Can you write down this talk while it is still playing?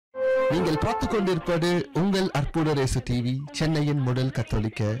நீங்கள் பார்த்துக் கொண்டிருப்பது உங்கள் அற்புத ரேசு டிவி, சென்னையின் முதல்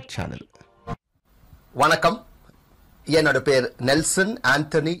கத்தோலிக்க சேனல். வணக்கம். என்னோட பேர் நெல்சன்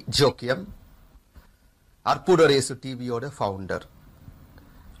ஆண்டனி ஜோக்கியம், அற்புத ரேசு டிவியோட ஃபவுண்டர்.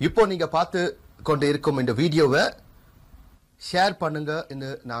 இப்போ நீங்க பார்த்து கொண்டு இருக்கும் இந்த வீடியோவை ஷேர் பண்ணுங்க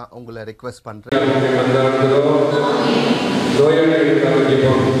நான் உங்களை ரெக்வெஸ்ட் பண்றேன்.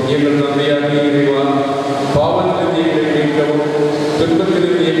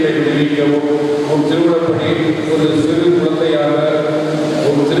 துன்பத்திலிருந்து எங்களை விடுவிக்கவும் உன் திருவிழப்படி ஒரு சிறு குழந்தையாக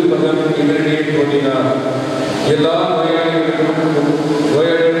ஒரு திருமகன் எதிரிடையே தோன்றினார். எல்லா நோயாளிகளுக்காக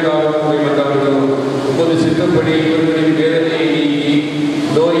மன்றாடுகிறோம். உமது சித்தப்படி இவர்களின் வேதனையை நீக்கி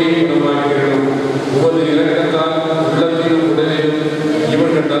நோயை குணமாக்கிறோம். உமது இரக்கத்தால் உள்ளத்திலும் உடலிலும்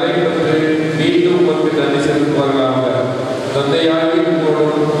இவர்கள் நடைபெற்று மீண்டும் வந்து நன்றி செலுத்துவார்களாக. தந்தையாகி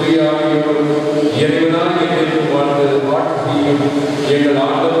உங்களோடும் தூயாகியோடும் இறைவனாக எங்களுக்கு வாழ்ந்து வாழ்க்கையும் எங்கள்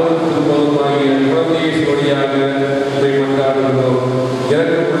ஆண்டவரும் திருப்பதுமாகிய குழந்தையை வழியாக உங்களை கொண்டாடுகிறோம்.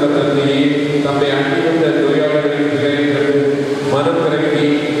 இறக்கமுள்ள தந்தையை தம்மை அண்டிவந்த நோயாளிகளின் பிள்ளைகள் மனம் இறங்கி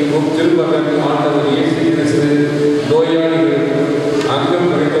திருமகன் ஆண்டவர் இயேசு கிறிஸ்து நோயாளிகளும் அங்கம்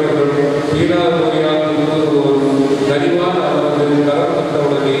கிடைத்தவர்களும் தீராத நோயால் துன்புறுவோரும் கனிவான அவரது கரம்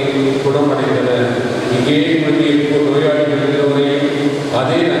தந்தவுடனே குணமடைந்தனர். இங்கே வந்து இருக்கும் நோயாளிகள் எல்லோரையும்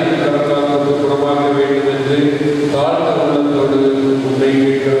அதே நன்மை கரத்தால் குணமாக வேண்டும் என்று தாழ்ந்த உள்ளத்தோடு உண்மை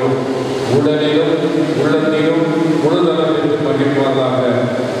கேட்கிறோம். உடலிலும் உள்ளத்திலும் முழுதளம் என்று மகிழ்வார்களாக.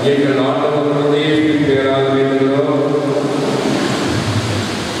 எங்கள் ஆண்டவர் குழந்தையின் பேராக வேண்டுகிறோம்.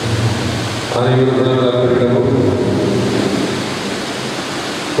 அனைவரும் குழந்தைகளிடமும்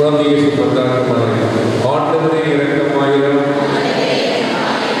குழந்தையை கொண்டாடமாயிரம். ஆண்டவரே இரக்கமாயிரம்,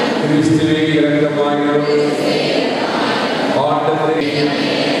 கிறிஸ்துவே இரக்கமாயிரம். ஆண்டவரே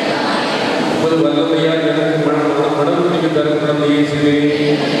உமது வல்லமையால் எனக்கு மனமுடிவு தரும் குழந்தை இயேசுவே,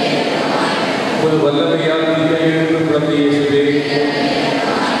 உமது வல்லமையால் தீமையெழும் குழந்தை இயேசுவே,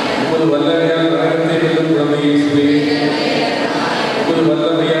 உமது வல்லமையால் நரகத்தை வெல்லும் குழந்தை இயேசுவே, உமது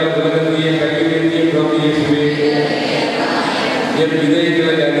வல்லமையால் உலகத்தையே கையிலேந்திய குழந்தை இயேசுவே, என்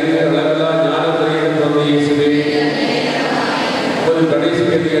இதயங்களை அறிந்து அளவில்லா ஞானத்தையும் குழந்தை இயேசுவே, உமது கடைசி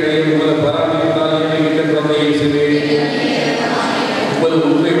கதியடைய உமது பராமரிப்பால் இயங்குகின்ற குழந்தை இயேசுவே, உமது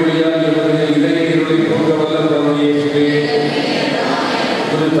உண்மை மொழியால் எமது இதய இருளை போக்க வல்ல குழந்தை இயேசுவே,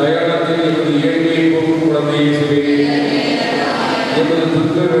 உமது தயாரத்தில் எமது ஏழ்மையை போக்கும் குழந்தை இயேசுவே, எமது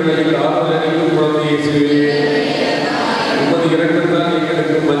துக்க வேளையில் ஆறுதல் அளிக்கும் குழந்தை இயேசுவே, உமது இரக்கத்தால்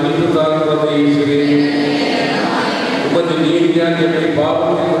எங்களுக்கு மன்னிப்பு தாரும் குழந்தை இயேசுவே, உமது நீதியால் எம்மை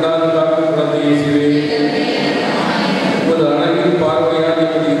பாவத்தில் விடாது காக்கும் குழந்தை இயேசுவே, உமது அழகின் பார்வையால்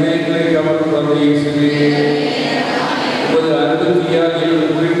எமது இதயங்களை கவரும் குழந்தை இயேசுவே, உமது அன்புத்தியால் எமது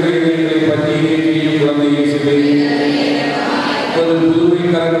குறிப்பிட்ட இதயங்களை பற்றியே செய்யும் குழந்தை இயேசுவே, உமது புதுமை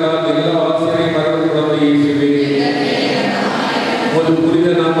கரங்களால் எல்லா ஆசிரியை மறக்கும் குழந்தை இயேசுவே, உமது புனித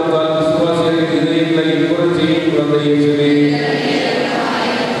நாமத்தால் விசுவாசிகளின் இதயங்களை இன்புறச் செய்யும் குழந்தை இயேசுவே,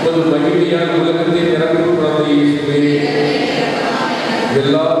 உமது மகிழ்ச்சியால் உலகத்தை நிரப்பும் குழந்தை இயேசுவே,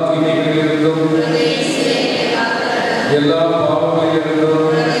 எல்லா தீமைகளிலிருந்தும் எல்லா பாவங்களிலிருந்தும்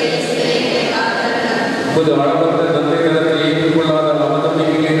உமது அளவற்ற நன்மை கரத்தை ஏற்றுக்கொள்ளாத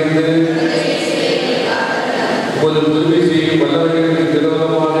அவநம்பிக்கையிலிருந்து உமது புதுமை செய்யும் வல்லவர்களுக்கு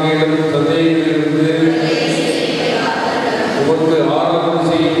விரோதமாக எழும் சந்தேகங்களிலிருந்து உமக்கு ஆராதனை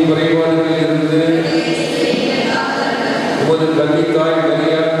செய்யும் குறைபாடுகளிலிருந்து உமது கல்வித்தாய்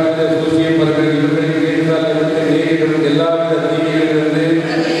மரியாதை சூசியப்பர்கள் இவர்களை கேட்டால் இருந்து நேரிடும் எல்லாவித தீமைகளிலிருந்து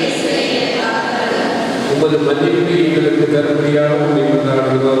உமது மன்னிப்பு எங்களுக்கு தரும்படியாக உண்மை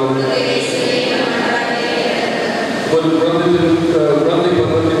கொண்டாடுகிறோம். ஒரு குழந்தை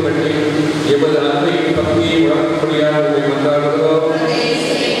பருவத்தை பற்றி எமது அன்னையின் பக்தியை வளர்க்கும்படியாக உண்மை கொண்டாடுகிறோம்.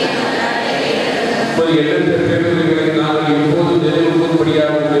 ஒரு எண்ணற்ற பேருந்துகளை நாங்கள் இப்போது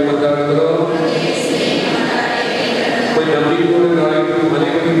நினைவுபடும்படியாக உண்மை கொண்டாடுகிறோம். ஒரு நம்பிக்கையோடு நாளைக்கும்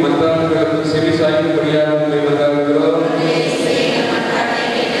அனைவரின் மன்றாடுகளுக்கு செவி சாய்க்கும்படியாக உண்மை கொண்டாடுகிறோம்.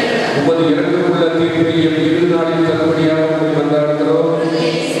 உமது இரக்கமுள்ள தீர்ப்பை எம் இரு நாளில் தரும்படியாக உண்மை கொண்டாடுகிறோம்.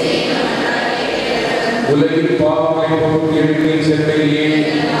 உலகின் பாவங்களை போக்கும் இறைவனின் செம்மறியே,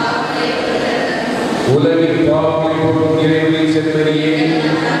 உலகின் பாவங்களை போக்கும் இறைவனின் செம்மறியே,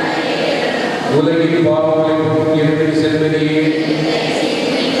 உலகின் பாவங்களை போக்கும் இறைவனின் செம்மறியே,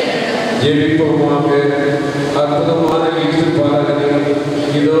 ஜெபிப்போமாக. அற்புதமான இயேசு பாலகனே,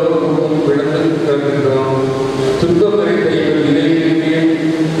 இதோ விழுந்து கிடக்கின்றோம். துன்பம் நிறைந்த எங்கள் இதயங்களில்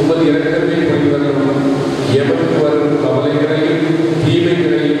உமது இரக்கத்தை பொழிவரும். எமக்கு வரும் கவலைகளையும்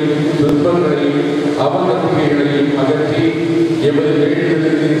தீமைகளையும் துன்பங்களையும் அவநம்பிக்கைகளையும் அகற்றி எமது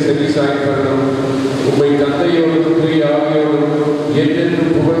வேண்டுதலில் செவி சாய்ப்பதும் உம்மை தந்தையோடும் தூய ஆவியோடும்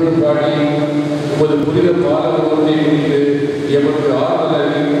என்றென்றும் புகழ் புகழ்ந்து பாடி உமது புனித பாலமுகத்தை குறித்து எமக்கு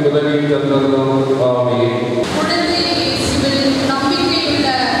ஆறுதலை உதவி தந்தோம். ஆமென்.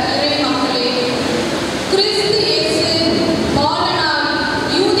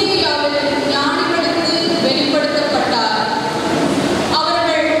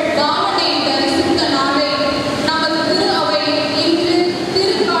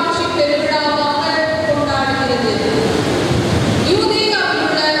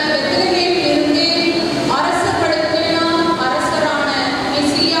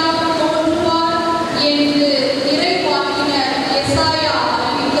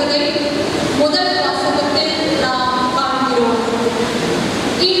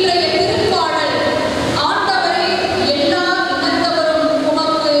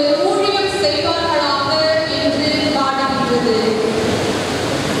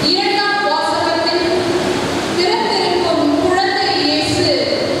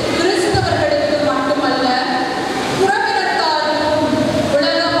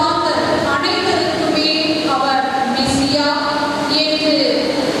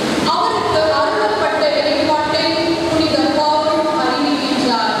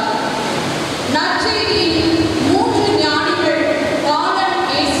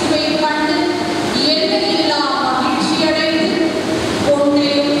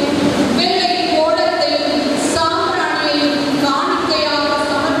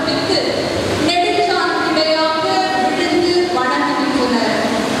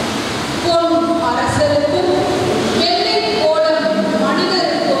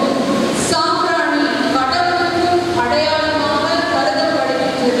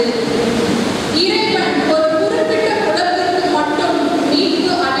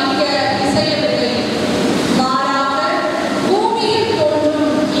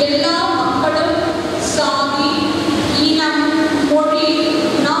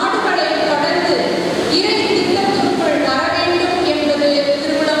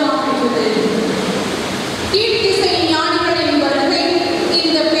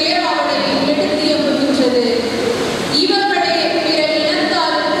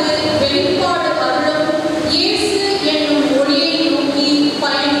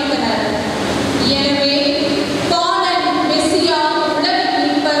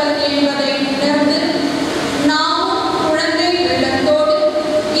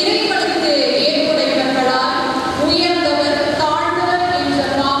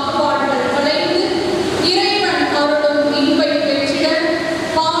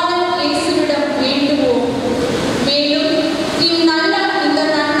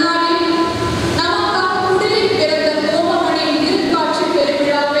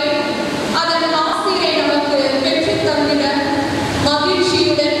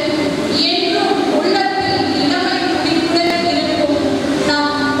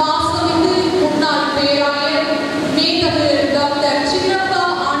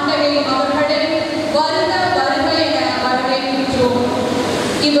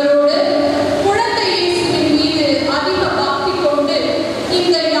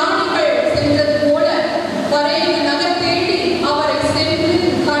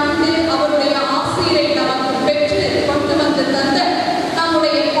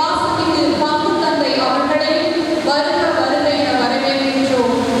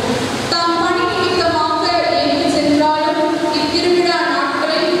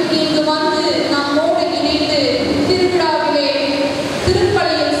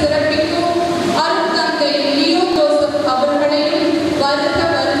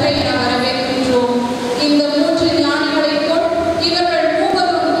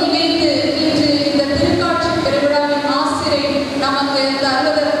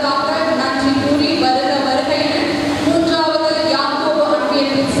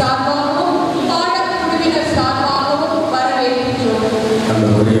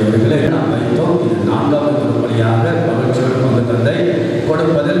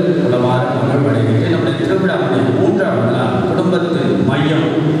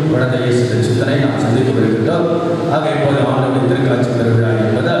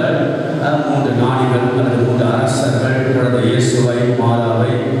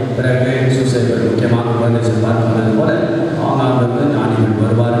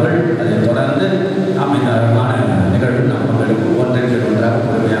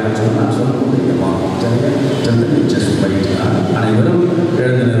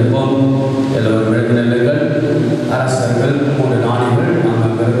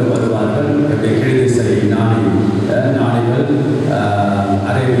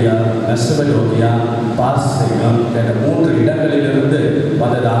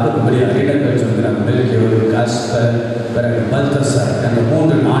 பிறகு பல்தசர் என்ற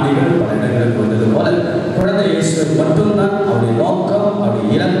 3 நாடுகள்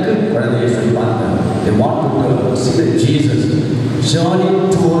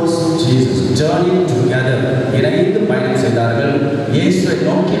இயேசுவை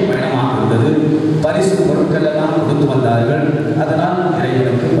நோக்கி பயணமாக இருந்தது. பரிசு பொருட்கள் எல்லாம் கொடுத்து வந்தார்கள். அதனால்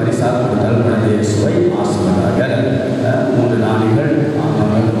இறைவனுக்கு பரிசாக கொடுத்தால் குழந்தை இயேசுவை ஆசீர்வதித்தார்கள். 3 நாளிகள்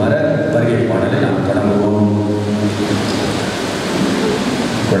வர வருகை பாடலை நாம் தொடங்குவோம்.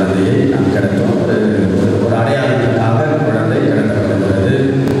 குழந்தையை நாம் கிடத்தோம். ஒரு அடையாளத்துக்காக குழந்தை கிடத்தப்படுகிறது.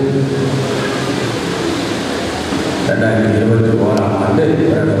 2021ஆம் ஆண்டு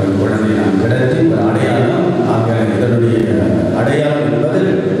குழந்தையை நாம் கிடத்தி ஒரு அடையாளம். இதனுடைய அடையாளம் என்பது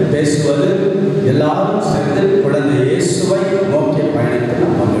பேசுவது எல்லாரும் சேர்ந்து குழந்தை இயேசுவை நோக்கிய பயணத்தை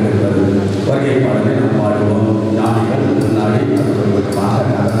நாம் பங்கெடுப்பது. வருகை பாடலை நாம் பாடுவோம். ஞானிகள் முன்னாடி அவர்களுக்காக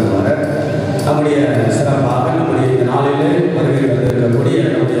நகர்ந்து வர நம்முடைய சிறப்பாக நம்முடைய இந்த நாளிலே வருகை வந்திருக்கக்கூடிய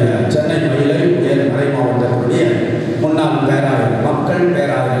நம்முடைய சென்னை மயிலை உயர் மறை மாவட்டத்தினுடைய முன்னாள் பேராயர், மக்கள்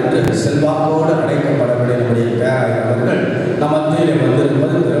பேராயர் என்று செல்வாக்கோடு அழைக்கப்படக்கூடிய நம்முடைய பேராயர் அவர்கள் நம் மத்தியிலே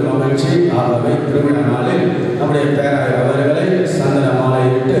வந்திருப்பது திருமகிழ்ச்சி. ஆகவே திருவிழா நாளில் நம்முடைய பேராயர் அவர்களை சந்தன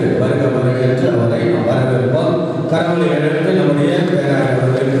மாலையிட்டு வருக வருகின்ற அவரை நாம் வரவேற்போம். கரங்களை எழுப்பி நம்முடைய பேராயர்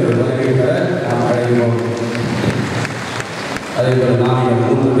அவர்களுக்கு வருகை பெற நாம் அழைப்போம். அதே போல நாங்கள்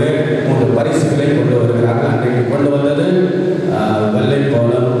 3 பேர் 3 பரிசுகளை கொண்டு வருகிறார்கள். அன்றைக்கு கொண்டு வந்தது வெள்ளை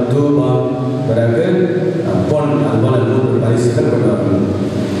போலம், தூபம், பிறகு பொன், அதுபோல 3 பரிசுகள் கொண்டு வரணும்.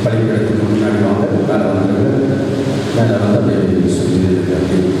 பள்ளிக்கூடத்துக்கு முன்னாடி வாங்க, மேலே வந்து அப்படியே சொல்லி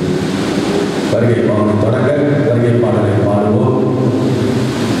வருகை பாடலை தொடங்க வருகை பாடலை பாடுவோம்.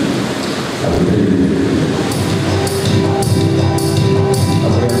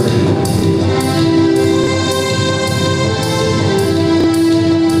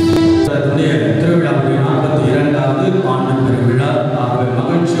 திருவிழாவுடைய 42வது ஆண்டு பெருவிழா. ஆகவே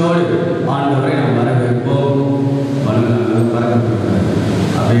மகிழ்ச்சியோடு ஆண்டவரை நாம் வரவேற்போம். வரவேற்கிறேன்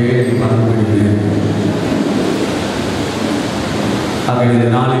அப்படியே மறந்துவிடுகிறேன். ஆக இந்த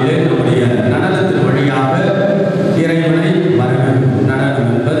நாளிலே நம்முடைய நடனத்தின் வழியாக இறைவனை வரவேற்போம்.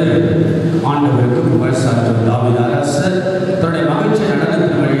 நடனம் என்பது ஆண்டவருக்கு புகழ் சாற்றும் தாவீது அரசர் தன்னுடைய மகிழ்ச்சி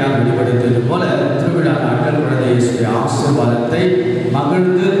நடனத்தின் வழியாக வெளிப்படுத்தியது போல திருவிழா நாட்கள் குழந்தை இயேசுவின் ஆசீர்வாதத்தை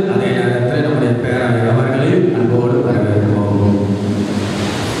மகிழ்ந்து அதே நேரத்தில் நம்முடைய பேராயர் அவர்களையும் அன்போடு வரவேற்போம்.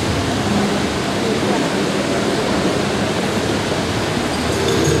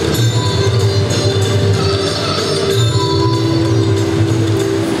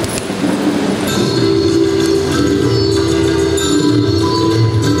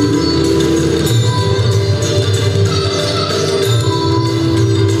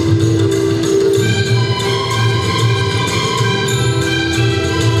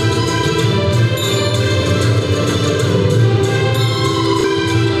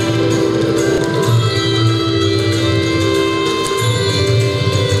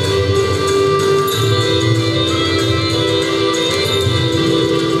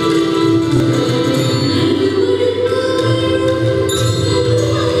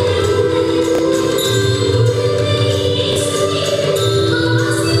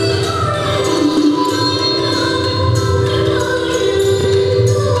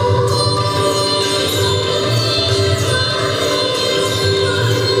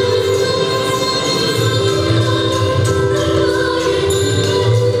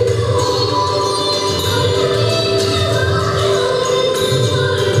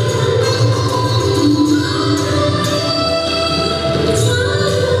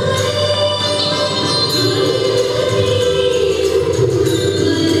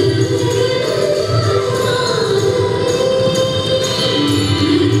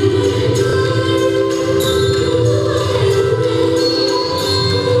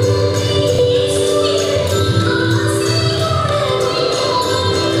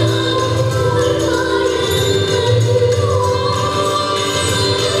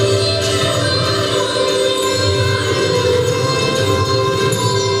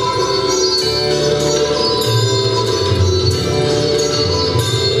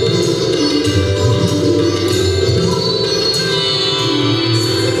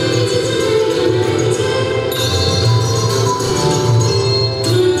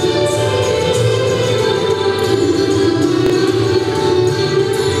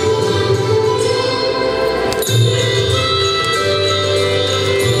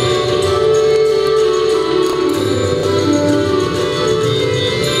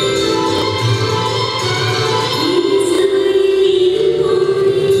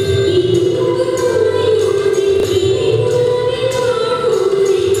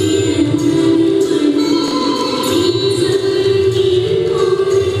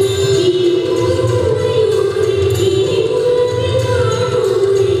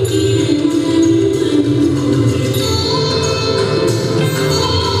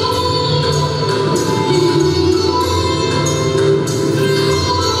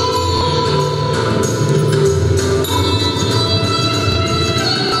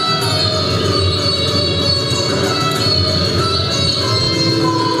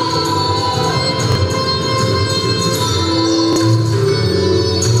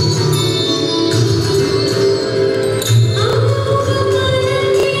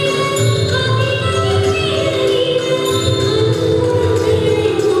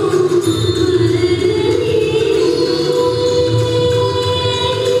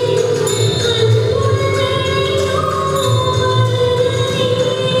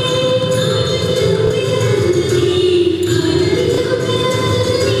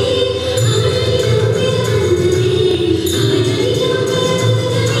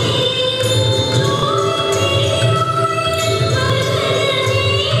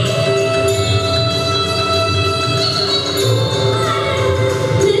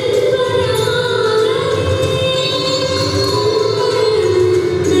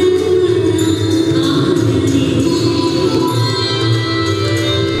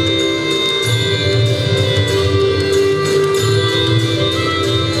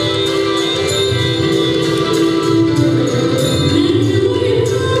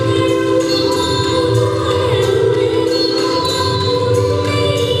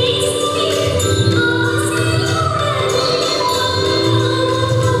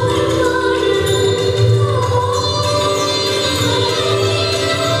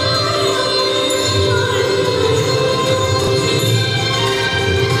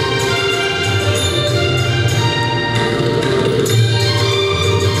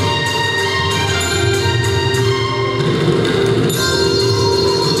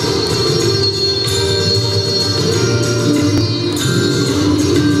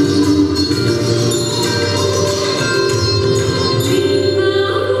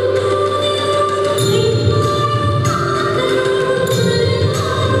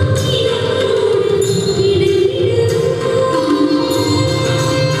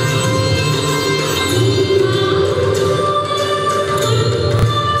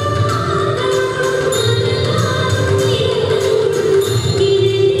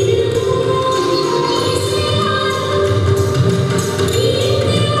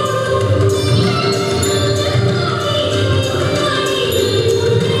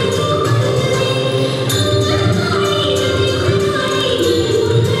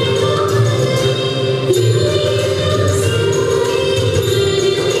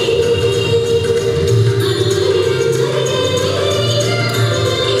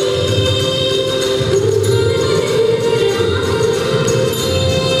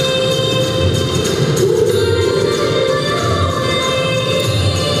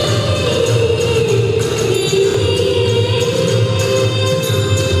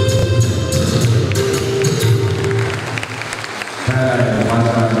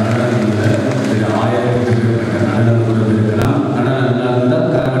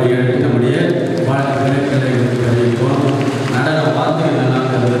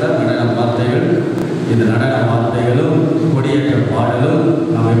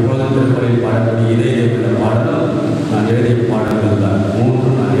 நாம் எப்போதும் திருப்பலியில் பாடக்கூடிய இதே உள்ள பாடலும் நான் எழுதிய பாடல்கள் தான். 3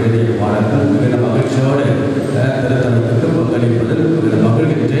 நான் எழுதிய பாடல்கள். மிகுந்த மகிழ்ச்சியோடு திருத்தலத்துக்கு பங்களிப்பதில் மிகுந்த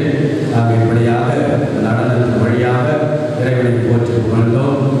மகிழ்கின்றேன். நாம் இப்படியாக நடனத்தின் வழியாக இறைவனை போற்றி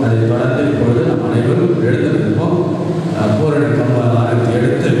புகழ்ந்தோம். அதைத் தொடர்ந்து இப்பொழுது நாம் அனைவரும் எழுந்திருப்போம். பூரண கம்பளத்தை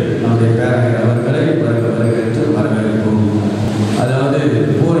எடுத்து நம்முடைய பேரவையர் அவர்களை வருகின்ற வரவேற்போம். அதாவது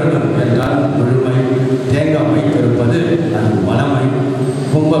பூரணம் என்றால் முழுமை, தேங்காய் வைத்திருப்பது அது வளமை,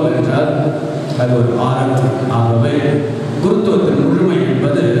 கும்பம் என்றால் அது ஒரு ஆரத்து. ஆகவே குருத்துவத்தின் முழுமை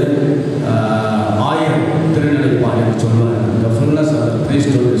என்பது 1000 திருநிலைப்பாடு என்று சொல்வார். The fullness of the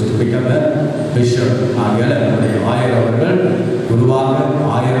priesthood is to become a bishop. ஆகியால் நம்முடைய ஆயர் அவர்கள் குருவாக,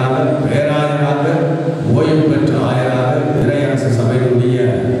 ஆயராக, பேராயராக, ஓய்வு பெற்ற ஆயராக, இறையரசு சபையினுடைய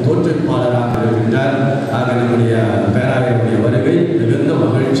தோற்றுப்பாளராக இருக்கின்றார். ஆக நம்முடைய பேராயருடைய வருகை மிகுந்த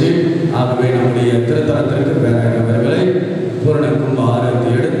மகிழ்ச்சி. ஆகவே நம்முடைய திருத்தலத்திற்கு பேராயர் அவர்களை பூரண கும்ப ஆரத்தி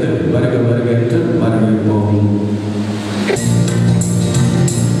எடுத்து வருக வருக என்று வரவேற்போம்.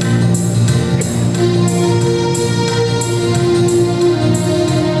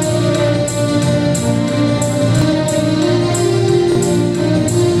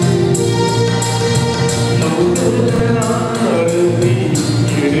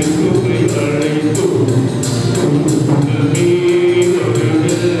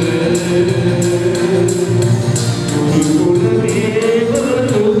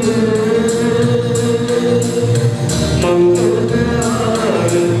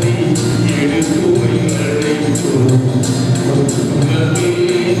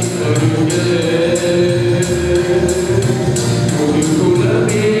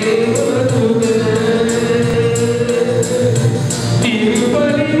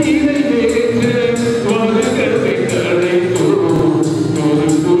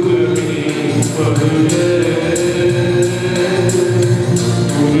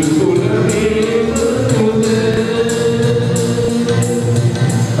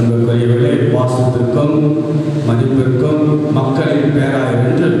 மதிப்பிற்கும் மக்களின் பேராயர்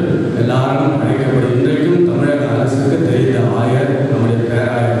என்று எல்லாரும் அழைக்கப்படும். இன்றைக்கும் தமிழக அரசுக்கு தெரிந்த ஆயர் நம்முடைய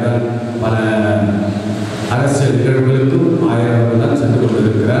பேராயர் தான். பல அரசியல் நிகழ்வுகளுக்கும் ஆயர் அவர்கள் தான் சென்று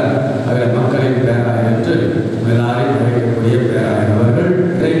கொண்டிருக்கிறார். அதில் மக்களின் பேராயர் என்று எல்லாரையும் அழைக்கக்கூடிய பேராயர் அவர்கள்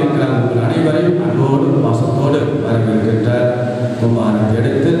இறை மக்களால் உங்கள் அனைவரையும் அன்போடு பாசத்தோடு வரவேற்கின்றார். கும்பாரத்தை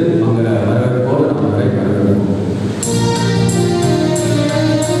எடுத்து மங்கள வரவேற்போடு நாம் அவரை வரவேற்போம்.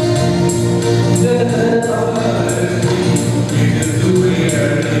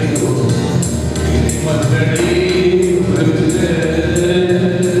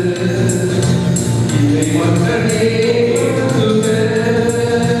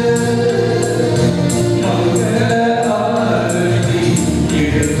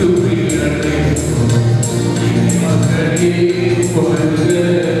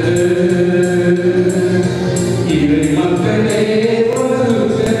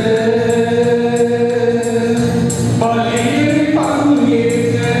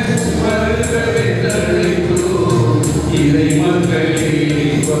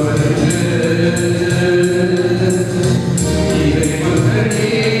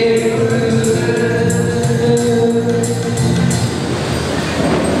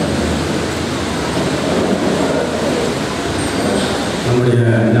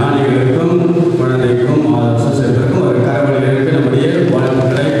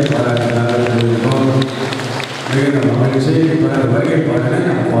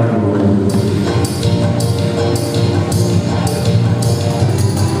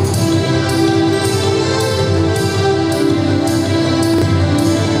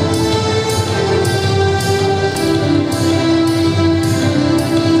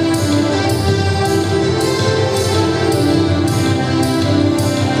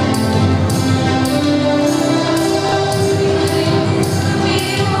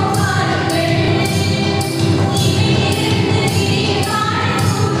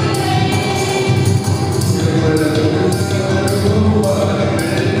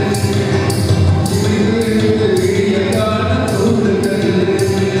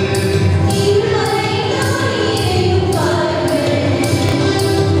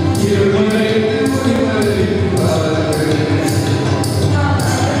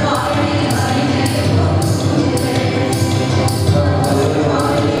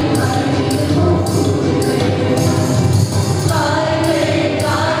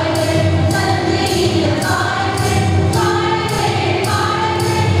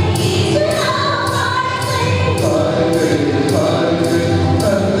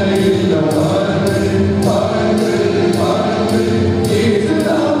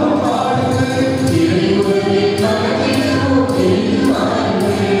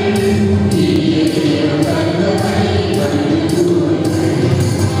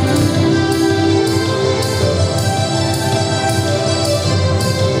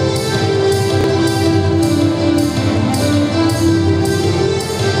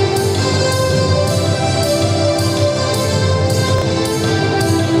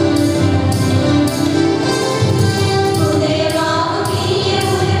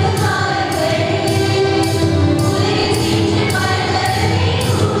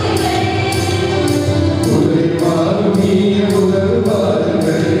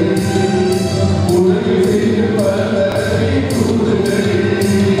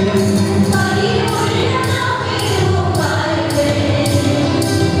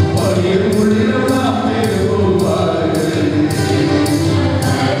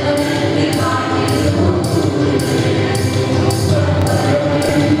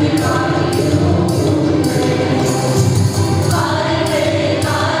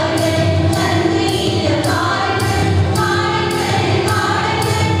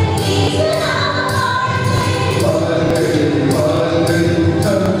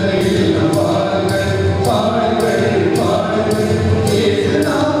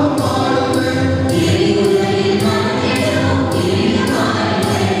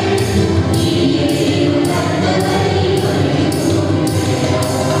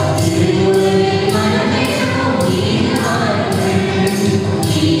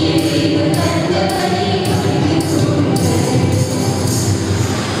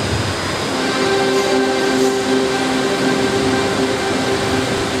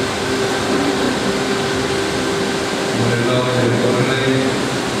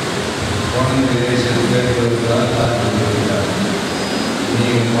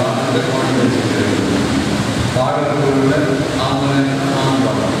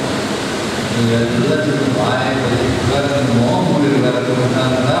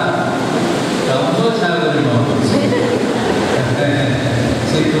 பண்ணாங்கன்னா ரொம்ப சாதனமாக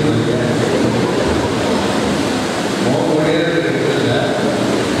சீக்கிரம் மோகமுடைய இருக்கிறதுல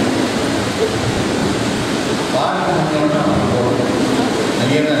பாட்டு பண்ணோம்னா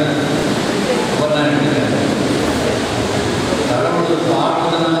ஐயா கடவுள்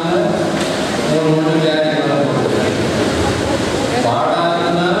பாடுறதுனால ஒன்று வியாதி வரப்போகுது,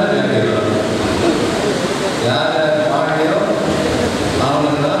 பாடாததுனால வியாதி வரும். யார் யார் பாடியோ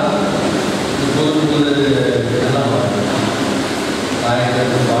அவங்கெல்லாம் புது புது எல்லாம்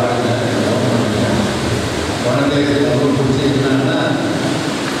ஆயிரத்து பாடுங்க. குழந்தைக்கு ரொம்ப பிடிச்சிருந்தாங்கன்னா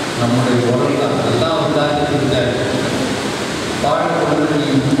நம்முடைய உடல் தான் எல்லாம் உண்டாக்கிட்டு இருக்காரு. பாடப்படுறது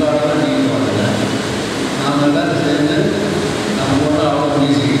நீங்கள் முன்பாடலாம் நீங்கள் பாடுங்க. நாம் எல்லாரும் சேர்ந்து நம்ம ஒன்றும் அவ்வளோ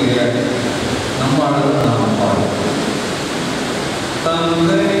மியூசிக் கிடையாது, நம்ம அளவில் நாம் பாடுவோம்.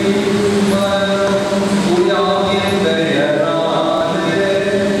 தந்தை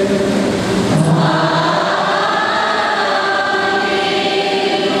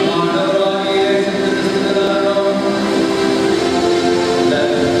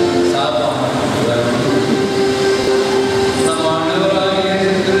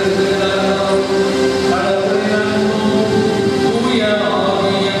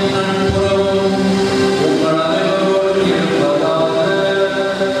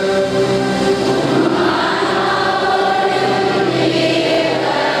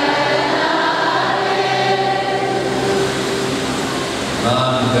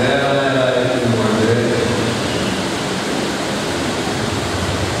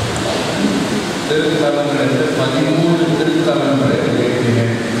திருத்தலங்கள் என்று 13 திருத்தலங்களை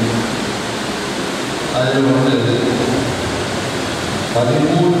ஏற்றினேன். அதில் ஒன்று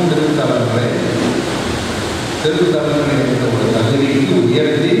 13 திருத்தலங்களை என்ற ஒரு தகுதிக்கு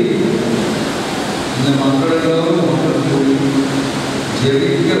உயர்த்தி இந்த மக்களோடு ஒன்று கூடி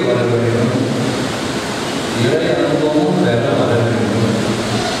ஜெபிக்க வர வேண்டும், இறை அனுபவமும் பெற வர வேண்டும்.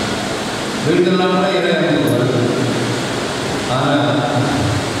 வீட்டெல்லாம் இறை அனுபவம் வருது. ஆனால்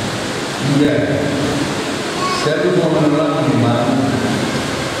இங்க செல்போன்லாம் கொஞ்சம் மறந்து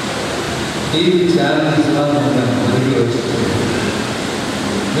டிவி சேனல்ஸ்லாம் கொஞ்சம் ஒதுக்கி வச்சுட்டு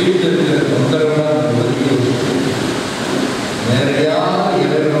வீட்டில் இருக்கிற தொந்தரவுலாம் ஒதுக்கி வச்சுட்டு நிறையாக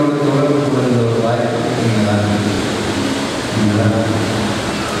இறைவனோடு தொடர்பு கொண்ட ஒரு வாய்ப்பு நீங்கள்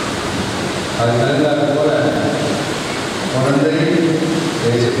அது தகுந்தால் போல குழந்தை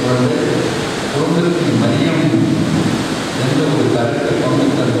பேசிக்கொண்டு குடும்பத்தின் மையம் என்ற ஒரு கருத்தை கொண்டு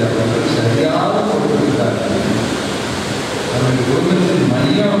தந்தவர்கள் சரியாக கொடுத்திருக்கிறார்கள். அவருடைய குடும்பத்தின்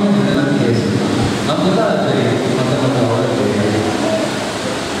மையம் என்னெல்லாம் பேசலாம், நம்ம தான் அது தெரியும், மற்றவங்க அவ்வளோ தெரியாது.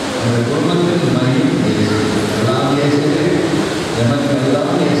 நம்முடைய குடும்பத்தின் மையம் எல்லாம் பேசுது, எனக்கு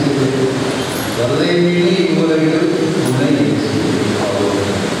எல்லாம் பேசுது, தொல்லையிலே உலகில் துணை பேசுது.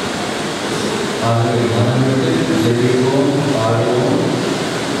 ஆகவே மனதில் ஜெபிப்போம், பாடுவோம்,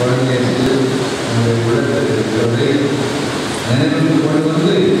 குழந்தைக்கு நம்முடைய உள்ளத்தில் இருக்கிறது நினைவுக்கு கொண்டு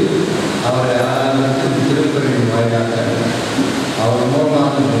வந்து அவரை ஆராதனை திருப்பதியின் வாயிலாக அவர்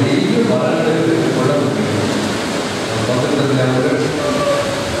மூலமாக நிறைய வரலாறு கொள்ள முடியும். பக்கத்தில்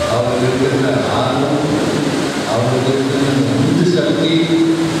அவருக்கு இருக்கிற ஆர்வம், அவருக்கு இருக்கின்ற உந்து சக்தி,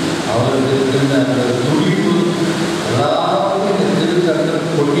 அவருக்கு இருக்கின்ற அந்த துடிப்பு எல்லாரும் இந்த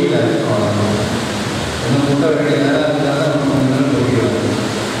திருத்தலத்தில் கொட்டிட்டாரு. இன்னும் கொட்ட வேண்டிய நேரம் இருந்தால் நம்ம இன்னும் கொட்டிடுவாங்க.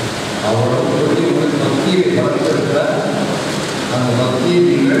 அவரோட சொல்லி உங்களுக்கு பக்தியை வளர்த்திருக்கிறார். அந்த பக்தியை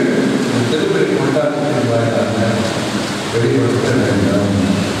நீங்கள் திருப்பதி கொண்டாட்டத்தின் வாயிலாக வெளிப்படுத்த வேண்டும்.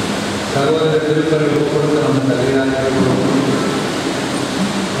 சகோதர திருப்பதி கொடுத்து நம்ம தகுதியாக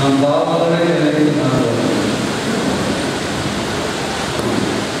நம் பாவங்களை நினைத்து நான்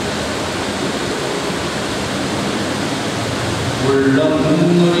உள்ளம்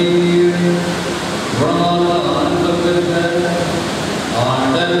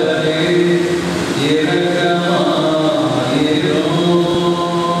ஆண்டவரே இரக்கமாயிரும்.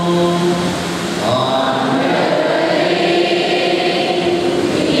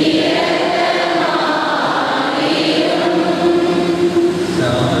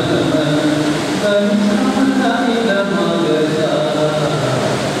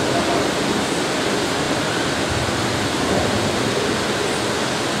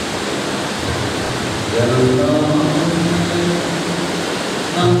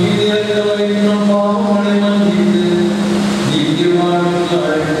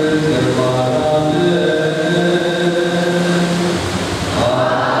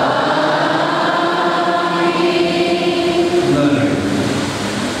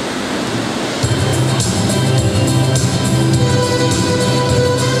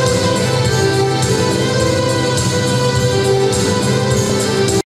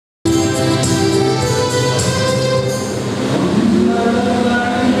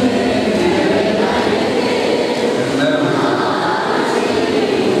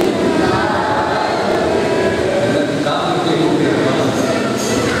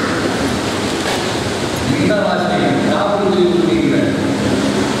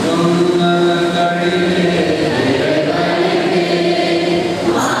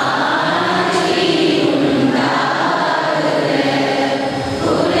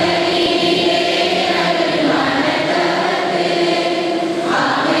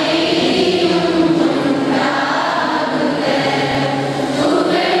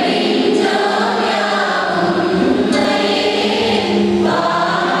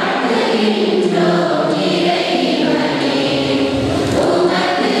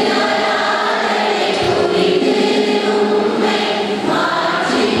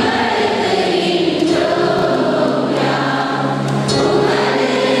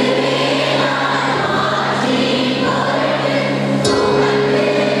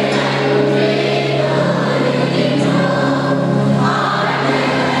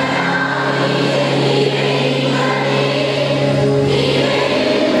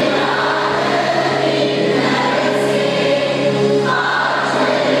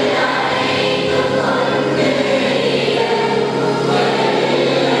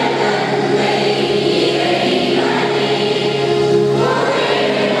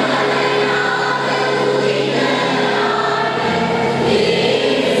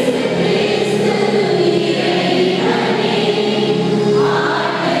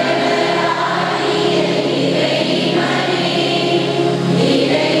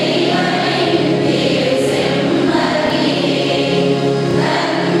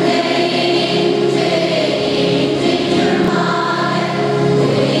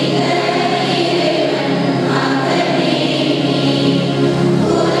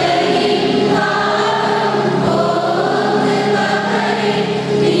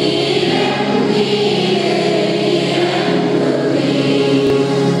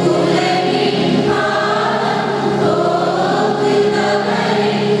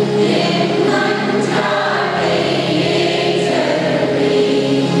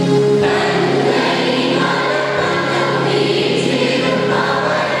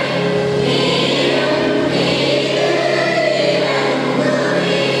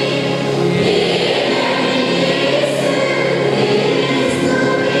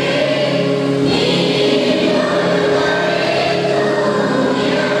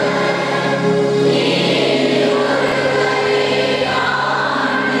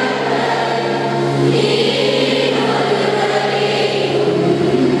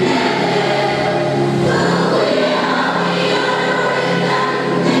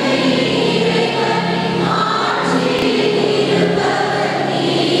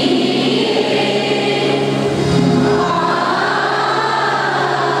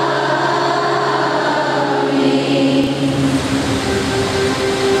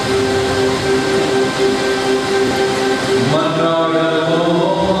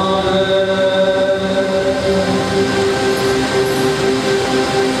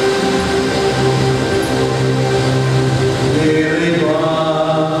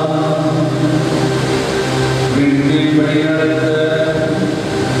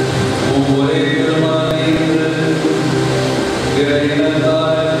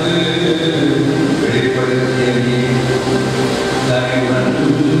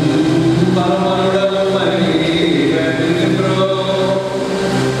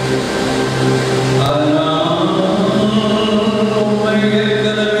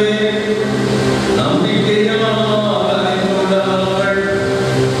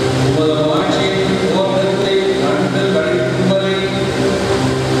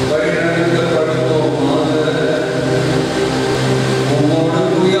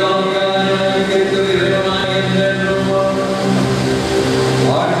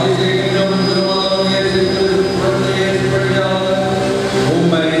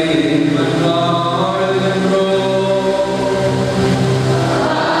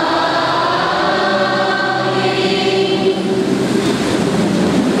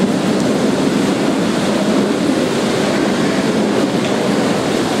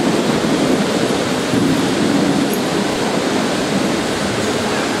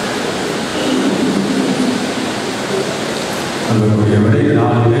 சொல்லக்கூடியவரை இந்த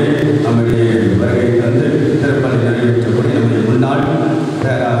நாளிலே நம்முடைய வருகை தந்து திருப்பலி நிறைவேற்றக்கூடிய நம்முடைய முன்னாள்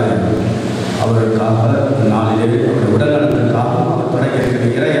பேராயர் அவருக்காக நாளிலே அவருடைய உடல்நலத்திற்காக அவர் தொடங்கியிருக்கிற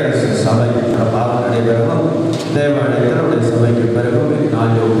இறையரசு சபை சிறப்பாக நடைபெறவும் தேவாலயத்தில் அவருடைய சபைக்கு பிறகும் இந்த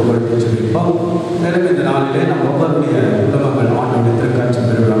நாளில் ஒப்புக்கொடுத்து சொல்லியிருப்போம். மேலும் இந்த நாளிலே நம் ஒவ்வொருடைய குடும்பங்கள் ஆண்டுடைய திருக்காட்சி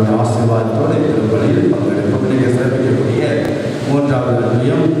பெறுவதற்கான ஆசீர்வாதத்தோடு திருப்பலியில் பங்கெடுப்போம். நீங்கள் சிறப்பிக்கக்கூடிய மூன்றாவது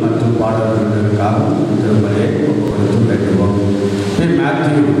நன்மையும் மற்றும் பாடல்களுக்காகவும் திருப்பலியை ஒப்புக்கொடுத்து வேண்டுவோம்.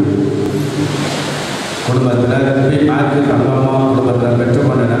 மேத்யூ குடும்பத்தில் மேத்யூ தங்கம்மா குடும்பத்தில்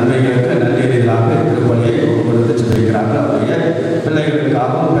பெற்றுக்கொண்ட நன்மைகளுக்கு நன்றீர்களாக திருப்பலியை கொடுத்து சொல்லியிருக்கிறார்கள். அவருடைய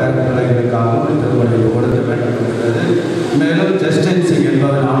பிள்ளைகளுக்காகவும் பேர பிள்ளைகளுக்காகவும் திருப்பலியை கொடுக்க வேண்டும் என்கிறது. மேலும் ஜஸ்டின் சிங்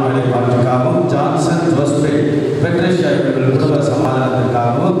என்பவர் நாம் வழிபாட்டுக்காகவும் ஜான்சன் ஜோஸ்பே பெட்ரிஷா இவர்கள் குடும்ப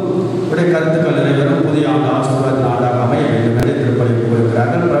சமாதானத்திற்காகவும் உடைய கருத்துக்கள் நிறைவேறும் புதிய ஆண்டு ஆசீர்வாத நாடாக அமைய வேண்டும் என்று திருப்பலி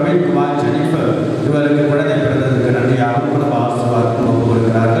கொடுக்கிறார்கள். பிரவீன் குமார் ஜெனிஃபர் இவருக்கு குழந்தை பிறந்ததற்கு நன்றியாகவும் குடும்ப ஆசீர்வாதம் ஒப்பு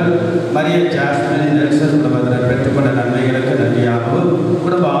கொடுக்கிறார்கள். மரிய ஜாஸ்மின் நெல்சன் குடும்பத்தினர் பெற்றுக்கொண்ட நன்மைகளுக்கு நன்றியாகவும்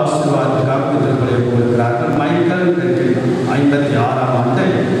குடும்ப ஆசீர்வாதத்துக்காகவும் திருப்பலி ஒப்பு கொடுக்கிறார்கள். மைக்கேல் 56ஆம் ஆண்டு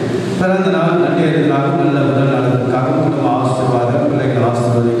பிறந்த நாள் நன்றியர்களாகவும் நல்ல உடல் நலத்திற்காகவும் குடும்ப ஆசீர்வாதம் பிள்ளைகள்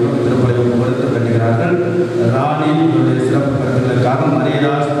ஆசீர்வதிக்கும் திருப்பலி ஒப்பு கொடுத்து வேண்டுகிறார்கள். ராணி சிறப்பு பிறந்ததற்காக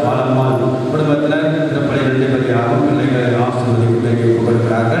மரியதாஸ் பாலம்மாள் குடும்பத்தினர் திருப்பலி நன்றிபலியாகவும் பிள்ளைகளை ஆசீர்வதிக்கும் வேண்டி ஒப்பு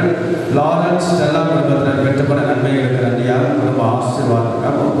கொடுக்கிறார்கள். லாரன்ஸ் ஸ்டெல்லா குடும்பத்தினர் பெற்றுக்கொண்ட நன்மைகளுக்கு நன்றியாக குடும்ப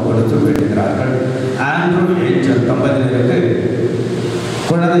ஆசீர்வாதத்துக்காக ஒப்பு கொடுத்து வேண்டுகிறார்கள். ஆண்ட்ரூ ஏஞ்சல் தம்பதியினருக்கு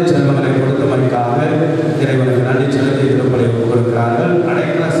குழந்தை செல்வங்களை கொடுத்தமைக்காக இறைவனுக்கு நன்றி செலுத்தி திருப்பலி ஒப்பு கொடுக்கிறார்கள்.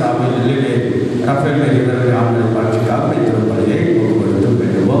 அடைக்கல சாமி நெல்லிலே ரஃபேல் மேலிவருடைய ஆண்டு காட்சிக்காக திருப்பலியை ஒப்பு கொடுத்து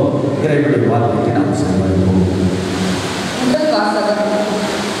வேண்டுவோம். இறைவனுடைய வார்த்தைக்கு நாம் செல்வோம். முதல் வாசகம்.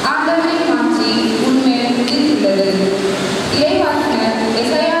 ஆண்டவரின் மாட்சி உண்மையில் உதித்துள்ளது. இறைவாக்கினர்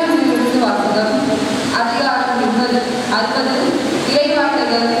எசாயாவிலிருந்து வாசகம். அதிகாரம் 60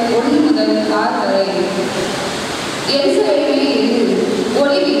 இறைவார்த்தைகள் 1 முதல் 6 வரை. எருசலேமே எழு,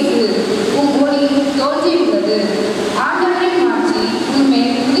 ஒளி வீசு, உன் ஒளி தோன்றியுள்ளது.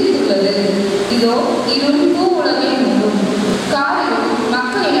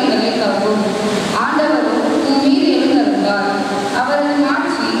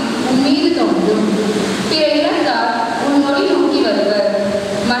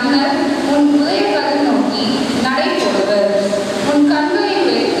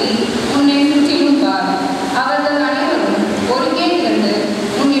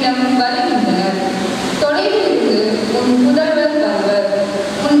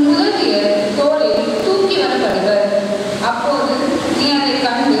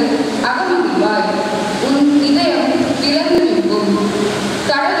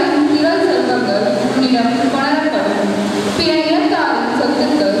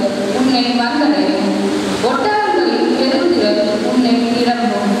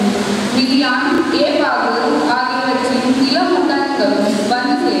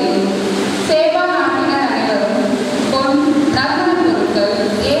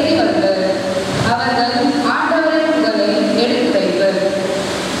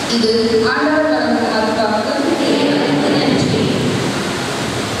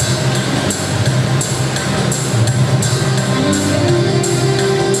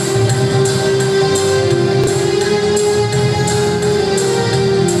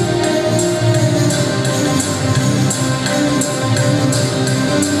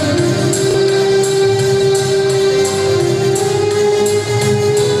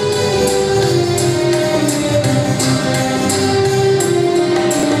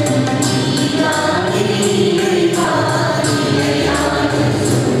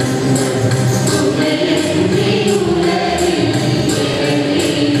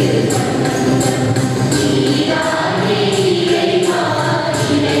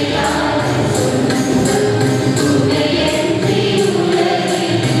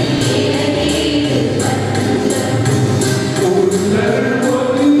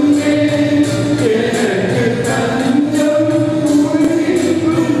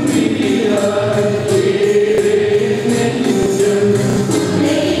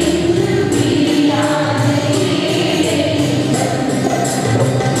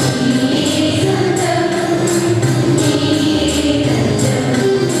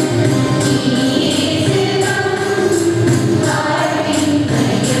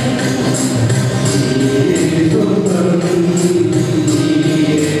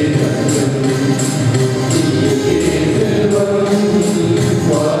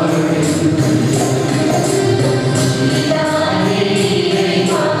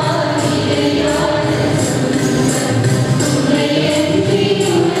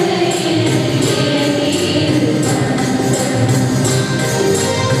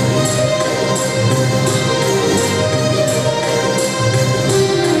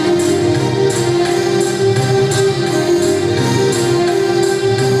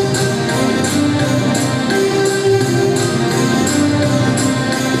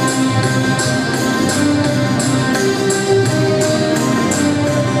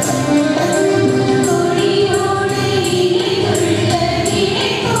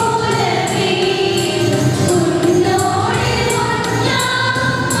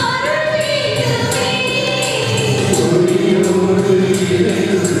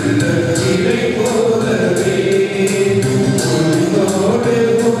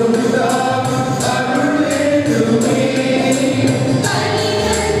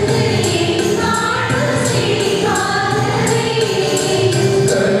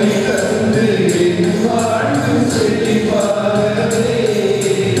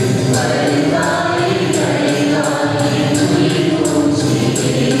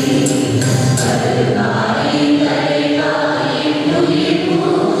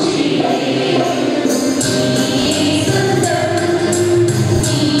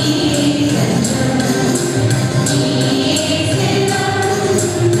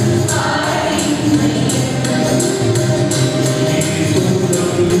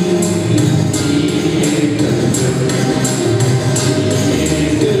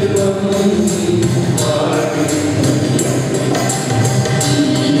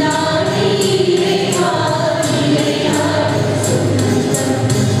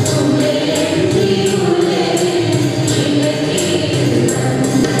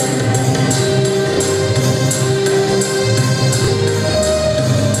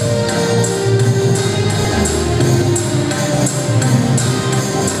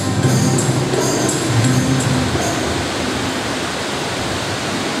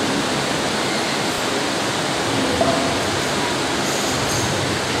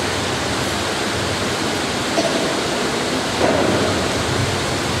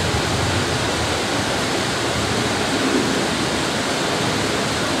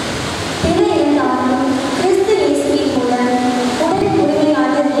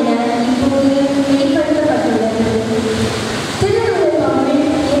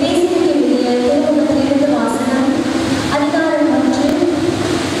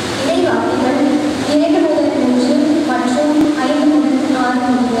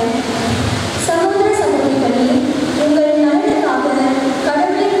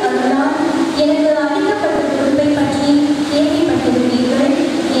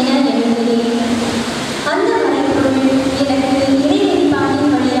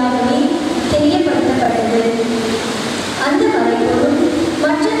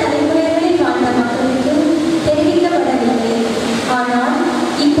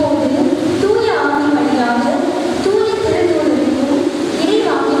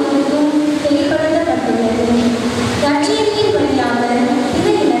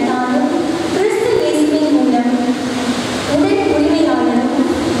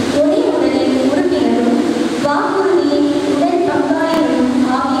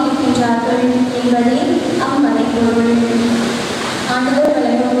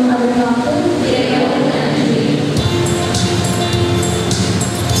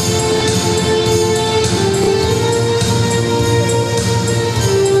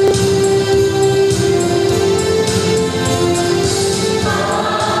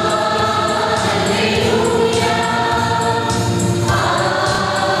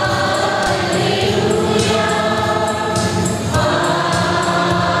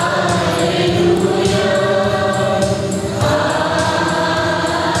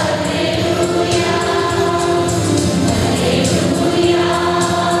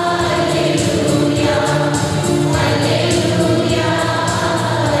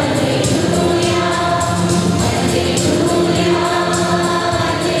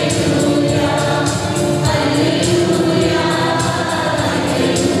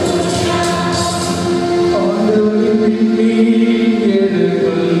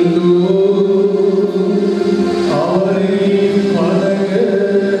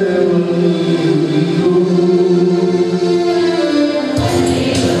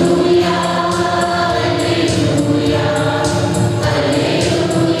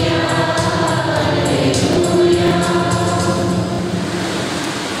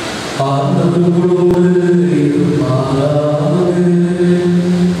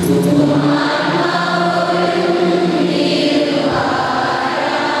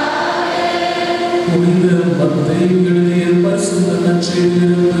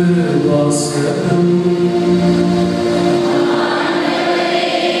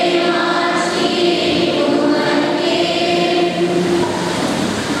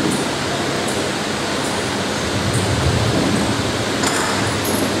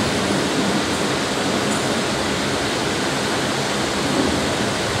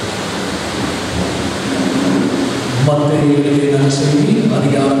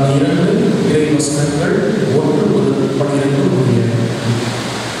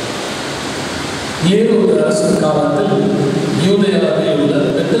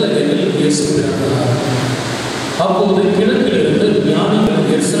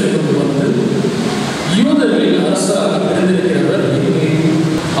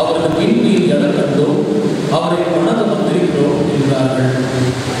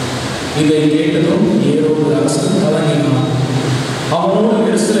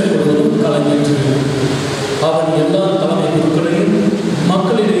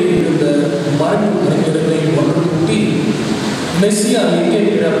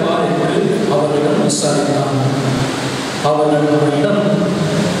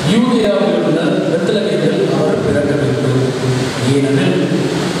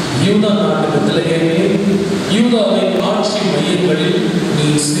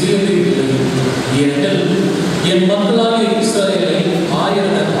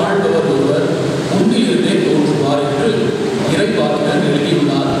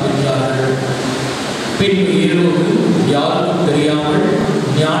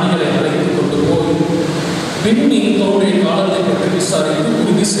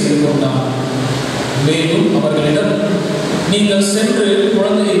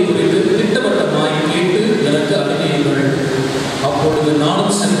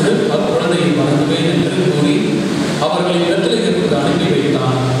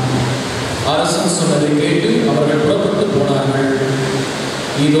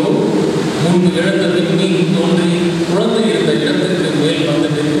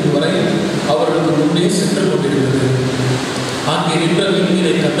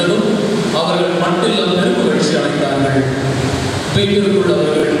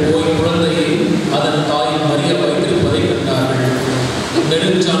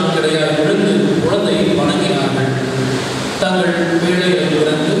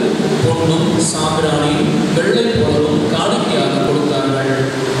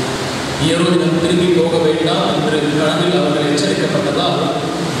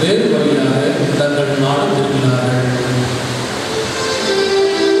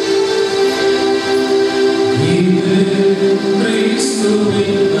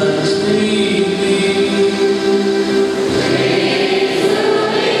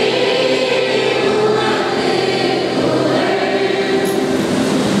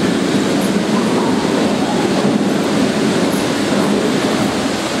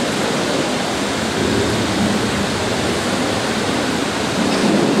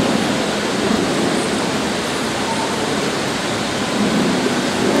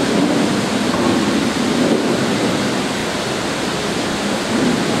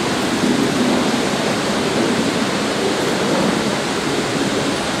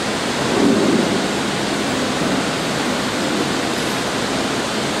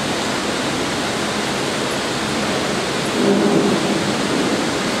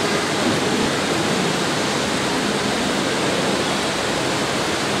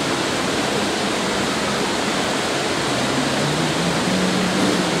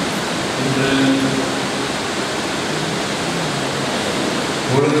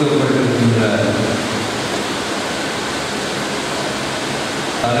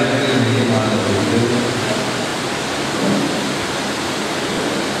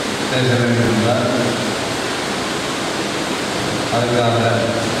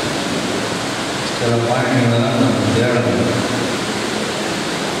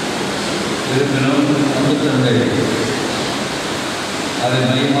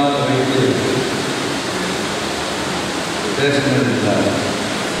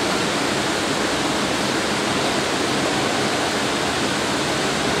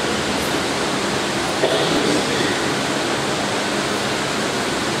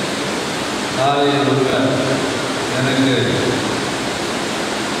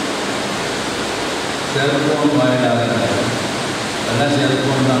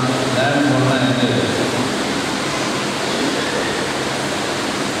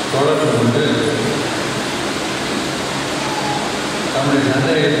 நம்முடைய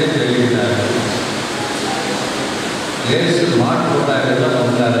சந்தேகத்தை தெரிவித்தார். இயேசு மாட்டு கொட்டாயில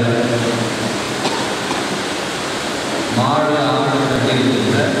வந்தார். மாடு ஆடு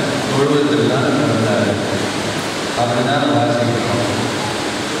கட்டியிருக்கின்ற தொழுவத்தில் தான் நடந்தார். அப்படிதான் வாசிக்கிறோம்.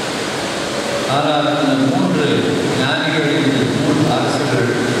 ஆனால் அந்த 3 ஞானிகளின் 3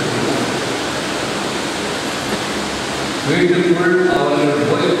 அரசர்கள் வீட்டுக்குள் அவர்கள்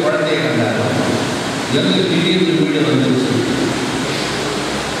போய் குழந்தையை கண்டார்கள். எங்க திடீர்னு வீடு வந்துச்சு.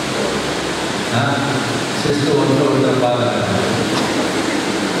 சிஸ்டர் ஒருத்தர் பார்க்குறாங்க.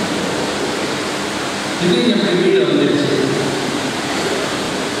 திடீர்னு எப்படி வீடு வந்துடுச்சு.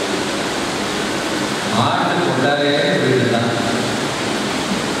 ஆட்டு கொண்டாரே வீடு தான்.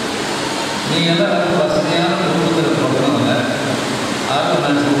 நீங்கள் எல்லாம் வசதியான குடும்பத்தில் சொல்கிறவங்க. ஆக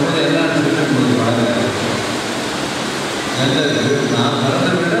நான் சொல்கிறது எல்லாம் சொல்லிட்டு உங்களுக்கு வழங்குறேன். நான் பிறந்த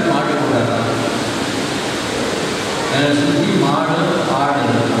விட மாட்டு கொண்டாடுறாங்க. என்னை சுற்றி மாடு ஆடு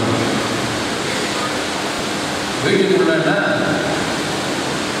வீட்டுக்குள்ளன்னா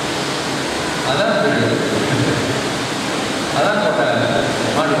அதான் வீடு, அதான் கொட்டாரு,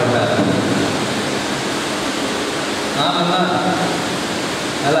 மாடு கொட்டாரு. நாமெல்லாம்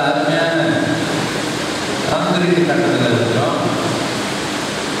நல்லா அருமையான காங்கிரீட் கட்டத்தில் இருக்கிறோம்.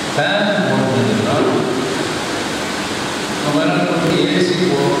 ஃபேன் போட்டு இருக்கிறோம். நம்ம எல்லாம் கொண்டு ஏசி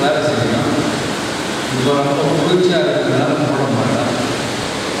வேலை செய்யணும். இப்போ ரொம்ப குளிர்ச்சியாக இருக்கிறதுனால போட மாட்டோம்.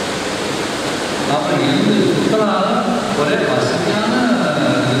 அப்புறம் எந்த சுத்தனாலும் ஒரே வசதியான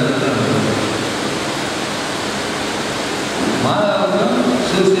மாதாவுக்கும்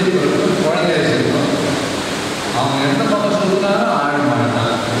சுறுசுறுப்புக்கும் குழந்தைய செய்வோம். அவங்க எந்த பக்கம் சுற்றினாலும் ஆட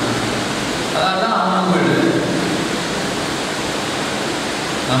மாட்டாங்க. அதான் அவங்க வீடு.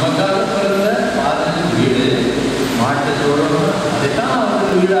 நமக்காக பிறந்த பாதத்தின் வீடு மாட்டு தோழணும். அதைத்தான்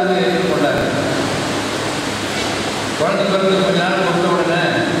அவர்கள் வீடாக ஏற்றுக்கொண்டாரு. குழந்தை பிறந்த கொஞ்ச நாள் கொடுத்த உடனே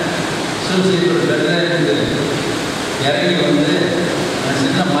சுறுசுறுப்பு இருந்து இறங்கி வந்து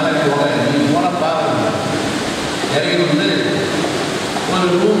சின்ன மலை போக நீ போன பார்க்கணும். இறங்கி வந்து ஒரு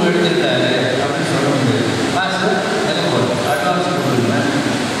ரூம் எடுத்துட்டாரு அப்படின்னு சொல்ல முடியாது. காசு எனக்கு ஒரு அட்வான்ஸ் கொடுத்துருந்தேன்.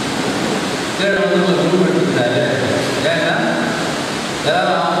 தேட வந்து ஒரு ரூம் எடுத்துட்டாரு. ஏன்னா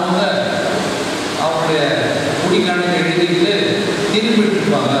எல்லாரும் அவங்க அவங்களுடைய குடி கணக்கு எழுதிட்டு திரும்பிட்டு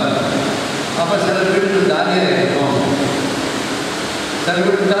இருப்பாங்க. அப்போ சில வீட்டுக்கு தாலியாக இருக்கும். சில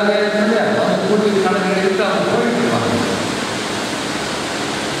வீட்டுக்கு தாலியாக இருக்கு. அவங்க கூட்டி கணக்கு எழுதிட்டு அவங்க போயிட்டு இருப்பாங்க.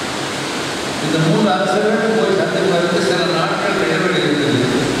 இந்த 3 அரசர்கள் போய் சந்திப்பதற்கு சில நாட்கள் இடைவெளி இருந்தது.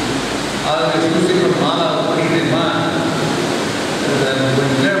 அதில் சுறுசுறுப்பு மாதாவை கூட்டிகிட்டுமா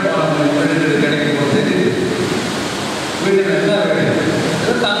கொஞ்சம் கீழே போன வீடுகள் கிடைக்கும் போது வீட்டுக்கு என்ன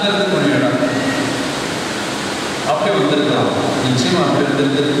வேணும் தாங்கிறதுக்கு கொஞ்சம் இடம் அப்படியே வந்திருக்கலாம். நிச்சயமாக அப்படி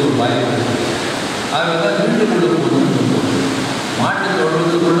வந்திருக்கிறதுக்கு ஒரு வாய்ப்பு. அதனால வீட்டுக்குள்ளே போகணும்னு மாட்டு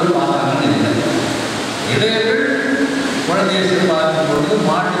தொழுவதுக்குள்ள பார்த்தாங்கன்னு இல்லை. இளையர்கள் குழந்தையை பார்க்கும் பொழுது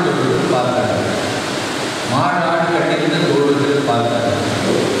மாட்டு தொழுவது பார்த்தாங்க. மாடு ஆடு கட்டிக்கிட்டு தொழுவது பார்த்தாங்க.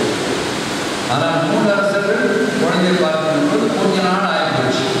 ஆனால் 3 அரசர்கள் குழந்தையை பார்க்கும் பொழுது கொஞ்ச நாள்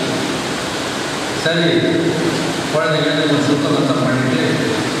ஆகிப்போச்சு. சரி, குழந்தைங்க கொஞ்சம் சுத்தம் பண்ணிட்டு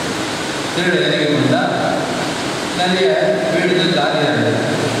கீழே இறங்கி வந்தால் நிறைய வீடுகள் காலியாக இருந்தது.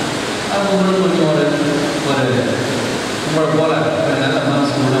 அவங்களுக்கு கொஞ்சம் ஒரு உங்களை போல நல்ல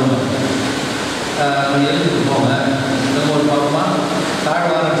மனசு உணவு எழுந்து போங்க. நம்ம ஒரு பக்கமாக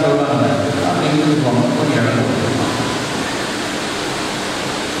தாழ்வாரன்னு சொல்கிறாங்க. அப்படி எழுந்து போங்க, கொஞ்சம் இடம் கொடுத்துருக்கோம்.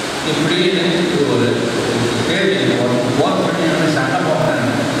 இப்படின்னு ஒரு கேள்வி போன் பண்ணி சண்டை போகிறேன்.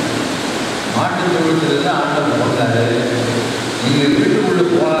 மாட்டு தொழுத்தில் ஆண்டவர் போட்டாரு. நீங்கள் வீட்டுக்குள்ளே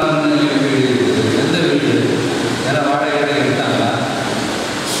போகலான்னு எந்த வீடு ஏன்னா வாடகை இடம் எடுத்தாங்களா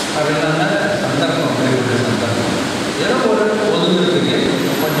அப்படின்னா சந்தர்ப்பம் அப்படிப்பட்ட சந்தர்ப்பம் ஏதோ ஒரு ஒதுங்கிறதுக்கு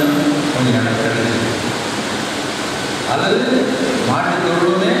கொஞ்சம் இடம் கிடையாது. அல்லது மாட்டு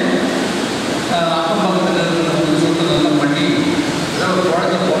தொழுமே அக்கம் பக்கத்தில் இருக்கிற சுத்தம் பண்ணி ஏதோ ஒரு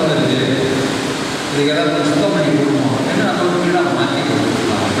குழந்தை பிறந்திருக்கு, இதுக்கு ஏதாவது சுத்தம் பண்ணி கொடுப்போம் அப்படின்னு அந்த ஒரு வீடாக மாற்றி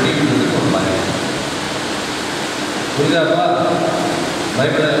கொடுத்துருக்கலாம் அப்படிங்கிறது ஒரு பாரு. புரியுதாப்பா?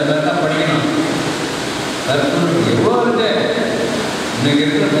 பைபிளை தான் படிக்கணும். கருத்து எவ்வளோ இருக்கு. இன்னைக்கு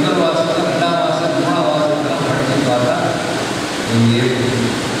இருக்கிற முதல் வாசகம் 2ஆம் வாசகம் 3ஆம் வாசகத்தெல்லாம் படித்து பார்த்தா இங்கே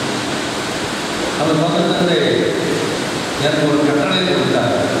அவர் வந்து எனக்கு ஒரு கட்டளை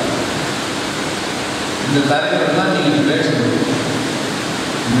கொடுத்தார். இந்த தலைவர் தான் நீங்கள் பேசணும்.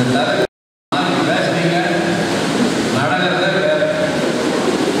 இந்த தலைவர் பேசுறீங்க நடக்கிறத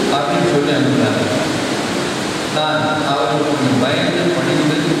அப்படின்னு சொல்லி அனுப்புகிறார். நான் அவருக்கு கொஞ்சம் பயந்து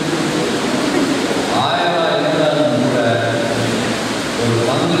படித்து 1000 இருந்தாலும் கூட ஒரு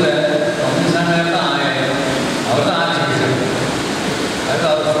பங்கு சமையல் தான் 1000 அவர் தான் ஆட்சி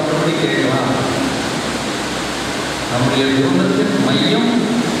சொல்றபடி கேட்கலாம். நம்முடைய குடும்பத்தின் மையம்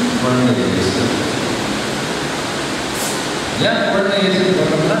குழந்தை இயேசு. ஏன் குழந்தை இயேசுன்னு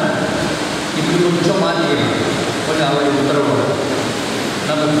சொல்றோம்னா, இப்படி கொஞ்சம் மாற்றிக்கலாம், கொஞ்சம் அவருடைய உத்தரவோட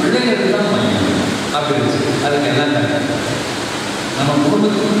நம்ம பிள்ளைகள் தான் மையம் அப்படி இருந்துச்சு. அதுக்கு எல்லாம் தாங்க நம்ம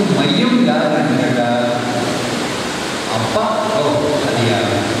குடும்பத்துக்கு மையம் யாருன்னு கேட்டால் அப்பா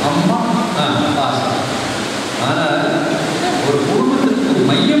அதிகாரி, அம்மா பாசம். ஆனால் ஒரு குடும்பத்திற்கு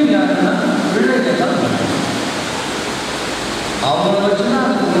மையம் யாருன்னா பிள்ளைகள் தான் மையம். அவங்கள வச்சுன்னா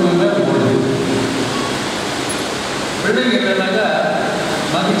அந்த குடும்பமே ஓடுது. பிள்ளைங்க என்னன்னாக்கா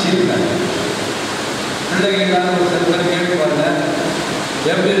மகிழ்ச்சி இருக்காங்க. பிள்ளைங்க ஒரு சில பேர் கேட்பாங்க,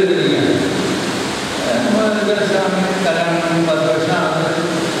 எப்படி இருக்கிறீங்க? சாமி கல்யாணம் பண்ணி 10 வருஷம் ஆகுது,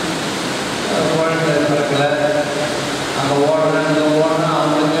 குழந்தை பிறக்கல, அங்கே ஓடுறேன் இங்கே ஓடுறேன்,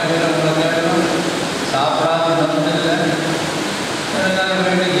 அவங்கள கேட்குறவங்கள கேட்கணும், சாப்பிடாத வந்து இல்லை, நாங்கள்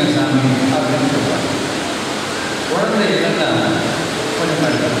வேண்டிங்க சாமி அப்படின்னு சொல்லுவாங்க. குழந்தை இல்லைன்னா கொஞ்சம்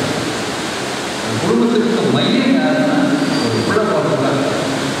கஷ்டம். குடும்பத்துக்கு மையம் யாருன்னா ஒரு பிள்ளை போடுறாங்க,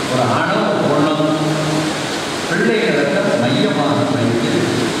 ஒரு ஆணோ ஒரு பொண்ணும் பிள்ளைகளை மையமாக வைத்து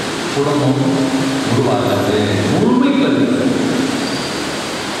குடும்பம் உருவாகிறது, முழுமை பெறுகிறது.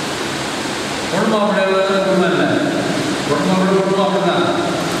 குடும்பம் உண்மை இல்லை, குடும்பம் அப்படிதான்.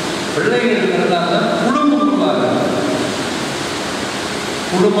 பிள்ளைகள் இருக்கிறதால குடும்பம் உருவாகிறது.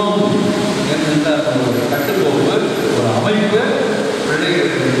 குடும்பம் என்கின்ற ஒரு கட்டுக்கோப்பு, ஒரு அமைப்பு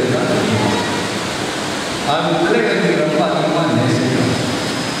பிள்ளைகளுக்கு தான் தெரியும். அது பிள்ளைகளுக்கு ரொம்ப அதிகமாக நேசிக்கணும்.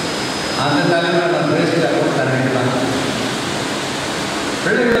 அந்த தலைவரை நான் பேசிட்டா கூட தரணிக்கலாம்.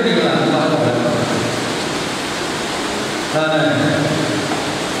 பிள்ளைகளை நீங்கள் அன்பாக வளர்க்கணும். நான்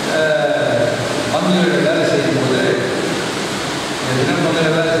பங்குகளில் வேலை செய்யும்போது தினம்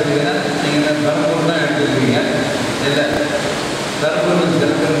பங்குகளில் வேலை செய்யுங்கன்னா நீங்கள் பெரம்பூர் தான் எடுத்துக்கிறீங்க, இல்லை பெரம்பூர்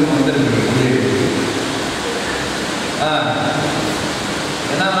திறக்கிறதுக்கு வந்துருக்கீங்க.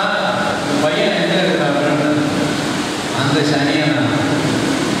 என்னன்னா பையன் எங்கே இருக்கிறாங்க அந்த சனியனா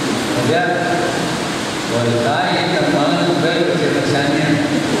ஒரு தாய் இந்த மகனுக்கு பேர் வச்சிருக்க சனியன்,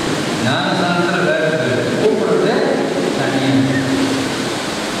 ஞானசானத்தில் வேறு கூப்பிடுறது சனியன்.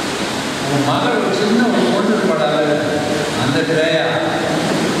 உன் மகள் ஒரு சின்ன ஒரு பொண்ணு படாது அந்த கிரையா,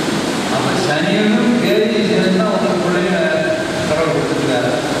 அவன் சனியனும் கேள்வி சேர்ந்தா உங்க பிள்ளைங்க கடவுள்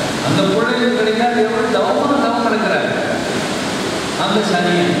கொடுத்துருக்காரு. அந்த பிள்ளைங்க கிடைக்காது எவ்வளோ தவம் கிடைக்கிறாரு அந்த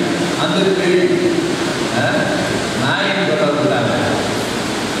சனியன். அந்த கேள்வி நாயின் தொடர்புறாங்க.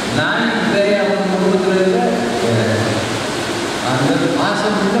 நாயின் கிரையா அவன் கொடுக்குறது அந்த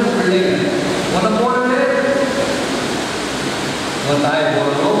மாசம் பிள்ளைங்க உன்னை போடவே ஒரு தாய்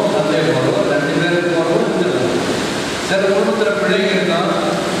போடுறோ தந்தை போடுறோ 2 பேருக்கு போடுறோ இருந்துடும். சில குடும்பத்தில் பிள்ளைங்க இருக்கும்,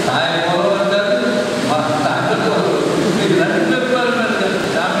 தாய் போடுறோ இருக்காது, தந்தை போடுறோ 2 பேருமே இருக்காது.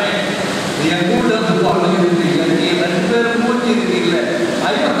 சாமி என் கூட வந்து குழந்தைங்க இருக்கீங்க, நீ 2 பேரும் மூச்சு இருக்கீங்கள,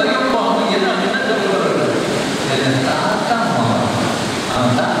 ஐயோ ஐயோப்பா என்ன என்ன சொல்லுவாங்க, என் தாத்தா மகன்,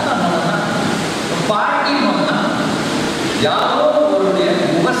 அவன் தாத்தா மகனா பாட்டி மகனா, யாரோ ஒருடைய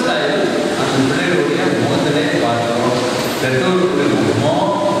முகஸ்டாயில் அந்த பிள்ளைகளுடைய முகத்திலே பார்க்கிறோம். பெற்றோர்களுடைய முகமோ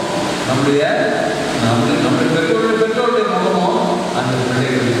நம்முடைய பெற்றோருடைய முகமோ அந்த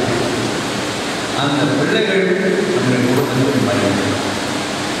பிள்ளைகள், அந்த பிள்ளைகள் நம்முடைய குடும்பத்தின் மையம்.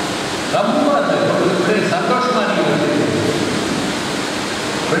 ரொம்ப அந்த பிள்ளைகள் சந்தோஷமா நீங்க வச்சிருக்கீங்க.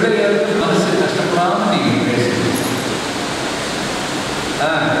 பிள்ளைகளுக்கு மனசு கஷ்டப்படாம நீங்க பேசுறீங்க.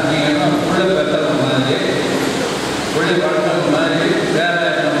 நீங்க என்ன பிள்ளை பெற்றவங்க மாதிரி, பிள்ளை வளர்த்தவங்க மாதிரி வேற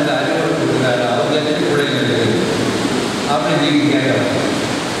நமக்கு அறிவுரை கொடுக்குறாரு, அவங்க எப்படி பிள்ளைங்களுக்கு அப்படி நீங்க கேட்கலாம்.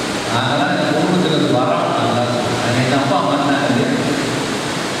 அதெல்லாம் எங்கள் குடும்பத்துக்கு வரோம். நல்லா எங்கள் அப்பா அம்மா இருந்தாங்க,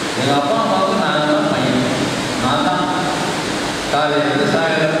 எங்கள் அப்பா அம்மாவுக்கு நான் தான் பையன். நான் தான் காலையிலேருந்து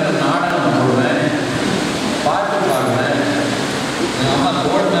சாயங்காலத்துக்கு நாடகம் போடுவேன், பாட்டு பாடுவேன். எங்கள் அம்மா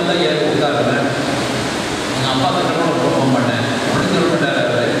தோல் மேலே ஏறி உட்காருவேன். எங்கள் அப்பா கிட்ட கூட போக மாட்டேன், ஒன்று சொல்லிட்டாரு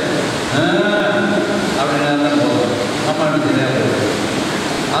அப்படின்னு தான் போவேன். அம்மாவுக்கு தெரியாது.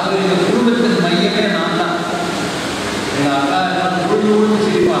 அது எங்கள் குடும்பத்தின் மையமே நான் தான். எங்கள் அக்கா எல்லாம் உழுந்து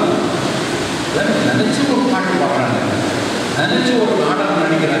சிரிப்பாங்க. நினச்சி ஒரு பாட்டு பாடுறாங்க, நினச்சி ஒரு நாடகம்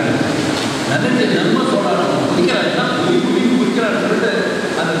நடிக்கிறாங்க, நினச்சி நன்மை சொல்கிறாங்க, குடிக்கிறாங்க, குடிக்கிறான்னு சொல்லிட்டு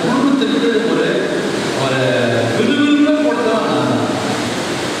அந்த குடும்பத்துக்கு ஒரு விறுவிறுப்பாக கொடுத்தவன் நான் தான்.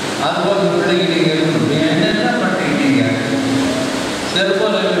 அதுபோல் பிள்ளைங்க நீங்கள் இருக்கணும். என்ன பண்ணுறீங்க நீங்கள்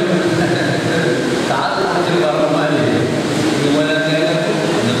செல்போன் காது பிடிச்சி வர்ற மாதிரி இந்த மாதிரி நேரத்தில்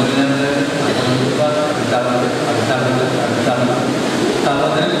இந்த மாதிரி நேரத்தில்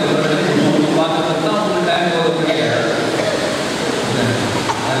பார்க்கறது தான் உங்களுக்கு டைம் போகக்கூடிய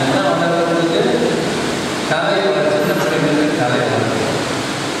அதெல்லாம் வளர்றவங்களுக்கு கதையோட சின்ன பிள்ளைங்க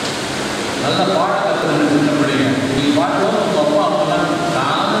நல்லா பாட கற்றுக்கணும். சின்ன பிள்ளைங்க நீ பாடுவோம் உங்கள் அப்பா அம்மாலாம்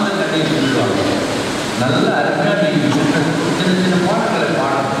தாழ்ந்த தண்ணியை சொல்லுவாங்க. நல்ல அருமையாக நீங்கள் சின்ன சின்ன பாடங்களை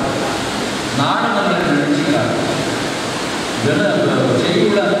பாடணும். நாடகங்களை நினைச்சுக்கிறாங்க.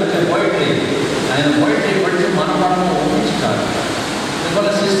 செய்யுள்ள இருக்க போயிட்டு அந்த போயிட்டை படித்து மனப்பாடமாக ஒழிச்சுட்டாங்க.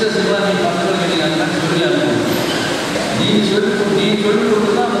 இதுபோல் சிஸ்டர்ஸுக்கெல்லாம் நீ பசங்களுக்கு நீங்கள் அங்கே சொல்லி அனுப்பணும். நீ சொல்லிக்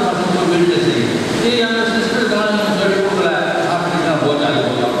கொடுத்து தான் அந்த பசங்க வீட்டில் செய்யும். நீ அந்த சிஸ்டருக்கெல்லாம் நீங்கள் சொல்லிக் கொடுக்கல அப்படின்னா போச்சாது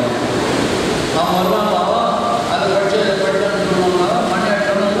போகலாம். அவன் வருவாங்க, பாவா அதை படித்தான்னு சொல்லுவாங்க.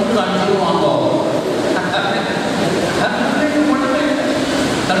 மண்ணியாட்டம்னா மூணு அனுப்பிடுவாங்க.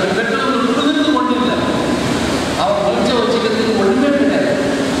 தன்னுடைய பெற்றோர்கள் புரிந்து கொண்டு இல்லை. அவன் கொஞ்சம் வச்சுக்கிறதுக்கு ஒன்றுமே கிடையாது.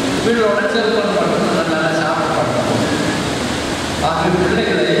 வீடு உடச்சல் பண்ணணும், நல்லா சாப்பிடணும். ஆகிய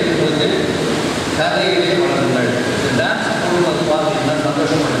பிள்ளைகளை இப்பொழுது கதையிலே வளருங்கள். டான்ஸ் போடுவது பார்த்தீங்கன்னா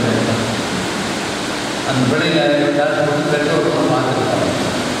சந்தோஷப்படுங்க. அந்த பிள்ளைகளை டான்ஸ் போட்டு பெற்றோர்களும் பார்த்துருக்காங்க.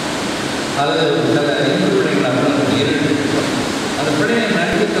 அல்லது சில இந்து பிள்ளைகள் இருக்கு. அந்த பிள்ளைகளை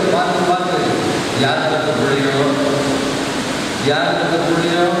நடிகத்தை பார்த்து பார்த்து யார் கற்ற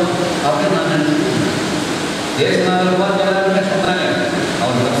பிள்ளையோ அப்படின்னு நான் நினைச்சிருக்கேன். தேசநாதர் பார்த்து எல்லாருமே சொன்னாங்க.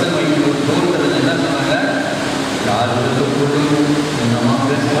 அவர் பிரசங்க வைக்கும் தூரத்தில் என்ன சொன்னாங்க? யார் கற்ற பிள்ளையும் என்னமா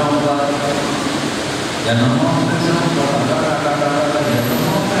பேசலாம்ப்பா, என்னமா பேசலாம்ப்பா,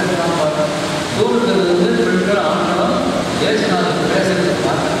 தூரத்தில் இருந்து பெண்கள் ஆண்களும் தேசநாதர் பேசுறதை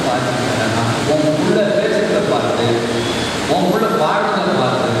பார்த்து உன் உள்ள பேசுறதை பார்த்து, உன் உள்ள பாடுறதை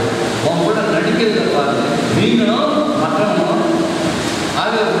பார்த்து, உன் உள்ள நடிக்கிறதை பார்த்து நீங்களும் மற்றவங்களும்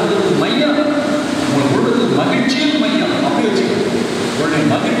ஆக உங்களுக்கு மையம், உங்களுக்கு மகிழ்ச்சியின் மையம் அப்படி வச்சுக்கணும். உன்னுடைய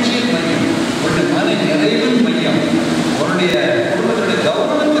மகிழ்ச்சியின் மையம், உன்னுடைய மன நிறைவின் மையம், உன்னுடைய குடும்பத்துடைய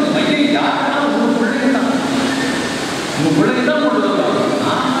கௌரவத்தின் மையம் யாருன்னா உங்கள் பிள்ளைங்க தான். உங்கள் பிள்ளைங்க தான் கொண்டு வருவாங்க.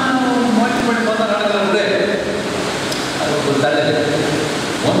 முயற்சி பண்ணி பார்த்தா நடக்கிறது அது ஒரு தலை.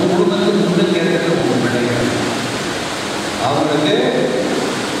 உன் குடும்பத்துக்கு முன்னுக்கு இருக்கிறது உங்கள் பிள்ளைங்க. அவங்களுக்கு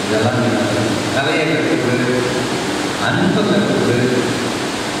இதெல்லாம் கலையை கற்றுக்கொடு, அன்பை கற்றுக்கொடு.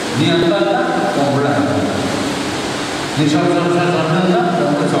 நீ அன்பா தான் உன் பிள்ளை நீ சொன்னா ரொம்ப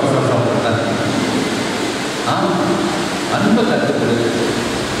சாப்பிட்டாங்க. அன்பை கற்றுக்கொடு,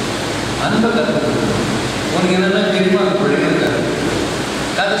 அன்பை கற்றுக்கொடு. உனக்கு என்னென்ன தெரியுமா அந்த பிள்ளைங்களுக்கு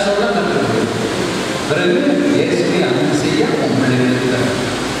கதை சொல்ல கற்றுக்கொடு. பிறகு இயேசுவை அன்பு செய்ய உன் பிள்ளைங்களுக்கு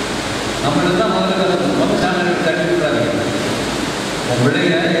நம்மளுக்கு தான் முதல்ல சேனலுக்கு கற்றுக்கிறாங்க. உன்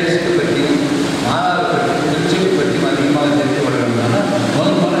பிள்ளைங்க இயேசுவை பற்றி, மாதாவை பற்றி, திருச்சியை பற்றி அதிகமாக தெரிஞ்சு கொள்ளணும்னா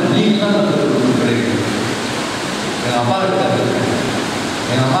முதல்ல நீங்கள் தான் கற்றுக்கொள்ளணும் பிள்ளைங்க. எங்கள் அப்பா கிட்ட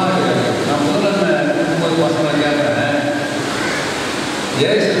நான் முதல்ல 9 வருஷங்களை கேட்குறேன்.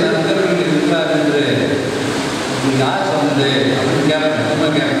 இயேசு நண்பர்கள் இருக்கிறார் என்று உங்களுக்கு யார் சொன்னது அப்படின்னு கேட்குறேன். ரொம்ப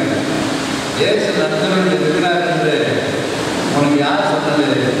கேட்குறேன். இயேசு நண்பர்கள் இருக்கிறார் என்று உனக்கு யார் சொன்னது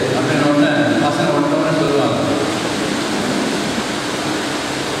அப்படின்னு ஒன்று பசங்க ஒன்றோன்னு சொல்லுவாங்க.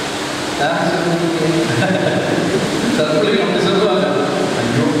 தற்கொலை அப்படி சொல்லுவாங்க.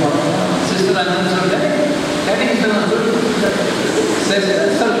 ஐயோ சிஸ்டர் அண்ணன் சொல்லிட்டேன், கேட்டீங்க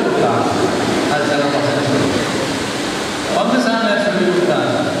சொல்லி கொடுத்தாங்க. அது சில பசங்க சொல்லுவாங்க. பங்குசாமியார் சொல்லி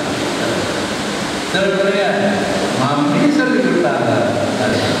கொடுத்தாங்க. சில பிள்ளைங்க மம்மி சொல்லி கொடுத்தாங்க,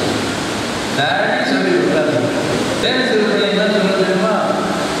 டேடி சொல்லி கொடுத்தாங்க. டேடி சில பிள்ளைங்க என்ன சொல்ல தெரியுமா?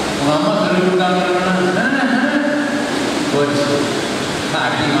 உங்கள் அம்மா சொல்லி கொடுத்தாங்க போச்சு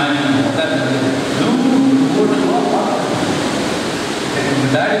அடி வாங்கி உட்காந்து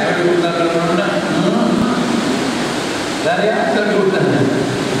உங்கள் டேடி சொல்லி கொடுத்தாங்க வேற யார் சொல்லி கொடுத்தாங்க?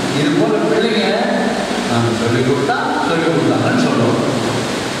 இது போல பிள்ளைங்க நாங்கள் சொல்லிக் கொடுத்தாங்கன்னு சொல்லுவோம்.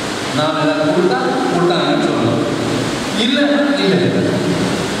 நாம் எல்லாம் கொடுத்தாங்கன்னு சொல்லுவோம். இல்லை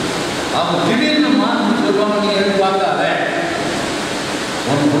அவங்க திடீர்னு மாற்றி சொல்லுவாங்க. நீ எதிர்பார்க்காத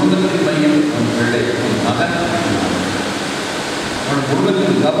உன் குடும்பத்தின் மையம் உன் பிள்ளை, உன் மகன், உன்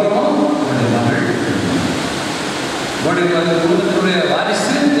குடும்பத்தின் கௌரவம் உன்னுடைய மகள், உன்னுடைய குடும்பத்தினுடைய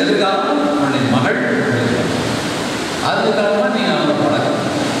வாரிசு எதிர்காலம் உன்னுடைய மகள். அதுக்காக நீங்கள் அவங்க பழக்கம்.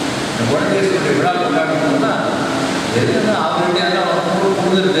 இந்த குழந்தைகளுடைய விழா கொண்டாடணும்னா எதுனா அவர்கிட்ட அவர்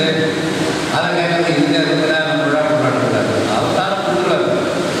கொடுத்துருது அதை கேட்கறது இங்கே இருக்கிற நம்ம விழா கொண்டாடக்கூடாது. அவர் தானே கொடுத்துருவாரு.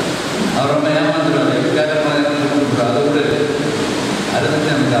 அவர் ரொம்ப ஏமாந்துருவார். கேட்குற மாதிரி கொடுத்துருவார். அதை விட அதை பற்றி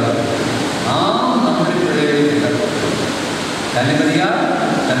நமக்கு நாம் நம்முடைய பிள்ளைகளை தனிமதியாக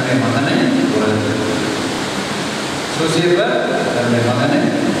தன்னுடைய மகனை உலகத்தில் சோசியப்பர் தன்னுடைய மகனை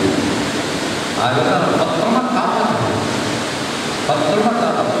அதுதான் பத்திரமா காப்பாற்றணும். பத்திரமா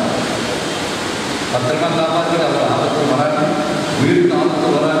காப்பாற்றி அவர் ஆபத்து வராங்க, வீட்டுக்கு ஆபத்து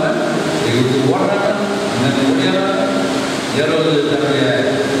வராங்க, இதுக்கு ஓடுறாங்க, அங்கே ஓடியாங்க. ஏதாவது தன்னுடைய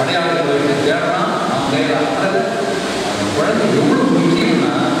படையாளர்களை வைத்து தேடுறான், அவன் கையில் ஆடுறது. அந்த குழந்தை எவ்வளோ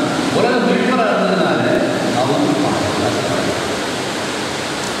முக்கியம்னா உலகம்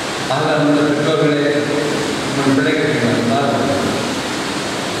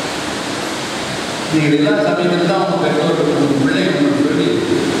நீங்கள் எல்லா சமயத்தில் தான் அவங்க பெற்றோர்கள் உங்கள் பிள்ளை உங்களுக்கு சொல்லி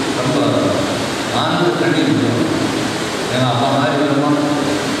ரொம்ப ஆனந்த கண்ணி கொடுக்கணும். எங்கள் அப்பா மாதிரி வரணும்,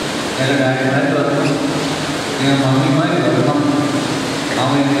 எங்கள் டாடி மாதிரி வரணும், எங்கள் மம்மி மாதிரி வரணும்.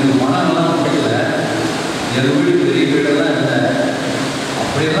 அவன் எங்களுக்கு மனம்லாம் முடியல, எங்கள் வீடு பெரிய வீடெல்லாம் இல்லை,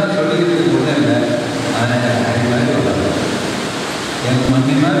 அப்படியெல்லாம் சொல்லிக்கிறதுக்கு ஒன்றும் இல்லை. ஆனால் எங்கள் டாடி மாதிரி வராது, எங்கள்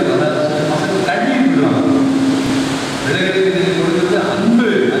மம்மி மாதிரி வராது. மக்கள் கண்ணி விடுவாங்க. பிள்ளைகளுக்கு நீங்கள் கொடுக்குறது அன்பு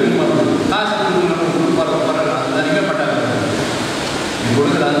அதிகமாக கொடுக்கும். காசு கொடுக்குற அது அதிகமாக மாட்டாங்க. நீ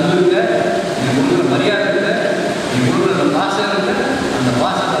கொடுக்குற அன்பு இல்லை, நீ கொடுக்குற மரியாதை இல்லை, நீ கொடுக்குற அந்த பாசம் இல்லை, அந்த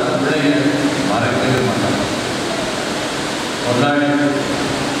பாசத்தை அந்த பிள்ளைங்க மறக்கவே மாட்டாங்க. ஒரு நாள்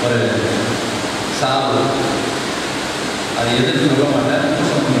ஒரு சாவு, அது எதுன்னு சொல்ல மாட்டேன்,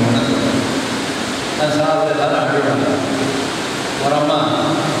 ஒன்று சொல்லுவேன். அந்த சாவில் எல்லாரும் அழுவாங்க. ஒரு அம்மா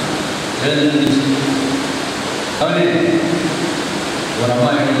எழுந்துச்சு, கவனி ஒரு அம்மா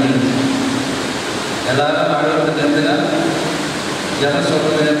எழுந்துச்சு. எல்லாரும் அழுவது நிறுத்துங்க, எதை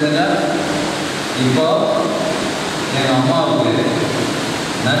சொல்றது நிறுத்துங்க. இப்போ எங்கள் அம்மாவுக்கு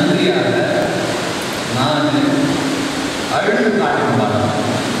நன்றியாக நான் அழுது காட்டுவாங்க.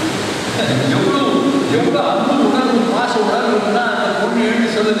 எவ்வளோ அன்பு உணர்வு பாச உணர்வுன்னா அந்த பொண்ணு எழுதி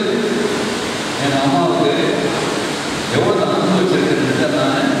சொல்லுது. எங்கள் அம்மாவுக்கு எவ்வளோ அன்பு வச்சிருக்கிறது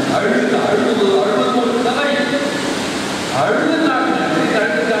நான் அழுது ஒரு கதை அழுது காட்டினேன்.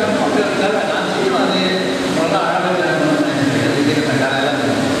 அழுது காட்டணும் அப்படிங்கிறதுக்காக நான் செய்யணும். அது நல்லா அழகாக கதையெல்லாம்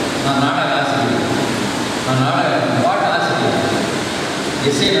நான் நாடக ஆசிரியர், நான் நாடக பாட்டு ஆசிரியர்,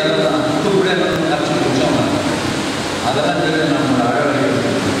 இசை நல்லதான் கூட கற்று முடிச்சோம். அதெல்லாம் தெரிஞ்சு நம்மளோட அழகாக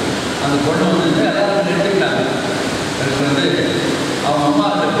அந்த பொண்ணு வந்து எல்லாரும் நிறுத்திக்கிட்டாங்க. எனக்கு வந்து அவங்க அம்மா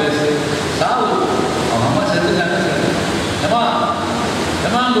கிட்ட பேசு சாவு, அவங்க அம்மா செத்துட்டாங்க. ஏமா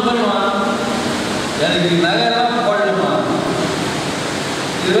ஏமா துபருமா எனக்கு நகையெல்லாம் போடணுமா,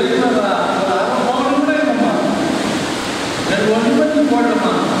 இது வரைக்கும் ஒரு அரை பவுன் கூட இல்லைம்மா, எனக்கு ஒன்று பண்ணி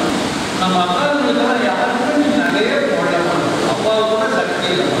போடணுமா, நம்ம அக்காவுக்கு யாருக்குமே நீ நகையே போடலாமா, அப்பாவுக்கு கூட சக்தி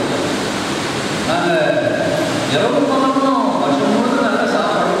இல்லைம்மா, நாங்கள் இரவு பணமும் வருஷம் முழுக்க நல்லா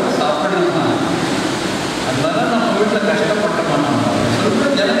சாப்பிடணுமா, அதனால நம்ம வீட்டில் கஷ்டப்பட்ட மாட்டோம் சொல்ற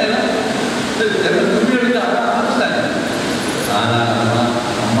ஜனங்கள் துணி எடுத்து அழ ஆரம்பிச்சிட்டாங்க. ஆனால்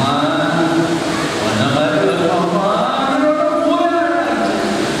அம்மா ஒன்ன மாதிரி வரும், அம்மா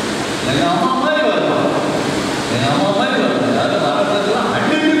எங்கள் அம்மா மாதிரி வருவான், எங்கள் அம்மா மாதிரி வரும். யாரும் வரப்பெல்லாம்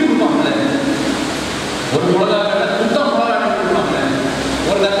அடிக்கடி கொடுப்பாங்களே, ஒரு மிளகா கேட்டால் சுத்தம் மிளகா அடி கொடுப்பாங்களே,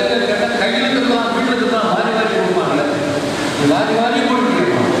 ஒரு கத்திரிக்காய் கேட்டால் கையில் இருக்கலாம் வீட்டில் இருக்கலாம் வாரி வாரி கொடுப்பாங்களே. நீ வாரி வாரி போட்டு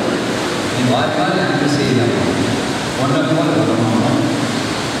கேட்பான், நீ வாரி வாரி அன்பு செய்யலாம், ஒன்றை போல வரணும்,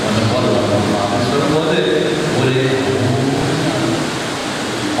 ஒன்றை போல வரணும் அப்படின்னு சொல்லும்போது ஒரு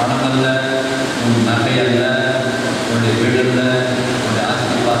பணம் அல்ல, உன் நகை அல்ல, உன்னுடைய வீடு அல்ல, உன்னுடைய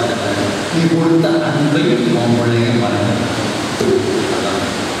ஆசீர்வாதம் அல்ல, நீ கொடுத்த அன்பையும் உன் பிள்ளையும் மறந்து.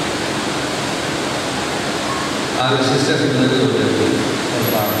 ஆக சிஸ்டர்ஸ் ஒரு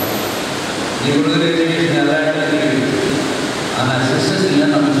பாடம், நீ கொடுக்குற எஜுகேஷன் எல்லா இடத்துலையும். ஆனால் சிஸ்டர்ஸ் இல்லை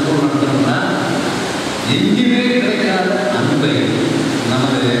நம்ம ஸ்கூல் நடத்துகிறோம்னா எங்கேயுமே கிடைக்காத அன்பை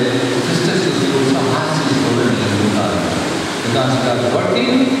நமது சிஸ்டர்ஸ் ஸ்கூல்ஸ் ஹாஸ்டல் ஸ்கூலில் கொடுத்தாங்க. Because we are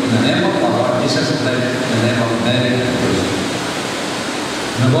working in the name of our Lord Jesus Christ, in the name of Mary and Joseph.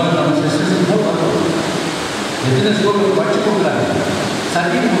 இந்த போல நம்ம சிஸ்டர்ஸ் போடுறோம். எத்தனை ஸ்கூலுக்கு படிச்சு கொடுக்குறாங்க,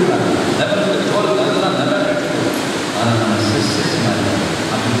 சர்டிஃபிகேட் கொடுக்குறாங்க, லெவலுக்கு ஸ்கூலுக்கு அதெல்லாம் நல்லா கற்றுக்கணும். ஆனால் நம்ம சிஸ்டர்ஸ் மாதிரி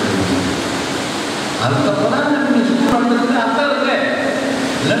அப்படி படிக்கணும். அதுக்கப்புறம் தான் நம்ம ஸ்கூல் நடத்துறது அர்த்தம் இருக்கு.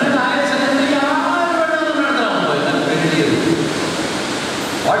 இல்லைன்னா நான் செகண்டரி யார் வேணாலும் நடத்துகிறாங்க. எனக்கு வேண்டியது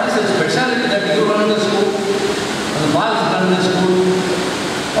what is the speciality that you run the school, the boys run the school.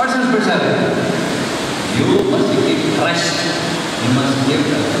 What's the specialty? You must keep trust. You must give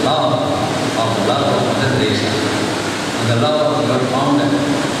the love of Mother Teresa and the love of your founder,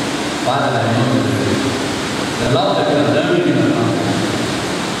 Father Emeritus. The love that you are learning in the family.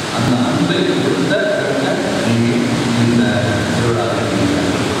 அந்த அன்பை கொடுத்த நீங்கள் இந்த திருவிழாவில்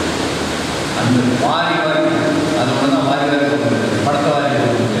அந்த வாரி வாரி அது ஒன்று தான் வாரி வாரி கொடுக்குறது, படத்தை வாரி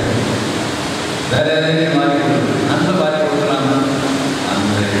கொடுக்குறது, வேற எதையும் வாரி கொடுக்குறது, அந்த வாரி கொடுக்குறாங்க.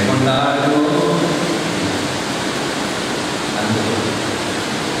 அந்த கொண்டாடுவோம் அந்த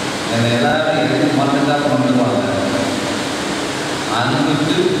என்னை எல்லாரும் எதுவும் மறந்துதான் கொண்டுவாங்க.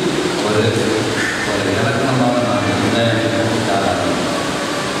 அன்புக்கு ஒரு இலக்கணமாக நான் இருந்தேன்.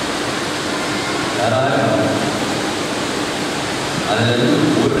 யாராலும் அதிலிருந்து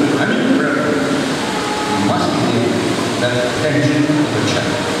ஒரு அணுப்பிழப்பு must give that attention to the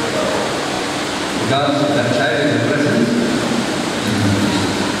child. Because the child represents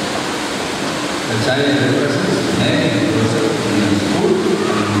the child represents many persons in the school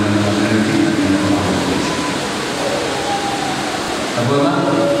and in the community and in the family.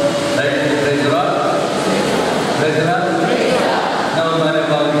 நம்ம மாதிரி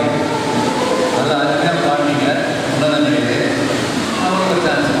பாருங்க நல்லா அருமையாக பாடுறீங்க உன்னத நிலையிலே அவங்களுக்கு ஒரு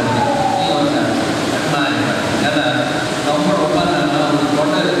சான்ஸ் கொடுங்க நீங்கள் ஒரு சான்ஸ் நான் ஏன்னா நம்ம உட்காந்தாங்கன்னா அவங்க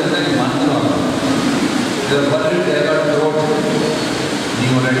கொண்டை இருக்கிறது மறந்துடுவாங்க இதை பண்ணிட்டு ஏதாவது ரோடு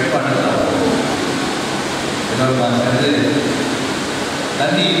நீங்கள் ரெடி பண்ணலாம் ஏதாவது சேர்ந்து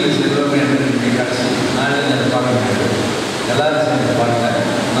தண்ணி செல்வமே என்று கடைசி நாளில் அதை பாட முடியாது எல்லாரும் சேர்ந்து பாடுங்க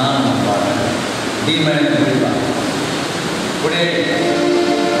நான் பாடுறேன் டீமேன் முடிப்பாங்க அப்படியே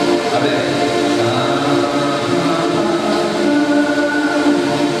அப்படியே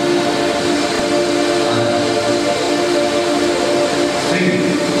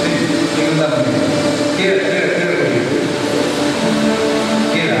கீழே கீழே கீழே முடியும்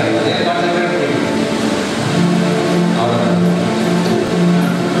கீழே அதே பாட்டு கீழே முடியும் அவ்வளோதான்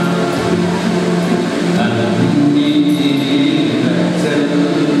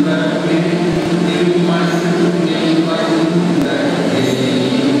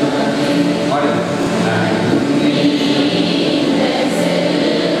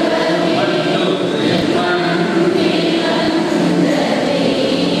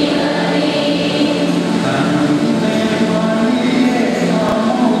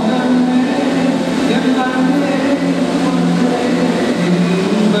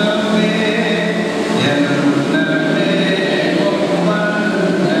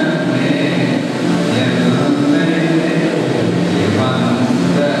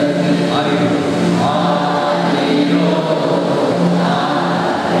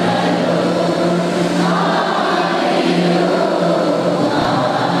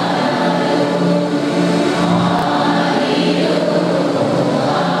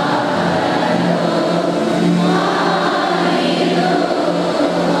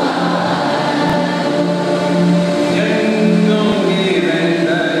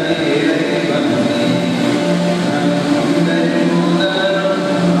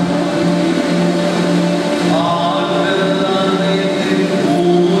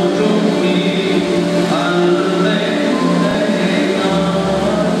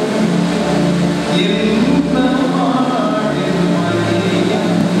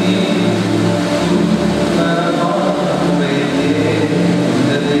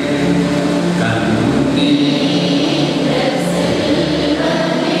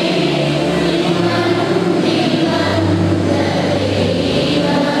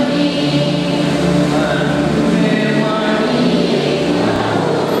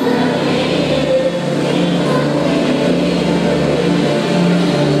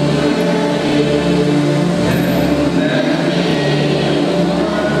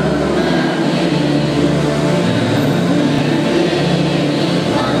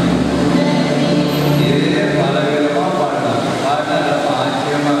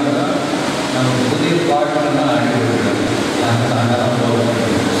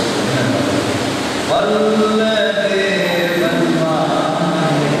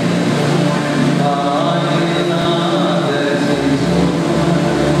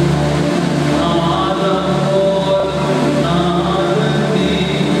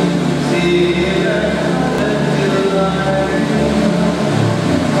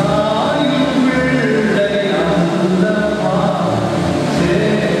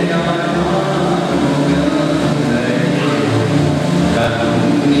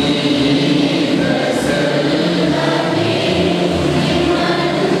Yes.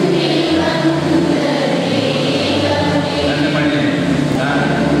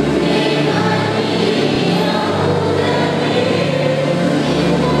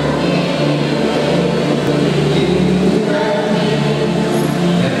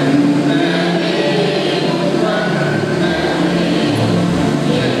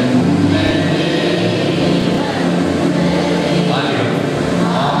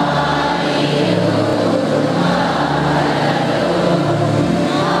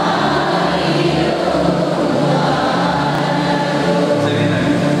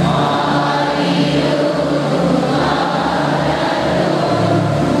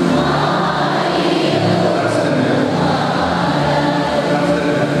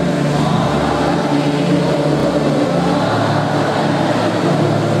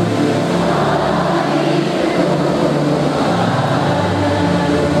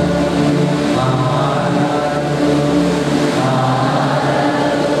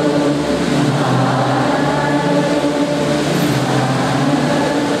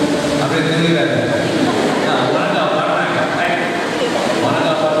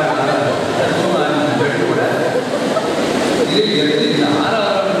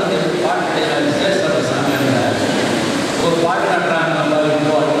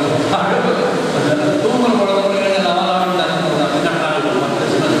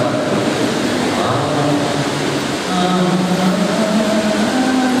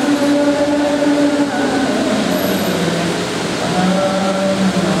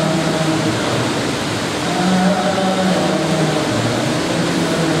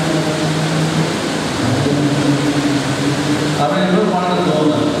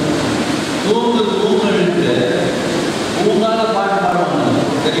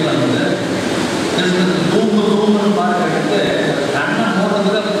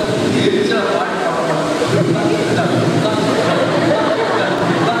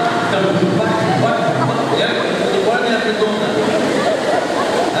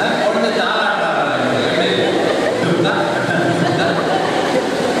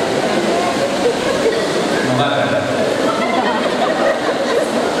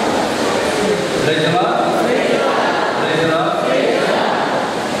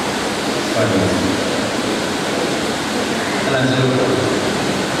 எல்லாம் சொல்லுவோம்.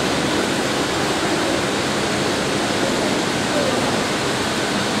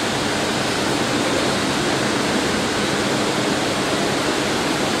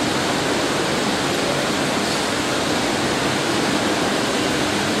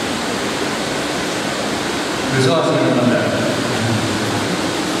 விசுவாசிகள் பண்ண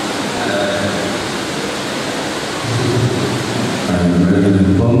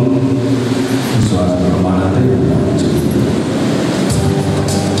விசுவாச பிரமாணத்தை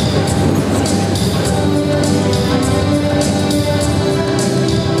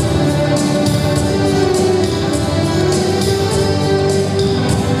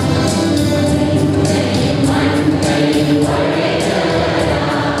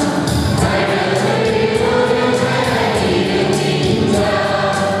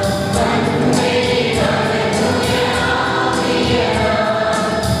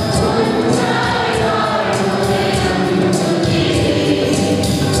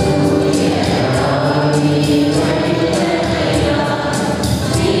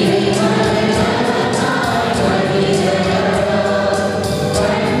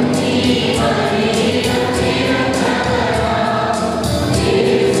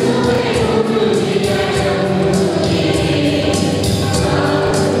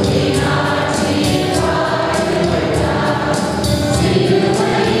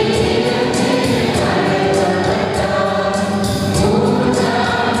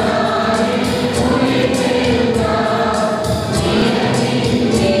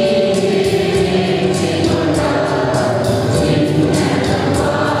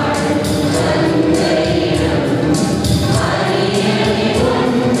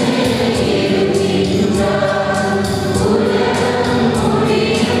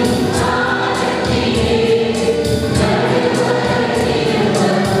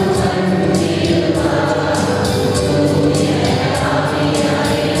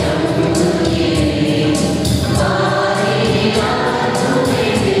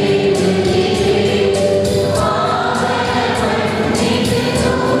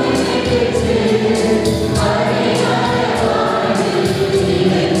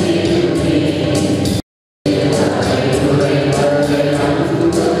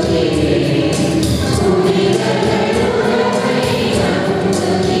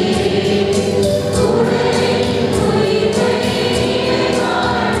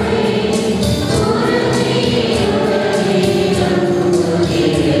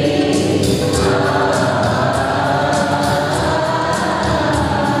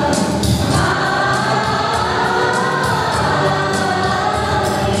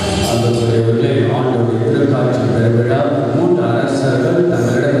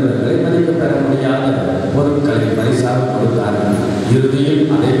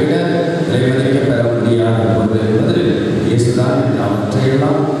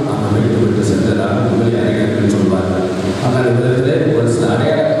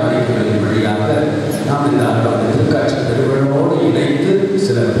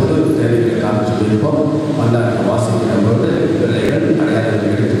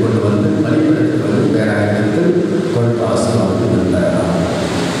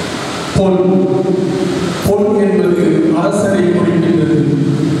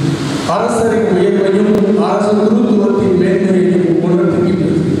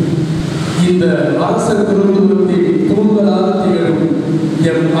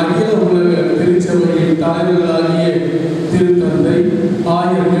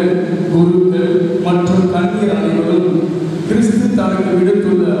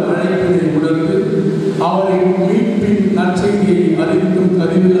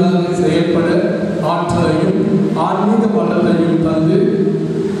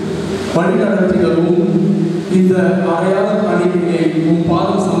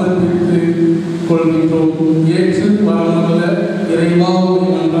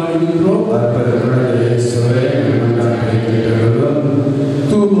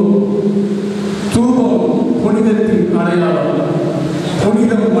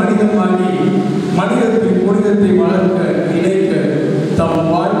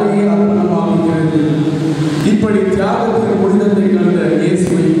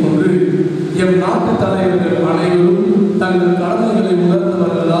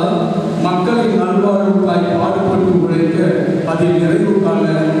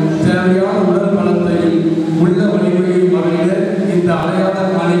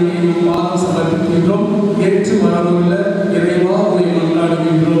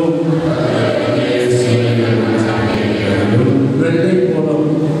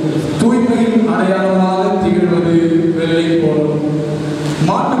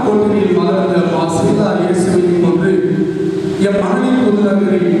மாட்டுக்கொட்டில் மகர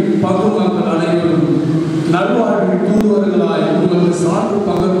திருநகரில் பங்கு மக்கள் அனைவரும் நல்வாழ்வில் தூதுவர்களாய் உங்களுக்கு சான்று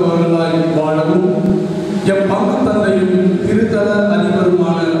பங்கற்பவர்களாய் வாழவும் எம் பங்கு தந்தையும் திருத்தல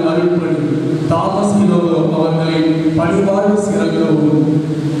அதிபருமான அருள்பணி தாமஸ் இலோகோ அவர்களின் பணிவாழ்வு சிறக்கவும்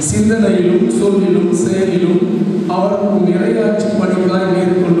சிந்தனையிலும் சொல்லிலும் செயலிலும் அவருக்கும் இறையாட்சி பணிக்காய்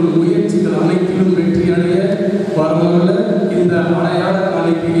மேற்கொள்ளும் முயற்சிகள் அனைத்திலும் வெற்றியடைய வரவுள்ள இந்த அடையாள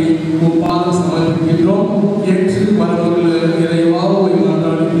காணிக்கையை முப்பாதம் சமர்ப்பிக்கின்றோம். ஏற்று வரவுள்ள இறைவாவை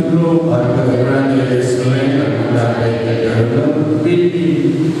மன்றாடுகின்றோம்.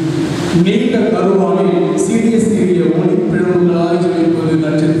 நீண்ட கருவானில் சிறிய சிறிய ஒளிப்பிழம்புகளாய் ஜொலிப்பது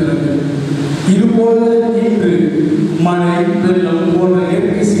நட்சத்திரங்கள். இதுபோல இன்று மழை, வெள்ளம் போன்ற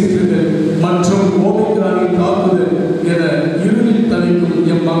இயற்கை சீற்றுகள் மற்றும் ஓமிக்ரானின் தாக்குதல் என இருளில் தவிக்கும்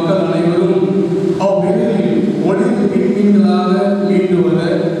எம் மக்கள் அனைவரும் அவ்விருளில் ஒளிவு விண்மீன்களாக மீண்டு வர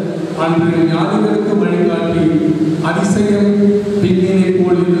அன்று ஞானிகளுக்கு வழிகாட்டி அதிசயம் விண்மீனை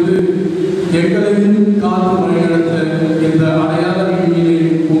போலிருந்தது. எங்களையும் காத்து வழிநடத்த இந்த அடையாள விண்மீனை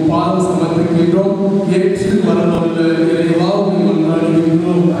பாதம் சமர்ப்பிக்கின்றோம். ஏற்று வரவுள்ள இறைவாவை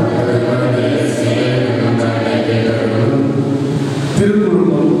மன்றாடுகின்றோம்.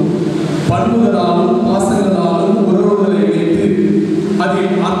 திருக்குடும்பம் பண்புகளாலும் பாசங்களாலும் உறவுகளை இணைத்து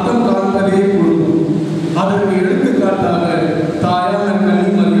அதில் அர்த்தம் காண்பதே குடும்பம். அதற்கு எடுத்துக்காட்டாக தாயான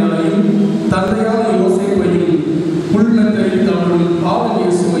கன்னிமரியாதையும் தந்தையான யோசேப்பையும் புல்மெத்தையில் தவழும் பாவல்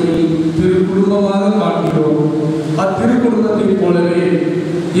இயேசுவையும் திருக்குடும்பமாக காண்கிறோம். அத்திருக்குடும்பத்தைப் போலவே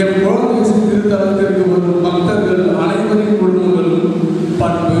எம் குழந்தை திருத்தலத்திற்கு வரும் பக்தர்கள் அனைவரின் குடும்பங்களும்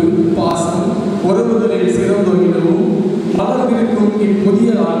பண்பு, பாசம், உறவுகளில் சிறந்தோங்கிடவும் மலர்ந்திருக்கும்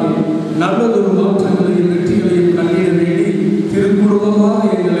இப்புதிய ஆண்டில் நல்லதொரு மாற்றங்களையும் வெற்றிகளையும் கண்டிட வேண்டி திருக்குடும்பமாக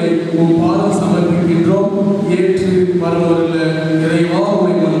எங்களை பாதம் சமர்ப்பிக்கின்றோம். ஏற்று வரவுள்ள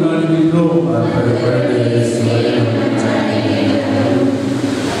இறைவாவை மன்றாடுகின்றோம்.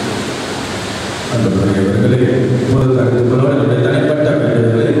 அன்புக்குரியவர்களே, ஒரு கருத்துக்களோடு நம்முடைய தனிப்பட்ட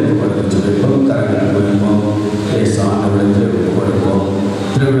வேண்டுதல்களை ஒப்புக்கொடுத்து சொல்லிப்போம். கரங்கள் புரிவோம், சார்ந்தவர்களுக்கு ஒப்புக்கொடுப்போம்.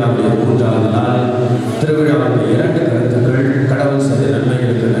 திருவிழாவுடைய 3வது நாள் திருவிழாவுடைய 2 கருத்துக்கள் கடவுள் செய்த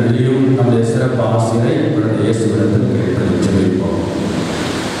நன்மைகளுக்கு நன்றியும் நம்முடைய சிறப்பு ஆசிரியரை குழந்தை இயேசுவிடத்தில் கேட்பதை சொல்லிப்போம்.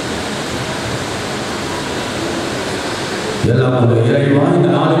 எல்லாம் ஒரு இறைவா இந்த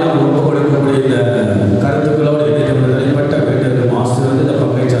நாளில் நாம் ஒப்புக் கொடுக்கக்கூடிய இந்த கருத்துக்களோடு இணைந்த தனிப்பட்ட வேண்டுதலும் ஆசிரியர் இந்த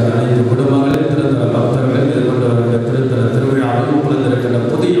பங்கை சார்ந்த அனைத்து குடும்பங்களில் திருத்தல பக்தர்கள் எதிர்கொண்டு வருகிற திருத்தல திருவிழாவில் பிறந்திருக்கின்ற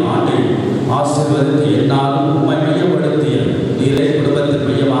புதிய ஆண்டை ஆசீர்வதித்து என்னாலும் உண்மை மையப்படுத்திய நீரே குடும்பத்தின்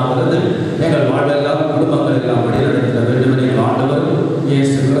மையமாகிறது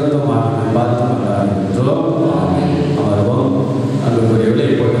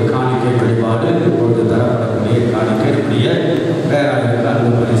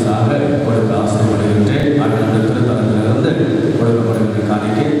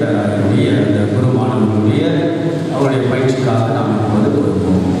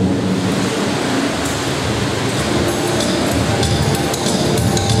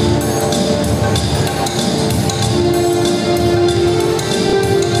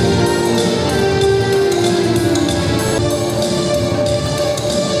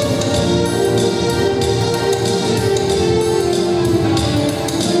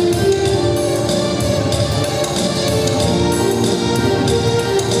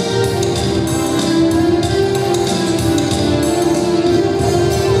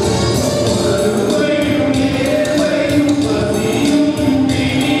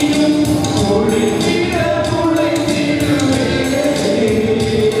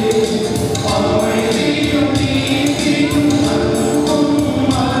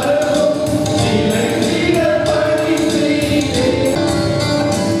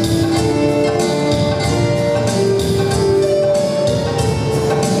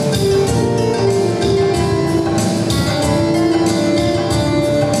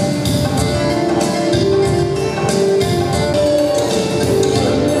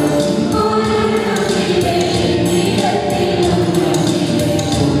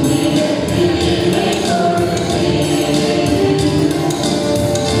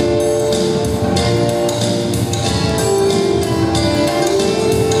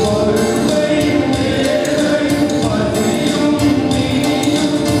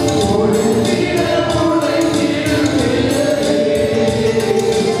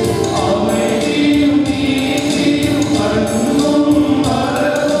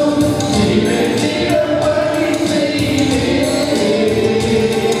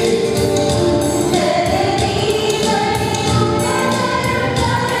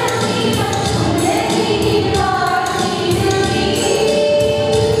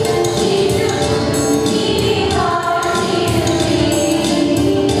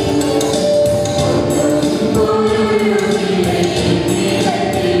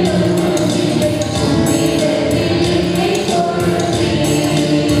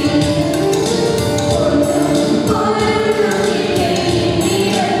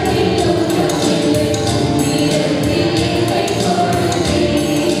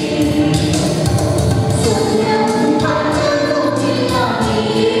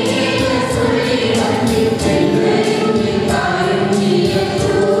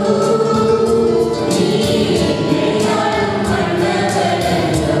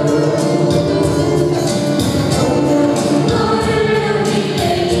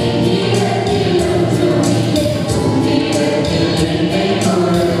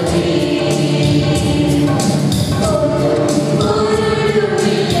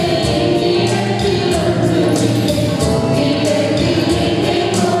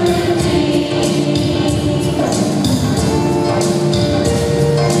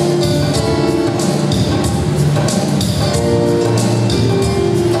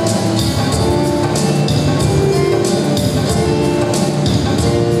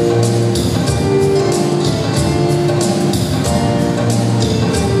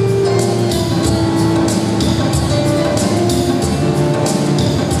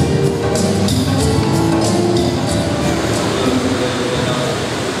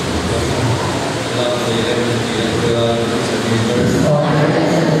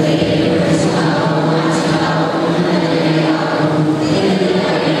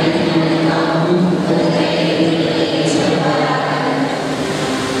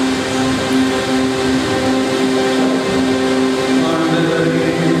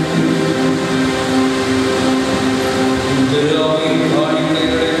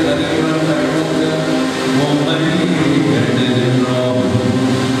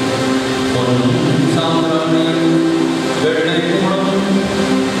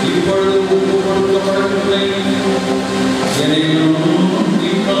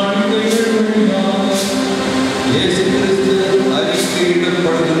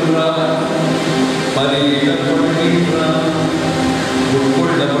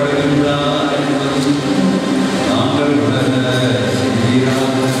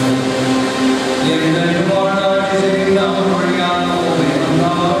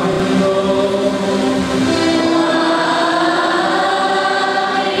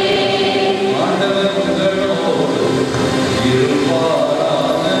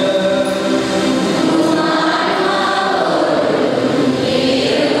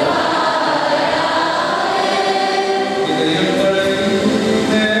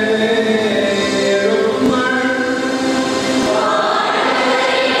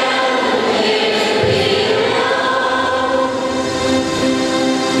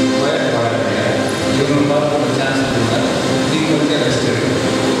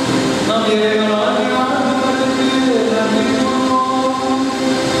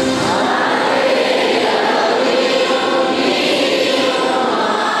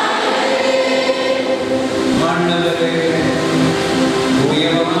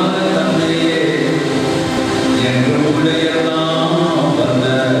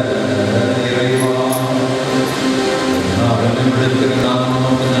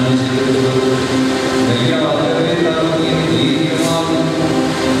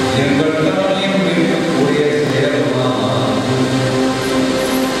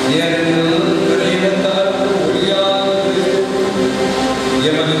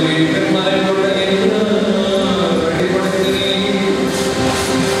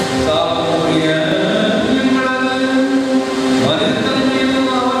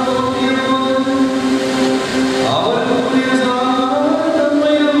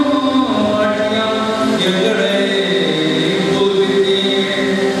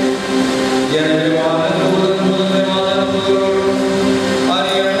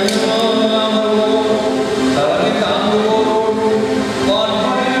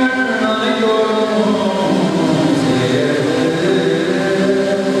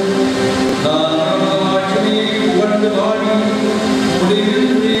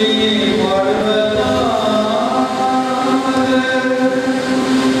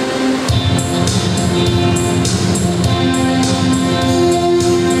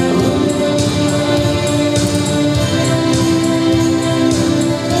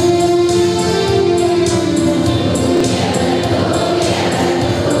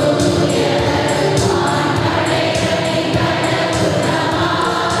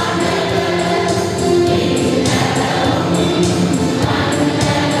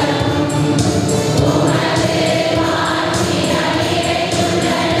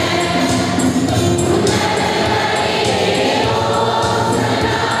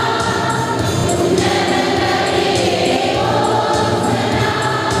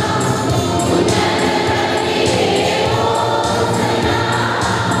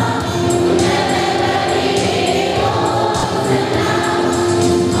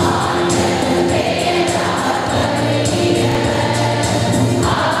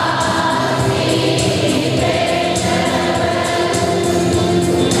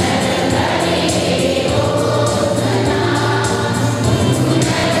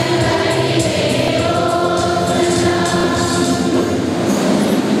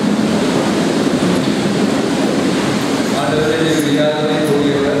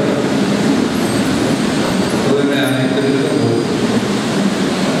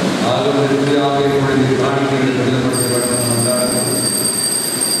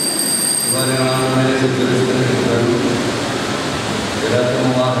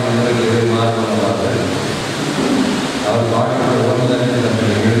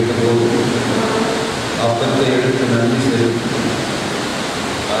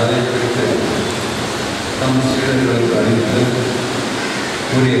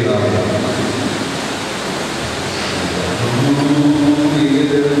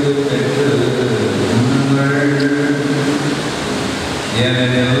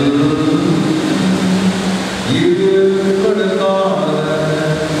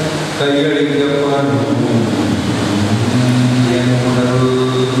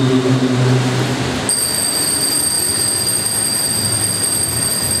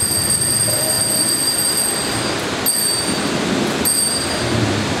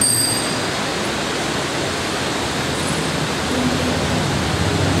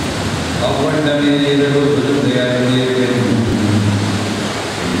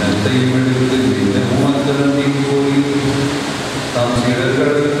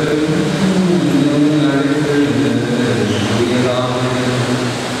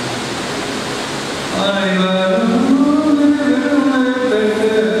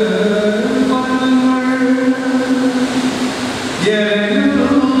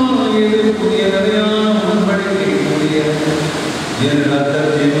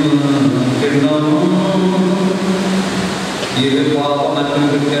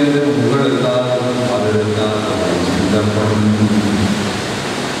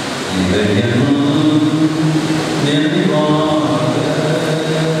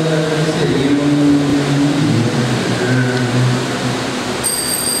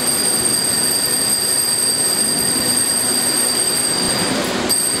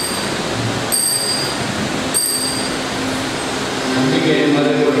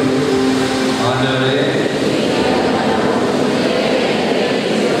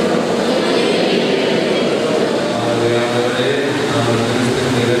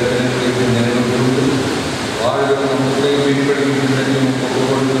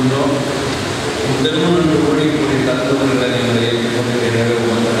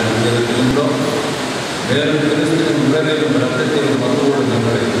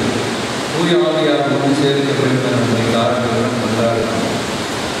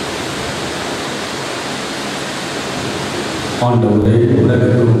ஆண்டவரே,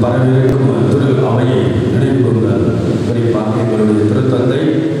 உலகெங்கும் பரவியிருக்கும் திரு அவையை நினைவுங்கள். குறிப்பாக எங்களுடைய திருத்தந்தை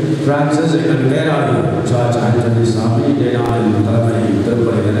பிரான்சிஸ், எங்கள் பேராளி ஜார்ஜ் ஆண்டனி சாமி, இன்றைய நாளில் தலைமை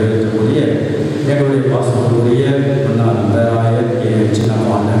திருப்பணி நிறைவேற்றக்கூடிய எங்களுடைய பாசத்துக்குரிய முன்னாள் பேராயர்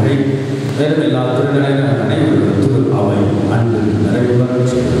சின்னப்பா நகை, மேலும் எல்லா திருநிலையினர் அனைவரும் திரு அவை அன்பு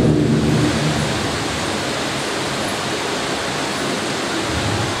நிறைவுடன் செய்கிறது.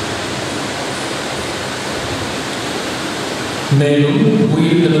 மேலும்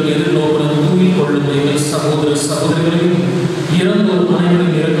உயிர்களும் எதிர்நோக்குடன் தூவில் கொள்ளும் எங்கள் சகோதர சகோதரிகளையும் இறந்தோர்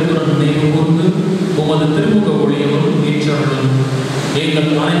அனைவரும் இறக்கத்துடன் நினைவு கூர்ந்து உமது திருமுக ஒளியவும் ஏற்றவர்களும் எங்கள்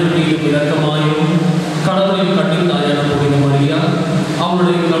அனைவர் மீதும் இரக்கமாயும் கடவுளின் கண்ணித்தாயான புனித மரியா,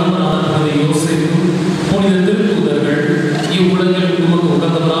 அவருடைய கணவனான புனித யோசேப்பு, புனித திருத்தூதர்கள், இவ்வுலகில் உமக்கு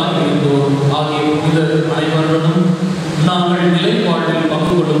உகந்தவராய் இருந்தோர் ஆகிய புனித அனைவருடனும் நாங்கள் நிலைப்பாட்டில்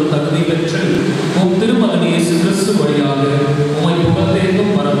பங்கு கொள்ளும் தகுதி பெற்று உம் திருமகன் இயேசு கிறிஸ்து வழியாக உம்மை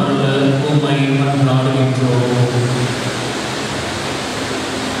புகழ்ந்தேக்கும் வரமல்ல உம்மை நாடுகின்றோம்.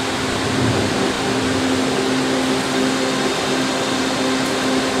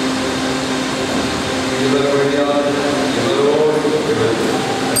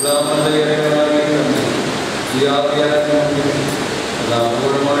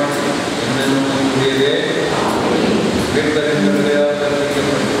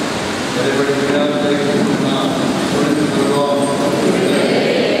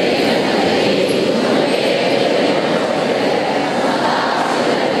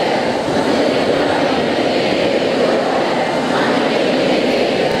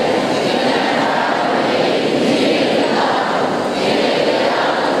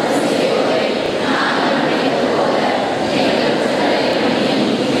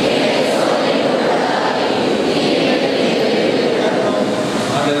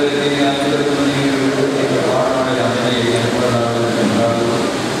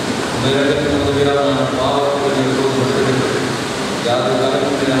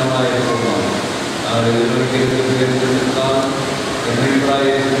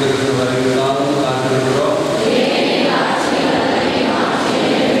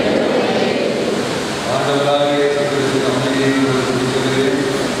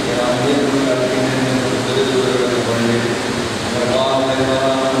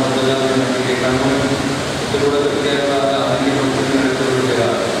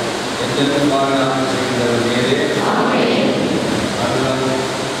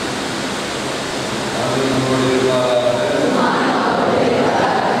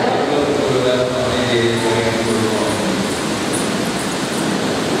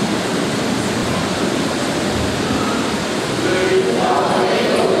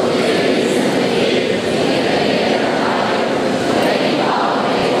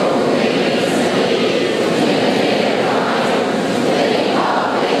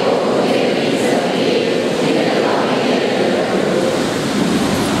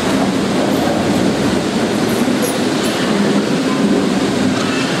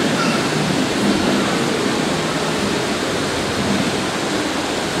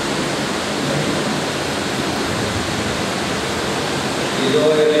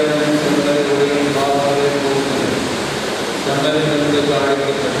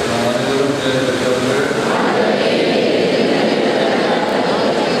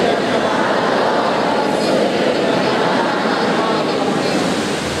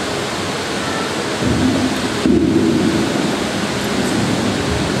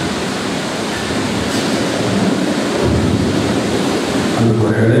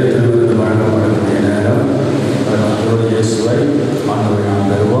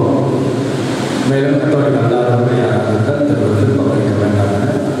 மேலும் கத்தோலிக்க அல்லாதவர்கள் யாராக திருவிழா பங்களிக்க வேண்டாம் என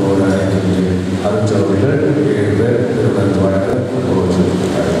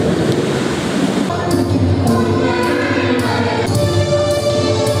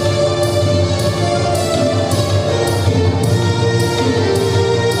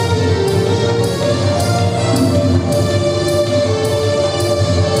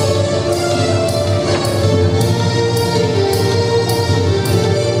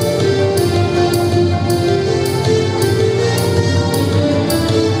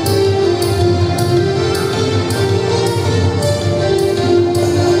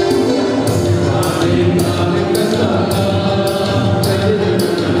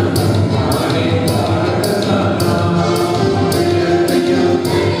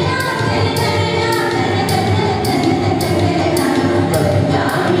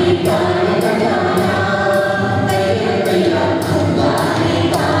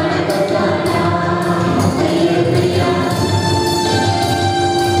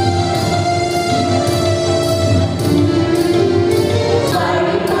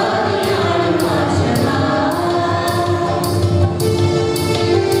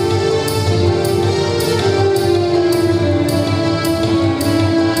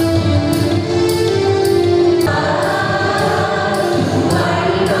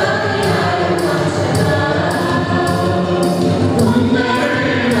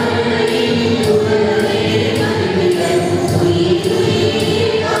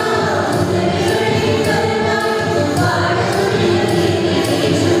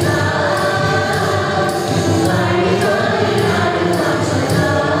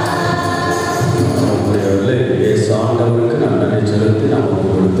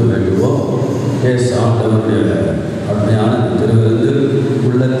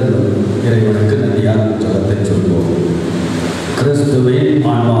கிறிஸ்துவின்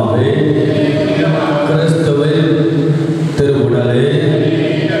ஆன்மாவே, கிறிஸ்துவின் திருவுடலே,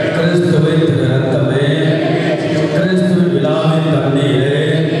 கிறிஸ்துவின் திரு ரத்தமே, கிறிஸ்துவின் விழாவின் தண்ணீரே,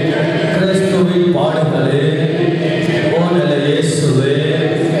 கிறிஸ்துவின் பாடுகளே, ஓ நல்ல இயேசுவே,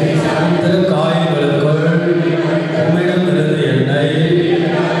 திருக்காயங்களுக்குள் உம்மிடமிருந்து என்னை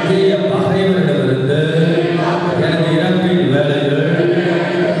தீய பகைவரிடமிருந்து எனது இறப்பின் வேலைகள்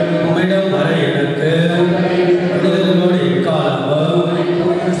உம்மிடம் வர எனக்கு விடுதலோடு இக்காலமும்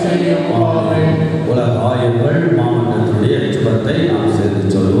உலக ஆயர்கள் மாமன்றத்துடைய சுபத்தை நாம்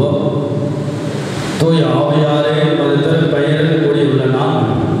சேர்ந்து சொல்வோம். தூய ஆவியாரே உமது திருப்பெயரில் கூடியுள்ள நாம்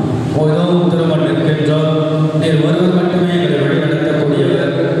போதும் திருமண் நிற்கின்றோம். நீர் ஒருவர் மட்டுமே எங்களை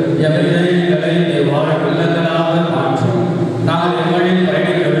வழிநடத்தக்கூடியவர். எங்களை நீர் வாழ இல்லங்களாக மாற்றும். நாங்கள் எவ்வழியில்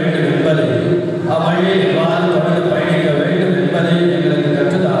பயணிக்க வேண்டும் என்பதை, அவ்வழியில் எவ்வாறு தொடர்ந்து பயணிக்க வேண்டும் என்பதை எங்களுக்கு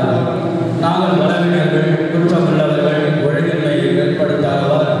கற்றுத்தார்கள். நாங்கள் பலவீனர்கள், குற்றமுள்ளவர்கள், ஒழுங்கின்மையை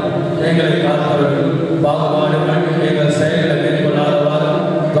ஏற்படுத்தாதவாறு எங்களை காத்தவர்கள், பாகுபாடுகள் எங்கள் செயல்களை மேற்கொள்ளாதவாறு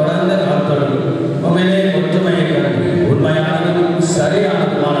தொடர்ந்து காத்தவர்கள். உண்மையிலே ஒற்றுமையை கண்டு உண்மையானதும்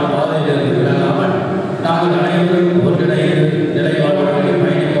சரியானதுமான பாதையிலிருந்து விலகாமல் நாங்கள் அனைவரும் ஒன்றிணைந்து நிலைவாழ்வுகளை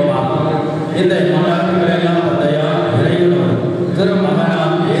பயணிப்போமாக. இந்த மாநாட்டுகள் எல்லாம் தந்தையா இறைவனோடு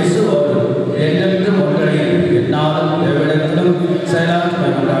திருமகனாம் இயேசுவோடு என்றென்றும் ஒன்றிணைந்து என்னாலும் எவ்விடத்திலும் செயலாற்றுமை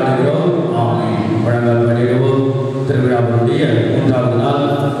கொண்டாடுகிறோம். ஆமென். வழங்கல் பண்ணிடுவோம். திருவிழாவினுடைய 3வது நாள்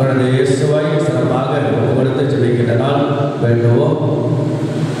குழந்தை இயேசுவை சிறப்பாக கொடுத்து ஜெபிக்கின்ற நாள் வேண்டுவோம்.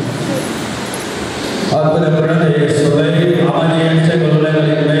 அற்புத குழந்தை இயேசுவை அமைதியற்ற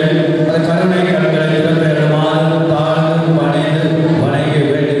உள்ளங்களின் மேல் அது கருணை கண்களை திறப்பேறுமாறு தாழ்ந்து பணிந்து வணங்கி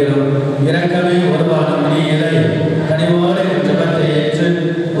வேண்டுகிறோம். இரக்கமே உருவான நீரை கனிவோடு ஜெபத்தை ஏற்று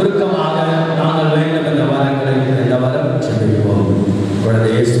உருக்கமாக நாங்கள் வேண்டும் என்ற வரங்களை இந்த வரம் செபிப்போம். குழந்தை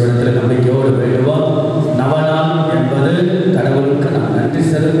இயேசுவிடத்தில் நம்பிக்கையோடு வேண்டுவோம். நவநாள் என்பது கடவுளுக்கு நாம் நன்றி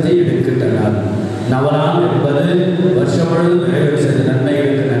செலுத்தி எடுக்கின்ற நாள். நவநாள் என்பது வருஷம் முழுவதும் நிறைவு செய்த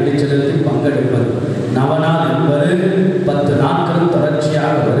நன்மைகளுக்கு நன்றி செலுத்தி பங்கெடுப்பது. நவநாள் என்பது 10 நாட்களும்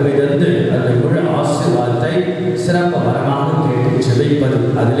தொடர்ச்சியாக வருவதிலிருந்து அந்த முழு ஆசீர்வாதத்தை சிறப்பு வரமாக கேட்டு செபிப்பது.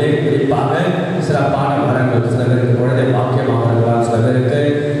 அதிலே குறிப்பாக சிறப்பான வரங்கள், சில பேருக்கு குழந்தை பாக்கியமாக இருக்கலாம், சில பேருக்கு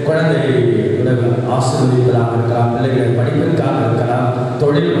குழந்தை ஆசீர்வதிப்பதாக இருக்கலாம், பிள்ளைகளை படிப்பிற்காக இருக்கலாம்,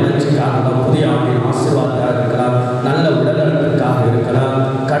 தொழில் வளர்ச்சிக்காக, புதிய ஆண்டின் ஆசீர்வாதத்தாக இருக்கலாம், நல்ல உடல்நலத்திற்காக இருக்கலாம்,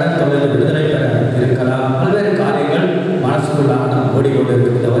 கடன் தொழில் விடுதலை பெற இருக்கலாம். பல்வேறு காரியங்கள் மனசுக்குள்ளாக நாம்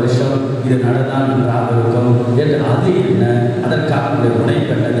ஓடிக்கொண்டிருக்கும் இந்த வருஷம் இது நடந்தால் நன்றாக இருக்கும் என்று அது என்ன, அதற்காக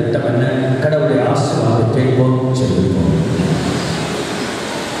முனைப்பு என்ன, திட்டம் என்ன, கடவுளுடைய ஆசீர்வாதம் கேட்போம், செல்வோம்.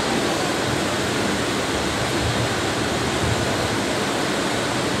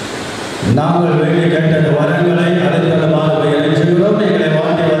 நாங்கள் வேண்டி கேட்டது வரங்களை அடைத்தளமாக பயிற்சிக்கிறோம். எங்களை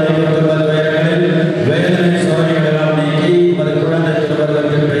வாட்டி வதைப்பட்டுள்ள பெயர்களில் வேதனை சோதனைகள் எல்லாம் நீக்கி அது குழந்தை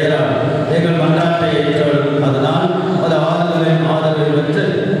திருவருவத்தின் பெயரால் எங்கள் மன்றாட்டை ஏற்றோம். அதனால் அது ஆறுதலின் ஆதரவில் பெற்று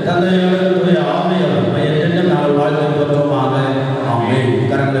தந்தையோடு தூய ஆவியோடும் என்றென்றும் நாங்கள் வாழ்ந்து பெற்றோமாக. ஆமென்.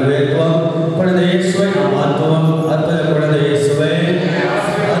 கரங்களை வேண்டுவோம். குழந்தை இயேசுவை நாம் வாழ்த்துவோம். அற்புத குழந்தை இயேசுவே,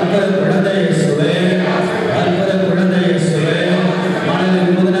 அற்புத குழந்தை இயேசுவே, அற்புத குழந்தை இயேசுவே,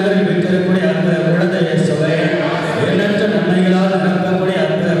 மனதில் முதுநகரில் வைத்திருக்கக்கூடிய அற்புத குழந்தை இயேசுவே, எண்ணற்ற நன்மைகளால் நிரப்பக்கூடிய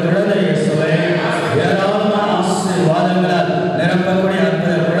அற்புத குழந்தை இயேசுவே, ஏராளமான ஆசீர்வாதங்களால் நிரப்பக்கூடிய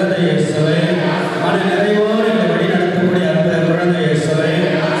அற்புத குழந்தை இயேசுவே, மன நிறைவோடு இந்த வழி நடத்தக்கூடிய அற்புத குழந்தை இயேசுவே,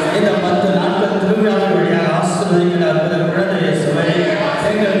 இந்த 10 நாட்கள் திருவிழாவின் வழியாக ஆசீர்வதிக்கிற அற்புத குழந்தை இயேசுவே,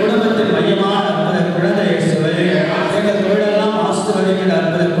 எங்கள் குடும்பத்தின் மையமான அற்புத குழந்தை இயேசுவே, எங்கள் தொழிலெல்லாம் ஆசீர்வதிக்கிற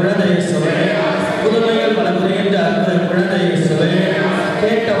அற்புத குழந்தை இயேசுவே, புதுமைகள் பல புரிகின்ற அற்புத குழந்தை இயேசுவே,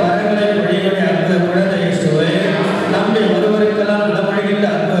 கேட்ட வரங்களை வழிபடி அற்புத குழந்தை இயேசுவே, நம்பி ஒருவருக்கெல்லாம் நலமடைகின்ற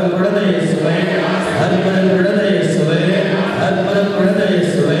அற்புத குழந்தை இயேசுவே, அற்புத குழந்தை இயேசுவே, அற்புத குழந்தை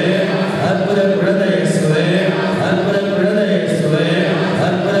இயேசுவே, அற்புத குழந்தை இயேசுவே, அற்புத குழந்தை இயேசுவே,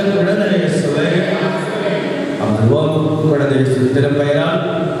 அற்புத குழந்தை இயேசுவே. அமர்வோம். குழந்தை இயேசு திருப்பெயரால்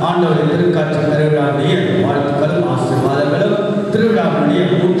ஆண்டவரின் திருக்காட்சி திருவிழாவுடைய வாழ்த்துக்களும் ஆசீர்வாதங்களும் திருவிழாவுடைய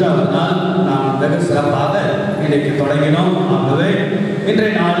 3வது நாள் நாம் வெகு சிறப்பாக இன்றைக்கு தொடங்கினோம். ஆகவே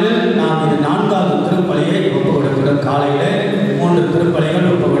இன்றைய நாளில் நாம் இது 4வது திருப்பலியை ஒப்புக் கொடுக்கிறோம். காலையிலே 3 திருப்பலிகள்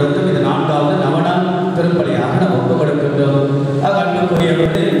ஒப்புக் கொடுத்தோம். இது 4வது நவநாள் திருப்பலியாக நாம் ஒப்புக் கொடுக்கின்றோம்.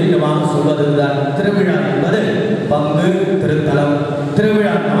 அன்புக்குரியவர்களே, மீண்டுமாக சொல்வதுதான், திருவிழா என்பது பங்கு திருத்தலம்.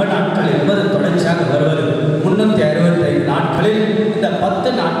 திருவிழா நவநாட்கள் என்பது தொடர்ச்சியாக வருவது. 365 நாட்களில் இந்த 10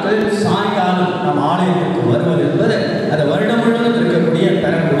 நாட்களில் சாயங்காலம் நம் ஆலயத்திற்கு வருவது என்பது அது வருடம் முழுவதும் இருக்கக்கூடிய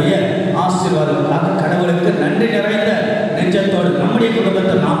பெறக்கூடிய ஆசீர்வாதங்களாக கடவுளுக்கு நன்றி நிறைந்த நெஞ்சத்தோடு நம்முடைய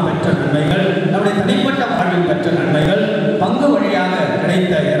குடும்பத்தில் நாம் பெற்ற நன்மைகள், நம்முடைய தனிப்பட்ட வாழ்வில் பெற்ற நன்மைகள், பங்கு வழியாக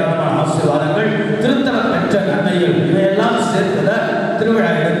கிடைத்த ஏராளமான ஆசீர்வாதங்கள், திருத்தலம் பெற்ற நன்மைகள், இவையெல்லாம் சேர்த்துதான்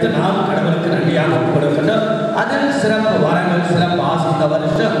அடுத்த நாள் கடவுளுக்கு நன்றியாக கொடுக்கின்றோம். அதில் சிறப்பு வரங்கள், சிறப்பு ஆசை. இந்த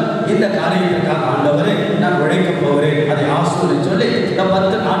வருஷம் இந்த காரியத்திற்காக ஆண்டவரே நான் உழைக்கப் போகிறேன், அதை ஆசை சொல்லி இந்த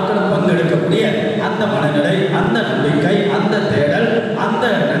 10 நாட்களும் பங்கெடுக்கக்கூடிய அந்த மனநிலை, அந்த நம்பிக்கை, அந்த தேடல், அந்த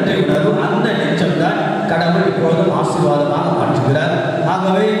நன்றி உணர்வு, அந்த நெஞ்சம்தான் கடவுள் இப்போதும் ஆசீர்வாதமாக மாற்றுகிறார்.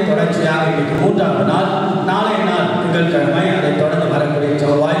 ஆகவே தொடர்ச்சியாக இன்னைக்கு 3ஆவது நாள், நாளைய நாள் திங்கட்கிழமை, அதை தொடர்ந்து வரக்கூடிய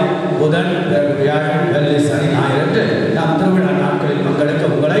செவ்வாய், புதன், வியாழன், வெள்ளி, சனி, ஞாயிறு என்று நாம் திருவிழா நாட்களில் பங்கெடுக்க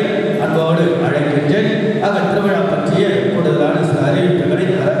உங்களை அன்போடு அழைக்கின்றேன். ஆக திருவிழா பற்றிய கூடுதலான சில அறிவிப்புகளை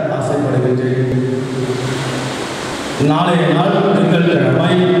தர ஆசைப்படுகின்றேன். நாளைய நாள்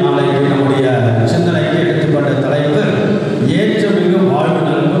திங்கட்கிழமை, நாளைக்கு நம்முடைய சிந்தனைக்கு எடுத்துக்கொண்ட தலைப்பு ஏற்றமிகு வாழ்வு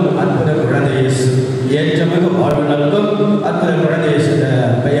நல்கும் அற்புத குழந்தை இயேசு. ஏற்றமிகு வாழ்வு நல்கும் அற்புத குழந்தை இயேசு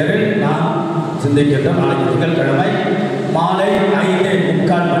பெயரில் நாம் சிந்திக்கின்றோம். நாளைக்கு திங்கட்கிழமை மாலை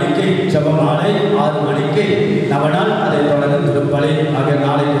 5:45 மணிக்கு ஜெபமாலை, 6 மணிக்கு நவநாள், அதைத் தொடர்ந்து திருப்பலி. ஆகிய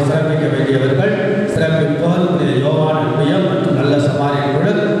நாளைக்கு சிறப்பிக்க வேண்டியவர்கள் சிறப்பிப்போர் யோவான் அன்பியம் மற்றும் நல்ல சமாரியன்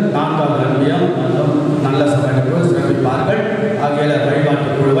குழு, 4வது அன்பியம் மற்றும் நல்ல சமாரியன் குழு சிறப்பிப்பார்கள். ஆகிய வழிபாட்டு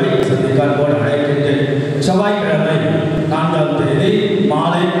குழுவை சந்திக்கால் போல அழைக்கின்றேன். செவ்வாய்க்கிழமை 4ஆம் தேதி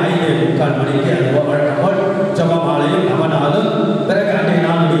மாலை 5:45 மணிக்கு வழக்கம்போல் ஜெபமாலையும் நவநாளும். பிறகு அன்றைய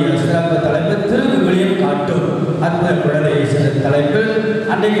நாளுடைய சிறப்பு தலைப்பு திருவிழியம் காட்டும் அற்புத குழந்தை இயேசு தலைப்பில்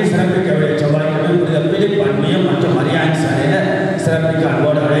அன்றைக்கு சிறப்பிக்க வேண்டிய செவ்வாய்க்கிழமை புனித பிலிப் அன்பியம் மற்றும் மரியாதை சாலையினர் சிறப்பிக்க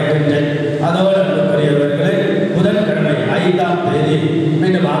அன்போடு அழைக்கின்றேன். அதோடு அன்புக்குரியவர்களே, புதன்கிழமை 5ஆம் தேதி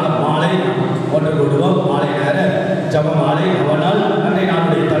மீண்டுமாக மாலை ஒன்று கூடுவோம். மாலை நேர ஜெபமாலை நவநாள். அன்றைய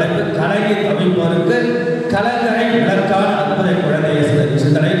நாளுடைய தலைப்பு கலங்கி தவிப்போருக்கு கலங்கரை விளக்கான அற்புத குழந்தை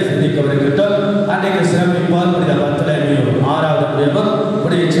சிந்தனையில் சிந்திக்கவிருக்கின்றோம். அன்றைக்கு சிறப்பிப்பார் புனித பர்த்தலமேயு 6வது அன்பியமும்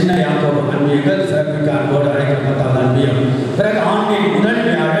புனித சின்ன யாக்கோபு அன்பியங்கள் சிறப்பிக்க அன்போடு அழைக்கப்பட்டது அன்பியம். பிறகு ஆண்டின் முதல்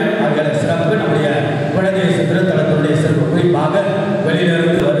வியாழன் ஆகிய சிறப்பு நம்முடைய குழந்தை திருத்தலத்தினுடைய சிறப்பு, குறிப்பாக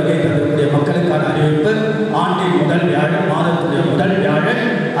வெளியிலிருந்து வருகை தரக்கூடிய மக்களுக்கான அறிவிப்பு. ஆண்டின் முதல் வியாழன், மாதத்துடைய முதல் வியாழன்.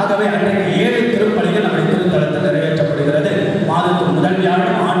 ஆகவே அன்றைக்கு 7 திருப்பலிகள் நம்முடைய திருத்தலத்தில் நிறைவேற்றப்படுகிறது. மாதத்தின் முதல்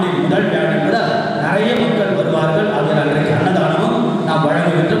வியாழன், ஆண்டின் முதல் வியாழன் என்பதால் நிறைய மக்கள் வருவார்கள். அதில் அன்றைக்கு அன்னதானமும் நாம்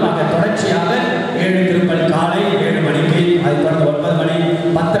வழங்குகின்றோம். ஆக தொடர்ச்சியாக 7 திருப்பலி காலை 7 மணிக்கு, அது தொடர்ந்து 9 மணி,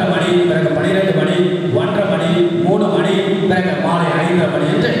 10:30 மணி, பிறகு 12 மணி, 1:30 மணி, 3 மணி, பிறகு மாலை 5:30 மணி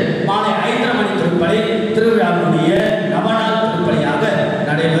என்று மாலை 5:30 மணி திருப்பலி திருவிழாவுடைய நவநாள் திருப்பலியாக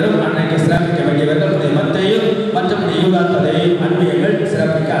நடைபெறும். அன்றைக்கு சிறப்பிக்க வேண்டியவர்கள் மத்தேயு மற்றும் யூதா ததையும் அன்பியங்கள்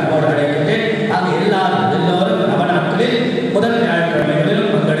சிறப்பிக்க அன்போடு அழைக்கின்றேன். ஆக எல்லோரும் நவநாட்களில் முதல்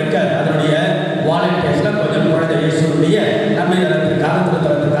வியாழக்கிழமைகளிலும் பங்கெடுக்க அதனுடைய வாலண்டியர்ஸ்ல கொஞ்சம் குழந்தை இயேசுடைய நன்மை நலத்திற்காக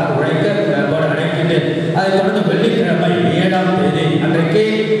திருத்தலத்திற்காக உழைக்க அன்போடு அழைக்கின்றேன். அதைத் தொடர்ந்து வெள்ளிக்கிழமை 7ஆம் தேதி அன்றைக்கு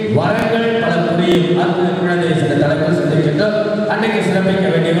வரங்கள் பல புரியும் அற்புத குழந்தை சில தலைவர் சந்திக்கின்றோம். அன்றைக்கு சிறப்பிக்க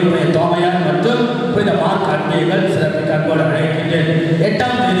வேண்டியவர்கள் தோமையார் மற்றும் புனித மார்க் அன்பியங்கள் சிறப்பிக்க அன்போடு அழைக்கின்றேன்.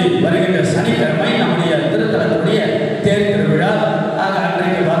 8ஆம் தேதி வருகின்ற சனிக்கிழமை நம்முடைய திருத்தலத்துடைய தேர் திருவிழா. ஆக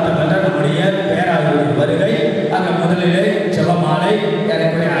அன்றைக்கு பார்த்தோம் நம்முடைய பேராயருடைய வருகை. ஆக முதலிலே ஜெபமாலை,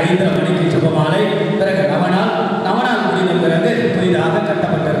 5:30 மணிக்கு ஜெபமாலை, பிறகு நவநாள் முடிந்த பிறகு புதிதாக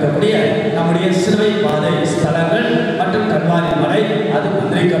கட்டப்பட்டிருக்கக்கூடிய நம்முடைய சிலுவை பாதை ஸ்தலங்கள் மற்றும் கல்வாரி மலை அது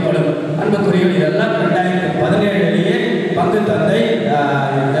மந்திரிக்கப்படும். அன்புக்குரியவர்கள் இதெல்லாம் 2017 பங்கு தந்தை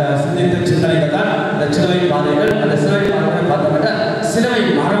சிந்தித்த சிந்தனைகள் தான் இந்த சிலுவை பாதைகள். அந்த சிலுவை பாதைகள் பார்த்தோம்னா சிலுவை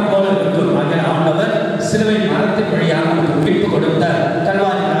மரம் போல இருக்கும். ஆகிய ஆண்டவர் சிலுவை மரத்தின் வழியாக நமக்கு மீட்பு கொடுத்த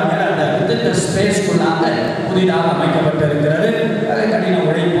கல்வாரி அந்த ஸ்பேஸ்க்குள்ளாக புதிதாக அமைக்கப்பட்டிருக்கிறது. அதை கடின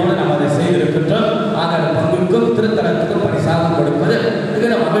உழைப்போடு நாம் அதை செய்திருக்கின்றோம். ஆக பங்குக்கும் திருத்தலத்துக்கும் பரிசாக கொடுப்பது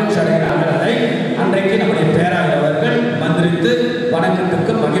மிக மகிழ்ச்சி அடைகிறார்கள். அதை அன்றைக்கு நம்முடைய பேராயவர்கள் மந்திரித்து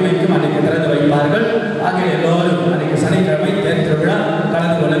வணக்கத்திற்கும் மகிமைக்கும் அன்றைக்கு திறந்து வைப்பார்கள். ஆகிய எல்லோரும் அன்றைக்கு சனிக்கிழமை தேர் திருவிழா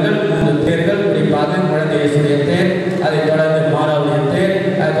கலந்து கொள்ளுங்கள். 3 தேர்கள், குறிப்பாக குழந்தை இயேசுடைய தேர், அதைத் தொடர்ந்து மாறாவுடைய தேர்,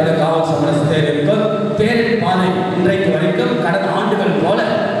 அதைத் தொடர்ந்து காவல் சமரச தேர் இருக்கும். தேரின் பாதை இன்றைக்கு வரைக்கும் கடந்த ஆண்டுகள் போல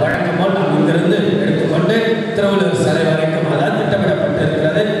வழக்கம் போல் நாம் இங்கிருந்து எடுத்துக்கொண்டு திருவள்ளுவர் சிலை வரைக்கும் அதான்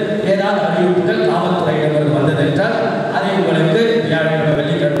திட்டமிடப்பட்டிருக்கிறது. ஏதாவது அறிவிப்புகள் காவல்துறையிடமிருந்து வந்தது என்றால் அதை உங்களுக்கு வியாழக்கிழமை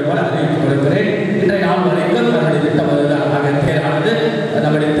வெள்ளிக்கிழமை போல அறிவிப்பு கொடுக்கிறேன். இன்றைய நாள் வரைக்கும் நம்முடைய திட்டம் அதுதான். ஆக தேரானது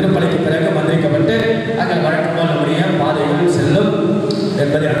நம்முடைய திருப்பலிக்கு பிறகு மந்திரிக்கப்பட்டு அங்கே வழக்கம் போல் நம்முடைய பாதைகள் செல்லும்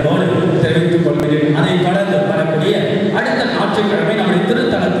என்பதை அன்போடு தெரிவித்துக் கொள்கிறேன். அதை தொடர்ந்து வரக்கூடிய அடுத்த ஞாயிற்றுக்கிழமை நம்முடைய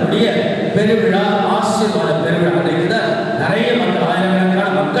திருத்தலத்தினுடைய பெருவிழா, ஆசீர்வாத பெருவிழா. நிறைய மக்கள், ஆயிரக்கணக்கான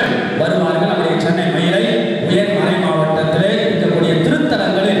மக்கள் வருவார்கள். நம்முடைய சென்னை மயிலை உயர்மறை மாவட்டத்திலே இருக்கக்கூடிய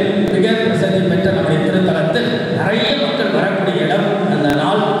திருத்தலங்களில் மிக பிரசித்தி பெற்ற நம்முடைய திருத்தலத்தில் நிறைய மக்கள் வரக்கூடிய இடம் அந்த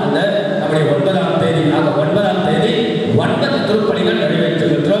நாள். அந்த நம்முடைய 9ஆம் தேதி 9 திருப்பலிகள்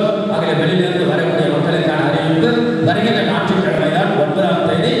நிறைவேற்றுகின்றோம். ஆகிய வெளியிலிருந்து வரக்கூடிய மக்களுக்கான அறிவிப்பு வருகின்ற ஞாயிற்றுக்கிழமை தான் 9ஆம்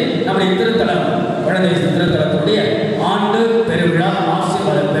தேதி நம்முடைய திருத்தலம் குழந்தை திருத்தலத்துடைய ஆண்டு பெருவிழா,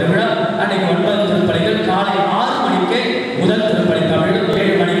 ஆசீர்வாத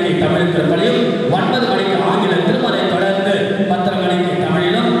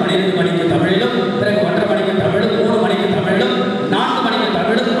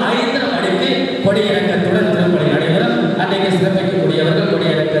கொடியிறக்கத்துடன் திருப்பலி நடைபெறும். அன்றைக்கு சிறப்பிக்கக்கூடியவர்கள்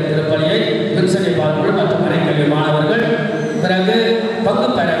கொடியிறக்க திருப்பலியை வின்சென்ட் பால்குள் மற்றும் மறைக்கல்வி மாணவர்கள், பிறகு பங்கு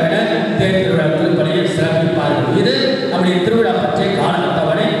பெறவிட தேர் திருவிழா திருப்பலியை சிறப்பிப்பார்கள். இது நம்முடைய திருவிழா பற்றிய கால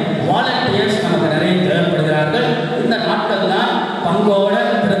அட்டவணை. வாலண்டியர்ஸ் நமக்கு நிறைய தேவைப்படுகிறார்கள். இந்த நாட்கள் தான் பங்கோட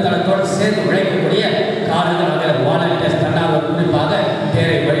திருத்தலத்தோடு சேர்ந்து உழைக்கக்கூடிய காலங்களாக வாலண்டியர்ஸ் தன்னார்வ குறிப்பாக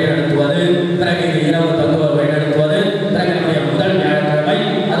தேரை வழிநடத்துவது, பிறகு இரவு தங்குவர் வழிநடத்துவது, பிறகு நம்முடைய முதல் வியாழக்கிழமை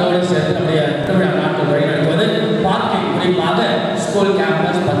அதோடு சேர்த்து நம்முடைய திருவிழா நாட்கள் வழிநடத்துவது, பார்க்கிங் குறிப்பாக ஸ்கூல்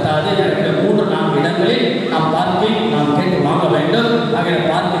கேம்பஸ் பத்தாது, எனக்கு 3-4 இடங்களில் நாம் பார்க்கிங் நாம் கேட்டு வாங்க வேண்டும். ஆகிய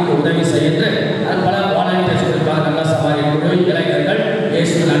பார்க்கிங்க்கு உதவி செய்து பல வாலண்டியர்ஸ் குறிப்பாக நல்ல சமாரி குழு, இளைஞர்கள்,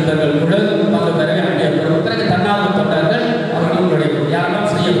 இயேசு நண்பர்கள் குழு பங்கு பெற வேண்டிய பிறகு தன்னார்வ தொண்டர்கள் அவர்களுடைய தியாகம்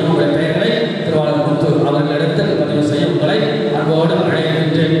செய்ய உங்களுடைய பெயர்களை திருவாளர் முத்து அவர்கள் எடுத்து பதிவு செய்ய உங்களை அன்போடு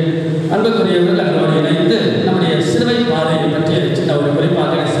அழைக்கின்றேன். அன்புக்குரியவர்கள் அவர்களோடு இணைந்து நம்முடைய சிலுவை பாதையை பற்றிய சின்ன ஒரு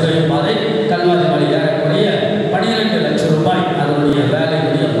குறிப்பாக சிலுவை பாதை கல்வாரி மலை ஏறக்கூடிய 12 லட்சம் ரூபாய் அதனுடைய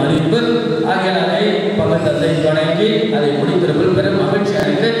வேலையுடைய மதிப்பு. ஆகிய அதை பங்கத்தை தொடங்கி அதை முடித்திருப்பது பெரும் மகிழ்ச்சி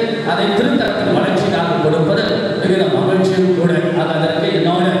அடைந்து அதை திருத்தலத்தின் வளர்ச்சியாக கொடுப்பது மிகுந்த மகிழ்ச்சியும் கூட. அதற்கு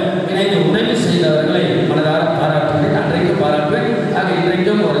என்னோடு இணைந்து உதவி செய்தவர்களை மனதார பாராட்டுகிறேன், அன்றைக்கு பாராட்டுவேன். ஆக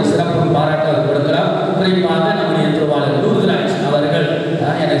இன்றைக்கும் ஒரு சிறப்பு பாராட்டு கொடுக்கலாம். குறிப்பாக நம்முடைய திருவாளர் லூர்தராஜ் அவர்கள்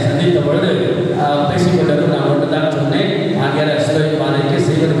என்னை சந்தித்த பொழுது பேசிக்கொண்டிருக்கும் நான் ஒன்றுதான் சொன்னேன், ஆகிய சிலுவை பாதைக்கு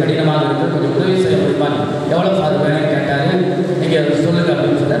செய்வது கடினமாக இருக்கு, கொஞ்சம் உதவி செய்ய முடியுமா, எவ்வளோ ஃபாதர் வேணும்னு கேட்டார். நீங்கள் சொல்லுங்க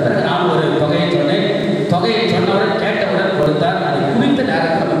அப்படின்னு சொன்னார். பிறகு நான் ஒரு தொகையை சொன்னேன். தொகையை சொன்னவுடன் கேட்டவுடன் கொடுத்தார். அதை குறித்த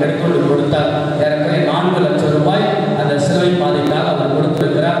நேரத்தில் நம்ம எடுத்துக்கொண்டு கொடுத்தார். ஏறக்குறைய 4 லட்சம் ரூபாய் அந்த சிலுவை பாதைக்காக அவர்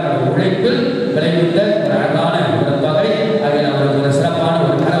கொடுத்திருக்கிறார். உழைப்பில் விளைவித்த ஒரு அழகான ஒரு தொகை. அதில் அவருக்கு ஒரு சிறப்பான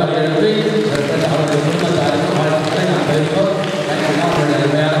ஒரு கனவை எழுப்பி அவருடைய குடும்பத்தாருக்கு வாழ்க்கையை நாம் பெறுகிறோம். அவருடைய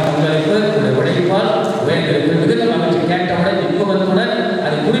அருமையான பங்களிப்பு உடைய உழைப்பால் வேண்டியிருக்கு. மிகுந்த மகிழ்ச்சி. கேட்டவுடன் இன்பத்துடன்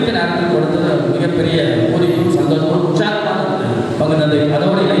அதை குறித்த நேரத்தில் கொடுத்தது மிகப்பெரிய பூரிப்பும் சந்தோஷமும் உற்சாகமாக பங்கு தந்தை.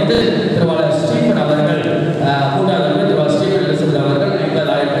 அதோடு இணைந்து திருவாளர் ஸ்டீபன் அவர்கள் 3வது திருவாளர் ஸ்டீபன் எலிசபெத் அவர்கள்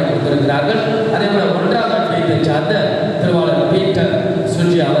 50,000 ரூபாய் கொடுத்திருக்கிறார்கள். அதே போல 1வது அட்வைத்தை சார்ந்த திருவாளர் பீட்டர்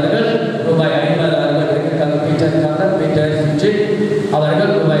சுஜி அவர்கள் ரூபாய் 50,000 இருக்காங்க. பீட்டர் சுஜி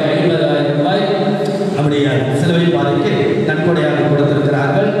அவர்கள் ரூபாய் 50,000 ரூபாய் நம்முடைய சிலுவை பாதைக்கு நன்கொடையாக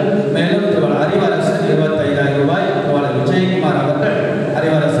கொடுத்திருக்கிறார்கள். மேலும் திருவாளர் அறிவரசன் 25,000 ரூபாய், திருவாளர் விஜயகுமார் அவர்கள்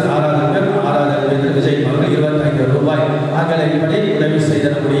அறிவரசன் 6வது விஜயகுமார் 25,000 ரூபாய் ஆகியபடி உதவி செய்த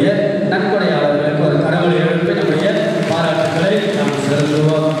நம்முடைய நன்கொடையாளர்களுக்கு ஒரு கடவுளை எழுப்பி நம்முடைய பாராட்டுகளை நாம்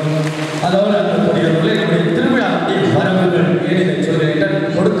செலுத்துவோம். அதோடு அன்புக்குரியவர்களே, நம்முடைய திருவிழாவுடைய வரவுகள் ஏனிதை சொல்கிறீர்கள்,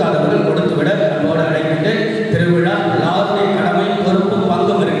 கொடுக்காதவர்கள் கொடுத்துவிட அன்போடு அழைக்கின்றேன். திருவிழா எல்லாருடைய கடமை பொறுப்பும்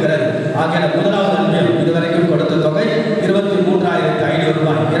பங்கும் இருக்கிறது. ஆகிய 1வது அன்பியம் இதுவரைக்கும் கொடுத்த தொகை 23,500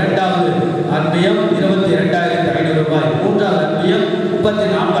 ரூபாய், 2வது அன்பியம் 22,500 ரூபாய், 3வது அன்பியம்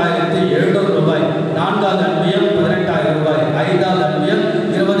 34,700 ரூபாய், 4வது அன்பியம் 18,000 ரூபாய், 5வது அன்பியம்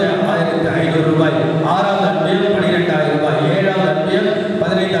 20,500 ரூபாய், 6வது அன்பியம் 12,000 ரூபாய், 7வது அன்பியம்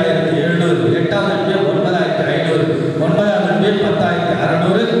 15,700, 8வது அன்பியம் 9,500, 9வது அன்பியம்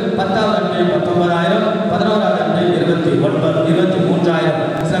 10,600, 10வது அன்பியம் 19,000, 11வது அன்பியம் 23,000.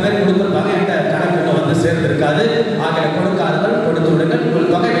 சில பேர் கொடுத்துருப்பாங்க, என்கிட்ட கணக்கு வந்து சேர்ந்திருக்காது. ஆகிய கொடுக்காதவர்கள் கொடுத்து விடுங்கள்.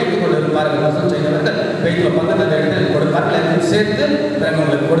 உங்கள் தொகை வைத்துக் கொண்டு இருப்பார்கள். வசூல் செய்தவர்கள் வைத்து பக்கத்தில் இடத்தில் கொடுப்பார்கள். சேர்த்து பிறகு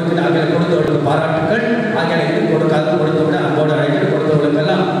உங்களுக்கு கொடுக்கிற ஆகிய கொடுத்தவர்களுக்கு பாராட்டுகள். ஆகிய இது கொடுக்காத கொடுத்து விட அன்போடு அழைக்கிற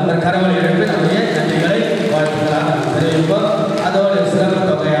கொடுத்தவர்களுக்கெல்லாம் ஒரு கரவலை எழுப்பி நம்முடைய நன்றிகளை வாழ்த்துக்களாக தெரிவிப்போம். அதோடு சிறப்பு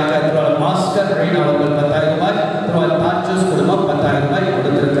தொகையாக மாஸ்டர் ரெயின் அவர்கள் 10,000 ரூபாய், திருவாளர் தாச்சூஸ் குடும்பம் 10,000 ரூபாய்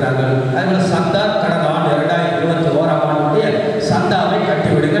கொடுத்திருக்கிறார்கள். அதேபோல சந்தா கடந்த ஆண்டு 2021ஆம் ஆண்டுடைய சந்தாவை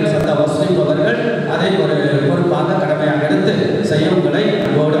கட்டிவிடுங்கள். சந்தா வசூலிப்பவர்கள் அதை ஒரு பொறுப்பாக கடமையாக எடுத்து செய்ய உங்களை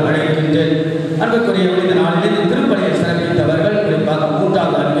அன்போடு அழைக்கின்றேன். அன்புக்குரியவர்கள், இந்த நாளில் இந்த திருப்பலியை சிறப்பித்தவர்கள் குறிப்பாக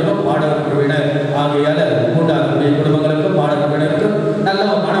 3வது அன்பியம் பாடகர் குழுவினர் ஆகியால் 3வது அன்பிய குடும்பங்களுக்கும் பாடகர் குழுவினருக்கும் நல்ல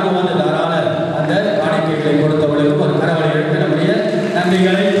மனம் வந்து தாராள அந்த காணிக்கைகளை கொடுத்தவர்களுக்கும் ஒரு கரவலை எடுத்து நம்முடைய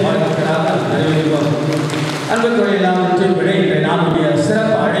நன்றிகளை வாழ்த்துக்களாக தெரிவிப்போம். அன்புக்குரிய எல்லாவற்றையும் விட இன்றைய நாளுடைய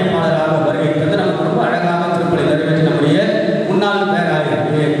சிறப்பு அழைப்பாளராக வருகின்றது. நமக்கு ரொம்ப அழகாக திருப்பலி நிறைவேற்றி நம்முடைய முன்னாள் பேராயர்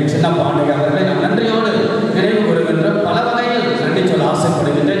சின்னப்பா அவர்களை நாம் நன்றியோடு நினைவு கூறுகின்றோம். பல வகையில் நன்றி சொல்ல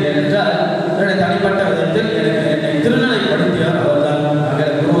ஆசைப்படுகின்றேன். ஏனென்றால் என்னுடைய தனிப்பட்ட விதத்தில் என்னை திருநிலைப்படுத்தியவர் அவர்தான்.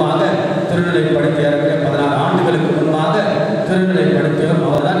 குருவாக திருநிலைப்படுத்தியார். 16 ஆண்டுகளுக்கு முன்பாக திருநிலைப்படுத்தியவர்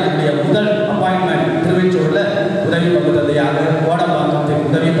அவர்தான். என்னுடைய முதல் அப்பாயின்மெண்ட் திருவெச்சூரில் உதவி பங்கு தந்தையாக, கோடம்பாக்கத்தின்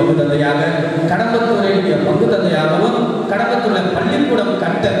உதவி பங்கு தந்தையாக, கடம்பத்தூரையுடைய பங்கு தந்தையாகவும், கடம்பத்தூரில் பள்ளிக்கூடம்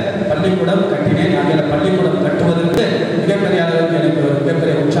கட்டினேன். ஆகிய பள்ளிக்கூடம் கட்டுவதற்கு மிகப்பெரிய அளவுக்கு எனக்கு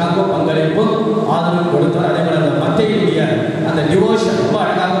மிகப்பெரிய உற்சாகம் பங்களிப்பும் ஆதரவும் கொடுத்தார். அதே போல அந்த மத்தியுடைய அந்த டிவோஷன் ரொம்ப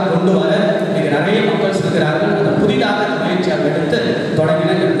அழகாக கொண்டு வர நிறைய மக்கள் சொல்கிறார்கள். அந்த புதிதாக முயற்சியாக எடுத்து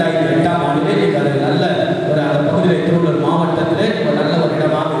தொடங்கின 2008ஆம் ஆண்டிலே இன்னைக்கு அது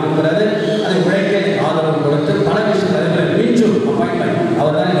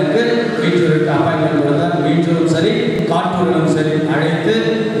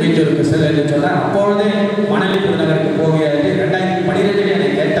மீஞ்சூருக்கு செல் என்று சொன்னார். அப்பொழுதே மணலி புதுநகருக்கு போகிறார். 2012 என்னை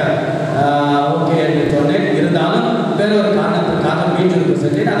கேட்டார். ஓகே என்று சொன்னேன். இருந்தாலும் வேறொரு காரணத்திற்காக மீஞ்சூருக்கு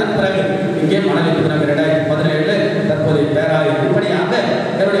சென்றேன். அதன் பிறகு இங்கே மணலி புதுநகர் 2017 தற்போதைய பேராயர். இப்படியாக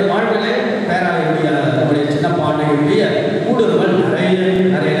என்னுடைய வாழ்விலே பேராயருடைய நம்முடைய சின்னப்பாண்டியுடைய ஊடுருவல்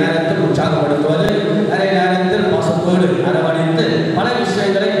நிறைய நேரத்தில் உற்சாகப்படுத்துவது, நிறைய நேரத்தில் பாசத்தோடு அரவணைத்து பல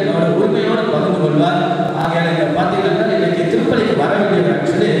விஷயங்களை என்னோட உரிமையோடு பகிர்ந்து கொள்வார். ஆகையால் இங்கே பார்த்தீங்கன்னா இன்னைக்கு திருப்பதிக்கு வர வேண்டியவர்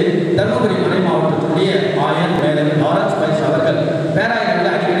ஆக்சுவலி தர்மபுரி மறை மாவட்டத்துடைய ஆயர் மேலர் லாரன்ஸ் பைஸ் அவர்கள். பேராயர்களை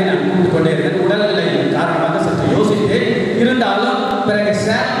அடிக்கடி நான் கூப்பிட்டு கொண்டே இருக்கேன். உடல்நிலை காரணமாக சற்று யோசித்தேன். இருந்தாலும் பிறகு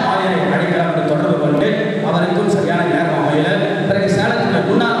சேலம் ஆயரை அழைக்கலாம் என்று தொடர்பு கொண்டேன். அவருக்கும் சரியான நேரம் அமையல. பிறகு சேலத்தில்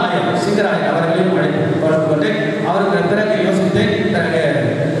முன்னாள் ஆயர் சிங்கராயர் அவர்களையும் தொடர்பு கொண்டேன். அவருக்கு பிறகு யோசித்தேன். பிறகு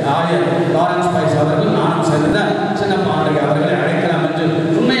ஆயர் லாரன்ஸ் பைஸ் அவர்கள் நானும் சேர்ந்த சின்னப்பா அவர்களை அழைக்கலாம் என்று.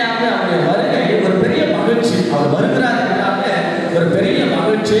 உண்மையாக அவருடைய வருகை ஒரு பெரிய மகிழ்ச்சி. அவர் வருகிறார் என்றாலே ஒரு பெரிய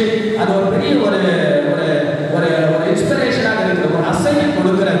மகிழ்ச்சி. அது ஒரு பெரிய ஒரு இன்ஸ்பிரேஷனாக இருக்கிற ஒரு அசைவை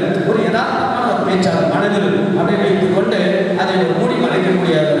கொடுக்கிறது. ஒரு யதார்த்தமான ஒரு பேச்சாளர் மனதில் அப்படி வைத்துக் கொண்டு அதை ஒரு மூடி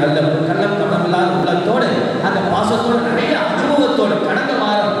மறைக்கக்கூடிய நல்ல கள்ளம் கவனமில்லாத உள்ளத்தோடு அந்த பாசத்தோடு நிறைய அனுபவத்தோடு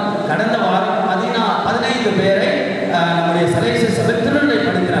கடந்த வாரம் 15 பேரை நம்முடைய சலேசிய சபை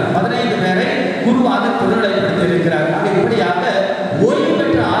திருநிலைப்படுத்தினார். 15 பேரை குருவாக திருநிலைப்படுத்தி இருக்கிறார். இப்படியாக ஓய்வு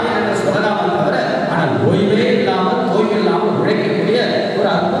பெற்ற ஆயர் என்று சொல்லலாமா தவிர ஆனால் ஓய்வே இல்லாமல் தோய்வில்லாமல் உழைக்கக்கூடிய ஒரு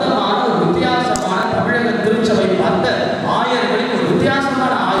அற்புதமான ஒரு வித்தியாசமான தமிழக திருச்சபை பார்த்த ஆயர்களின் ஒரு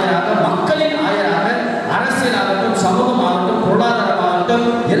வித்தியாசமான ஆயராக, மக்களின் ஆயராக, அரசியலாகட்டும் சமூகமாகட்டும் பொருளாதாரமாகட்டும்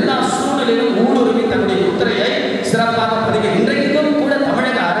எல்லா சூழலிலும் ஊடுருவி தன்னுடைய முத்திரையை சிறப்பாக பதிக. இன்றைக்கும் கூட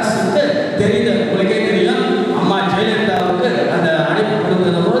தமிழக அரசுக்கு தெரிந்த உங்களுக்கே தெரியும், அம்மா ஜெயலலிதாவுக்கு அந்த அழைப்பு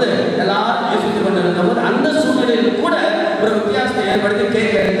கொடுத்திருந்த போது எல்லாரும் யோசித்துக் கொண்டிருந்த போது அந்த சூழ்நிலையில் கூட ஒரு வித்தியாசத்தை ஏற்படுத்தி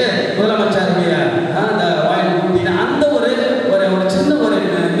கேட்க எடுத்து முதலமைச்சருடைய அந்த வாயில் கூட்டின அந்த ஒரு சின்ன ஒரு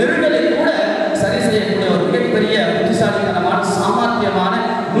நெருடலை கூட சரி செய்யக்கூடிய ஒரு மிகப்பெரிய புத்திசாலித்தனமான சாமர்த்தியமான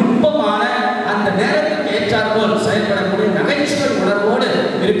நுட்பமான அந்த நேரத்துக்கு ஏற்றாற்போல் செயல்படக்கூடிய நகைச்சுவை உணர்வோடு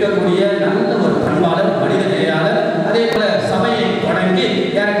இருக்கக்கூடிய நல்ல ஒரு பண்பாளர், மனித நேயாளர். அதே போல சபையை தொடங்கி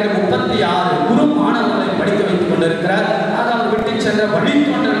ஏற்கனவே 36 குரு மாணவர்களை படிக்க வைத்துக் கொண்டிருக்கிறார். அவர் விட்டு சென்ற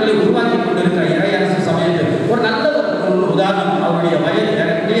வழித்தோன்றல்களை உருவாக்கி கொண்டிருக்கிறார். இறையரசு சமயத்தில் ஒரு நல்ல ஒரு உதாரணம். அவருடைய வயது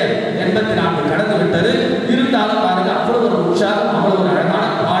ஏறக்கூடிய 84 கடந்து விட்டது. இருந்தாலும் பாருங்க அவ்வளவு ஒரு உற்சாகம், அவ்வளவு ஒரு அழகான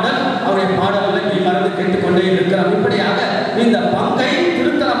பாடல். அவருடைய பாடல்களை நீ மறந்து கேட்டுக்கொண்டே இருக்கிறார். இப்படியாக இந்த பங்கை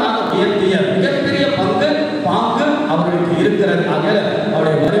திருத்தலமாக உயர்த்திய மிகப்பெரிய பாங்கு அவர்களுக்கு இருக்கிறது. ஆகிய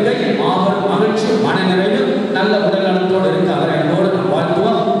அவருடைய வருகை மாபெரும் மகிழ்ச்சி, மனநிறைவு, நல்ல உடல்நலத்தோடு இருக்க அவரை என்னோடு நாம்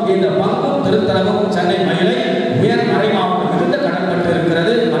வாழ்த்துவோம். இந்த பங்கும் திருத்தலமும் சென்னை மயிலை உயர் மறை மாவட்டம் மிகுந்த கடன்பட்டு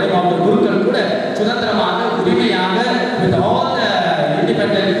இருக்கிறது. மறை மாவட்ட குருக்கள் கூட சுதந்திரமாக உரிமையாக with all the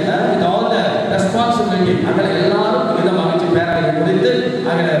independent with all the responsibility அவர்கள் எல்லாரும் மிகுந்த மகிழ்ச்சி பேராயை குறித்து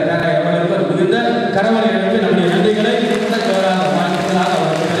பேராயர்களுக்கு மிகுந்த கடவுளுக்கு நம்முடைய நன்றிகளை வாழ்த்துக்களாக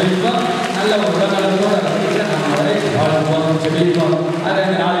அவர்கள் தெரிவிப்போம். நல்ல ஒரு உடல்நலத்தோடு நாம் அவரை வாழ்த்துவோம், செபிப்போம். அதே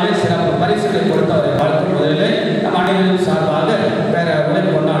நாளிலே சிறப்பு பரிசுகளை கொடுத்து அவரை வாழ்த்தும் முதலிலே நம் அனைவரும் சார்பாக வேற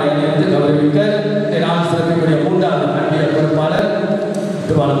உடல் கொண்டாட இணைந்து கௌரவிக்க நான் சிறப்பிக்கூடிய 3வது அன்பிய பொறுப்பாளர்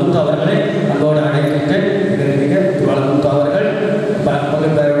திருவாளமுத்து அவர்களை அன்போடு அழைக்கின்றேன். திருவாளமுத்து அவர்கள்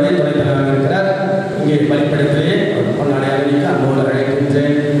பகுப்பேருடைய துணைத் தலைவராக இருக்கிறார். இங்கே பலிப்படத்திலேயே கொண்டாட அணிவிக்க அன்போடு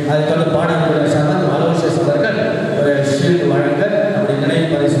அழைக்கின்றேன். அதை தொடர்ந்து பாடல்களுடைய சமத் அலோசியஸ் அவர்கள் ஒரு ஷீல்டு வழங்க, நம்முடைய நினைவு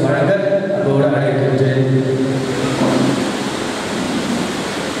பரிசு வழங்க அன்போடு அழைக்கின்றேன்.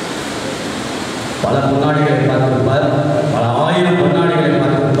 பல பொன்னாடிகளை பார்த்திருப்பார், பல ஆயிரம் பொன்னாடிகளை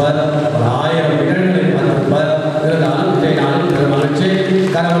பார்த்திருப்பார், பல ஆயிரம் நிகழ்வுகளை பார்த்திருப்பார். இருந்தாலும் இன்றைய நாளில் பெரும் மகிழ்ச்சி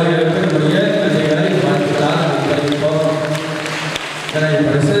கடவுளுக்கு நம்முடைய நன்றிகளை வாழ்த்துக்களாக தெரிவிப்போம். இதனை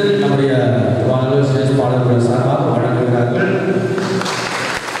பரிசு நம்முடைய பாடல்கள் சார்பாக வழங்குகிறார்கள்.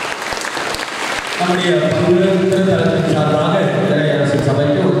 நம்முடைய திருத்தலத்தின் சார்பாக இறையரசு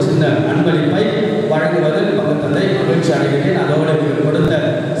சபைக்கு ஒரு சின்ன அன்பளிப்பை வழங்குவதில் பங்கு தந்தை மகிழ்ச்சி அடைகிறேன். அதோடு நீங்கள் கொடுத்த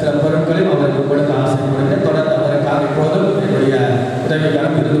சில பொருட்களையும் அவருக்கு கொடுக்க ஆசைப்படுகிறேன். தொடர்ந்து அவருக்காக எப்போதும் என்னுடைய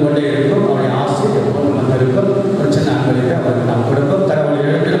உதவிகரம் இருந்து கொண்டே இருக்கும். அவருடைய ஆசை எப்போதும் வந்திருக்கும். ஒரு சின்ன அன்பளிப்பை அவருக்கு நாம் கொடுப்போம். கடவுளை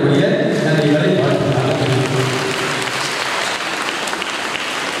எழுந்து நம்முடைய நன்றிகளை வாழ்த்துக்கிறார்கள்.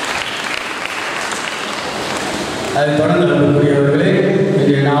 அதை தொடர்ந்து அன்புக்குரியவர்களே,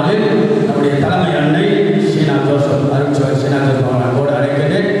 இன்றைய நாளில் நம்முடைய தலைமை அன்னை ஷீனா ஜோசப் அருட்சோர் ஷீனா ஜோசப் அன்போடு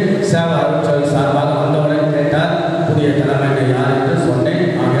அழைக்கிறேன். சேவா அருட்சோர் சார்பாக வந்தவுடன் கேட்டார், புதிய தலைமை அன்னை யார் என்று சொன்னேன்.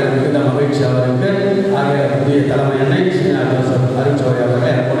 ஆகிய மிகுந்த மகிழ்ச்சி அவருக்கு. ஆகிய புதிய தலைமை அன்னை ஷீனா ஜோசப் அருட்சோர்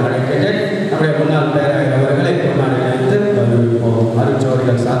அவர்களை அன்போடு அழைக்கிறேன். நம்முடைய முன்னாள் பேர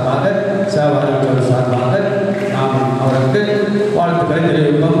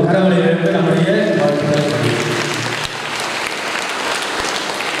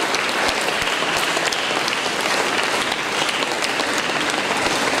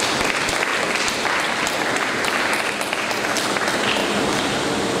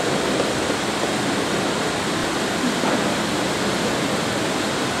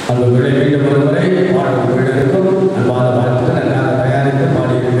அவர்களை மீண்டும் ஒருமுறை பாடும் வீடருக்கும் அன்பான வாழ்த்துக்கள். நன்றாக தயாரித்து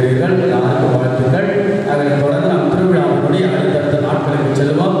பாடியிருக்கிறீர்கள். யாருக்கும் வாழ்த்துக்கள். அதனைத் தொடர்ந்து நாம் திருவிழாவுடைய அடுத்தடுத்த நாட்களுக்கு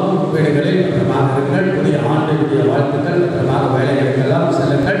செல்வோம். வீடுகளில் பத்திரமாக இருங்கள். புதிய ஆண்டுடைய வாழ்த்துக்கள். பத்திரமாக வேலைகளுக்கெல்லாம்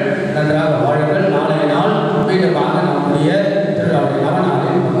செல்லுங்கள். நன்றாக வாழுங்கள். நாளைய நாள் மீண்டுமாக நம்முடைய திருவிழாவுடைய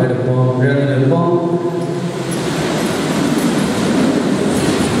நவநாளில் பங்கெடுப்போம். எழுந்திருப்போம்.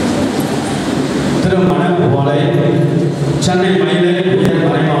 திருமண ஓலை சென்னை மயிலை உயர்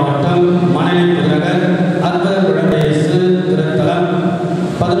மறை மாவட்டம் மணலி நகர் அற்புத குழந்தை இயேசு திருத்தலம்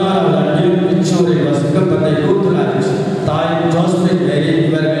 16வது ஆண்டு பிச்சூரில் வசிக்கும் தந்தை கூத்துராஜ், தாய் ஜோஸ்பின் மேரி,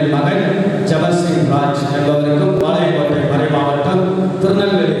 இவர்களின் மகன் ஜபசிங் ராஜ் என்பவருக்கும் பாளையங்கோட்டை மறை மாவட்டம்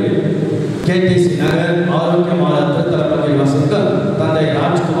திருநெல்வேலி கேடிசி நகர் ஆரோக்கியமான திருத்தலப்பதில் வசிக்கும் தந்தை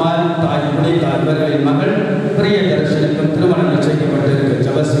ராஜ்குமார், தாய் முனிதா, இவர்களின் மகள் பிரியதர்ஷனுக்கும் திருமணம் நிச்சயிக்கப்பட்டிருக்கும்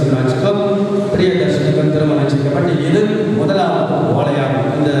ஜபசிங் ராஜுக்கும் பிரியதர்ஷனுக்கும் திருமணம் நிச்சயிக்கப்பட்டு இது முதலாவது ஓலையாகும்.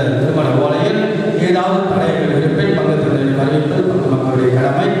 இந்த திருமண ஓலையில் ஏதாவது தடைகள் இருப்பின் பங்குத்தொழில் அறிவிப்பது பங்கு மக்களுடைய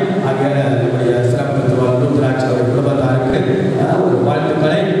கடமை. ஆகிய நம்முடைய சிறப்பு திருவாரூர் ருத்ராட்சி அவருடைய குடும்பத்தாருக்கு ஒரு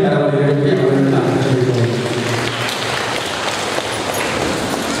வாழ்த்துக்களை கடவுளை எழுப்பி அவர்களுக்கு நாம் தெரிவிக்கிறோம்.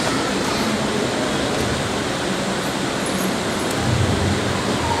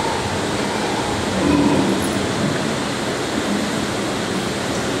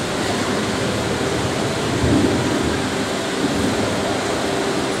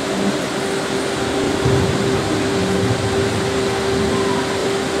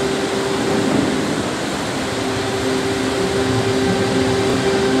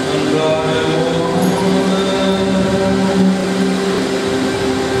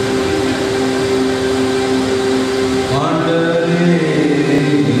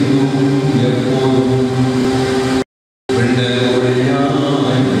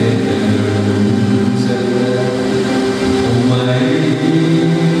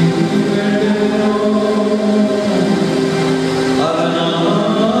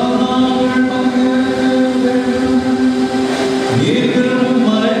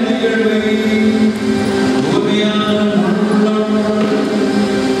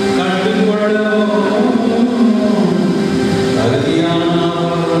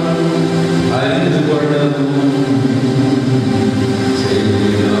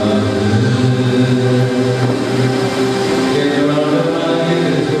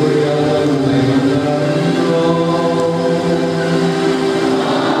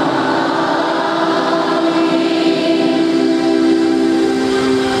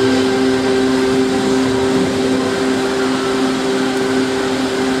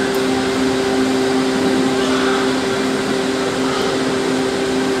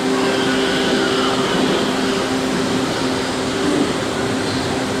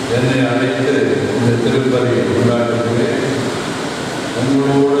 என்னை அழைத்து இந்த திருப்பதி கொண்டாட்டத்திலே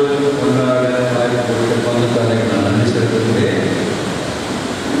உங்களோடு கொண்டாட வாய்ப்பு பங்குத்தலை நான் நன்றி செலுத்துகிறேன்.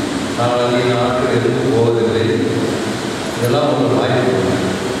 நான் அதிக நாட்கள் எதுவும் போவதில்லை. இதெல்லாம் ஒரு வாய்ப்பு.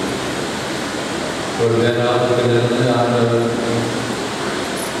 ஒரு வேதாபத்திலிருந்து ஆண்டவர்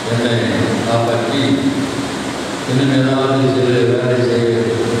என்னை காப்பாற்றி இன்னும் ஏதாவது சிறு வேலை செய்ய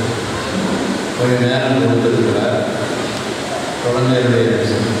கொஞ்சம் நேரம் கொடுத்திருக்கிறார். குழந்தைகளுடைய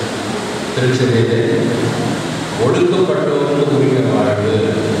திருச்சபையிலே ஒடுக்கப்பட்டவர்களுக்கு உரிய வாழ்வு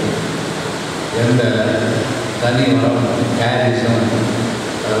என்ற தனி வரம் கேரிசம்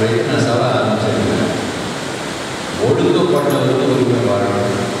அதை வைத்து நான் சபை ஆரம்பிச்சிருக்கேன். ஒடுக்கப்பட்டவர்களுக்கு உரிய வாழ்வு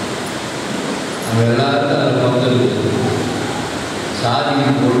நம்ம எல்லாருக்கும் அதில் பங்களிப்பு.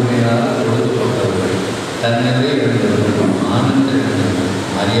 சாதியின் பொறுமையால் ஒடுக்கப்பட்டவர்கள், தன்னிலை எழுந்தவர்கள், ஆனந்த எழுந்தவர்கள்,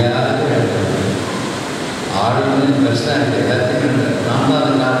 மரியாதை எழுந்தவர்கள், ஆளுநரின் பிரச்சனை எல்லாத்தையும்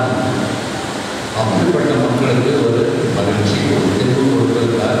நான்காவது காரணம். அப்படிப்பட்ட மக்களுக்கு ஒரு மகிழ்ச்சி, ஒரு திருப்பு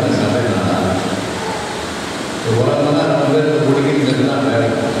கொடுப்பதற்காக சபை நாளாக உலகமெல்லாம் நம்ம பேருக்கு பிடிக்கிறது தான் வேலை.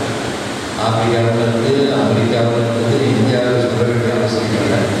 ஆப்பிரிக்காவில் இருக்குது, அமெரிக்காவில் இருக்குது, இந்தியாவில் சொல்ல வேண்டிய அவசியம்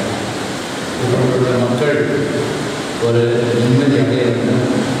இல்லை. இப்படிப்பட்ட மக்கள் ஒரு நிம்மதி அடைய வேண்டும்,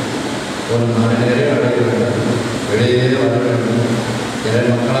 ஒரு மனநிறை அடைய வேண்டும், வெளியே வர வேண்டும், இறை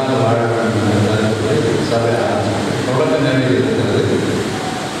மக்களாக வாழ வேண்டும் என்பதற்கு சபை தொடக்க நிலையில் இருக்கிறது.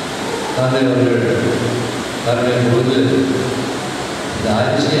 தந்தை அவர்கள் தன்னை பொழுது இந்த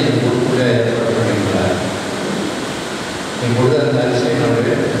அரிசியை பொறுப்புடைய ஏற்பாடு பண்ணிக்கிறார். இப்பொழுது அந்த அரிசியை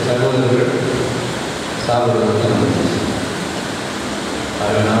நம்முடைய சகோதரர்கள் சாப்பிடுவதற்கு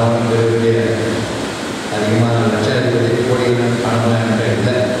அதில் நான் வந்து அதிகமான லட்சாதிபதி கோடிகள் காணலாம் என்ற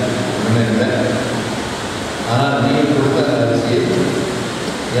இல்லை, ஒன்றுமே இல்லை. ஆனால் நீங்கள் கொடுத்த அந்த அரிசியை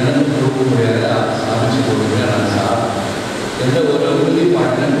எனக்கு கொடுக்க முடியாத சமைச்சு கொடுக்க முடியாது. நான் சாப்பிட்டேன் எந்த ஒரு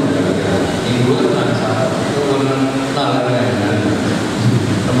உறுதிப்பாட்டிலும் கொடுக்கிறார். நீங்கள் கொடுத்து நான் சாப்பிட்டேன் ஒரு நாள் என்ன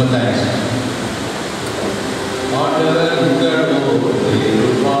ரொம்ப தேங்க்ஸ். ஆண்டவர் உங்களோடு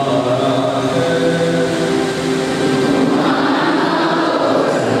இருப்பாராக.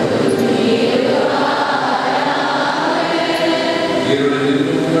 இருளில்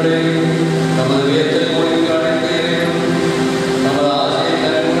உங்களை நமது வியத்தல் மொழிக்கு அழைக்கிறேன். நமது ஆசையை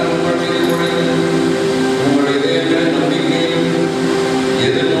தன்னுடன் உங்கள் மீது பொழிந்து உங்களுடைய தேவனின் நம்பிக்கையும்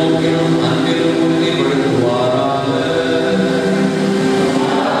எதிர்நோக்கிலும் அன்பிலும் உறுதிப்படுத்துவாராக.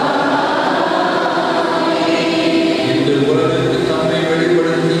 இந்த உலகிற்கு தம்மை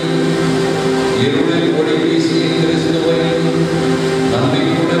வெளிப்படுத்தி இருளில் ஒளி வீசிய கிறிஸ்துவை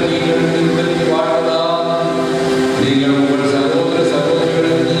நம்பிக்கையுடன் நீங்கள் பின்பற்றி வாழ்வதால் நீங்கள் உங்கள் சகோதர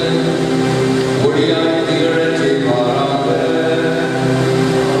சகோதரிகளுக்கு ஒளியாய் திகழச் செய்வாராக.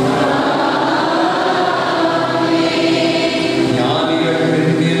 ஞானிகள்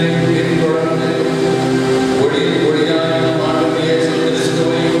பின்தொடர்ந்து ஒளியாய் நம் ஆண்டவர் இயேசு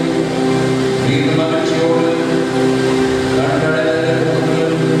கிறிஸ்துவை மீண்டும் மகிழ்ச்சியோடு கண்டடைந்த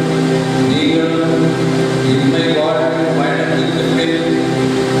நீங்களும் இன்மை வாழ்வின் பயணத்திற்கு பின்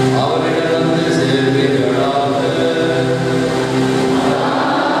அவரிடம் வந்து சேர்வீர்களாக.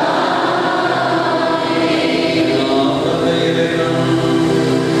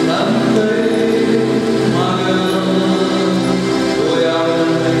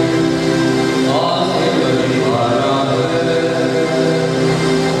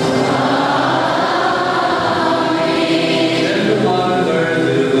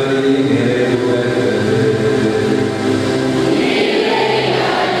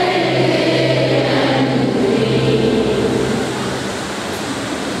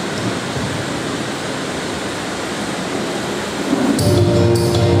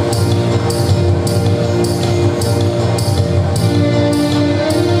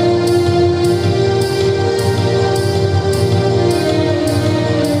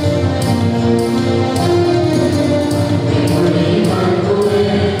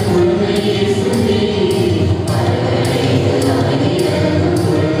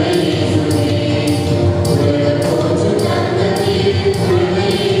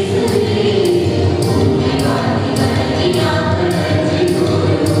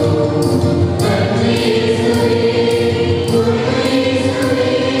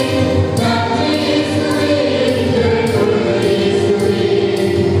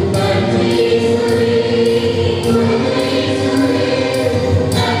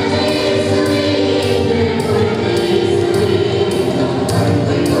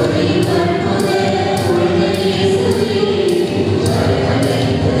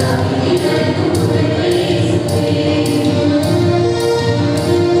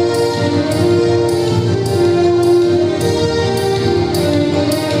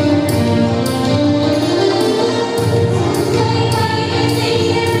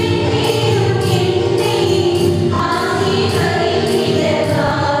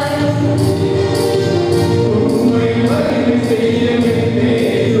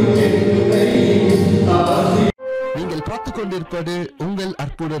 நீங்கள் பார்த்துக் கொண்டிருப்பது உங்கள்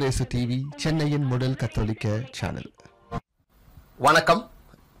அற்புதர் இயேசு டிவி, சென்னையின் முதல் கத்தோலிக்க சேனல். வணக்கம்.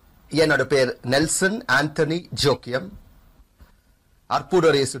 என்னோட பேர் நெல்சன் ஆண்டனி ஜோக்கியம்,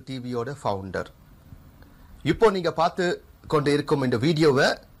 அற்புதர் இயேசு டிவியோட ஃபவுண்டர். இப்போ நீங்க பார்த்து கொண்டு இருக்கும் இந்த வீடியோவை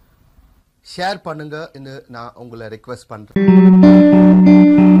ஷேர் பண்ணுங்க நான் உங்களை ரெக்வெஸ்ட் பண்றேன்.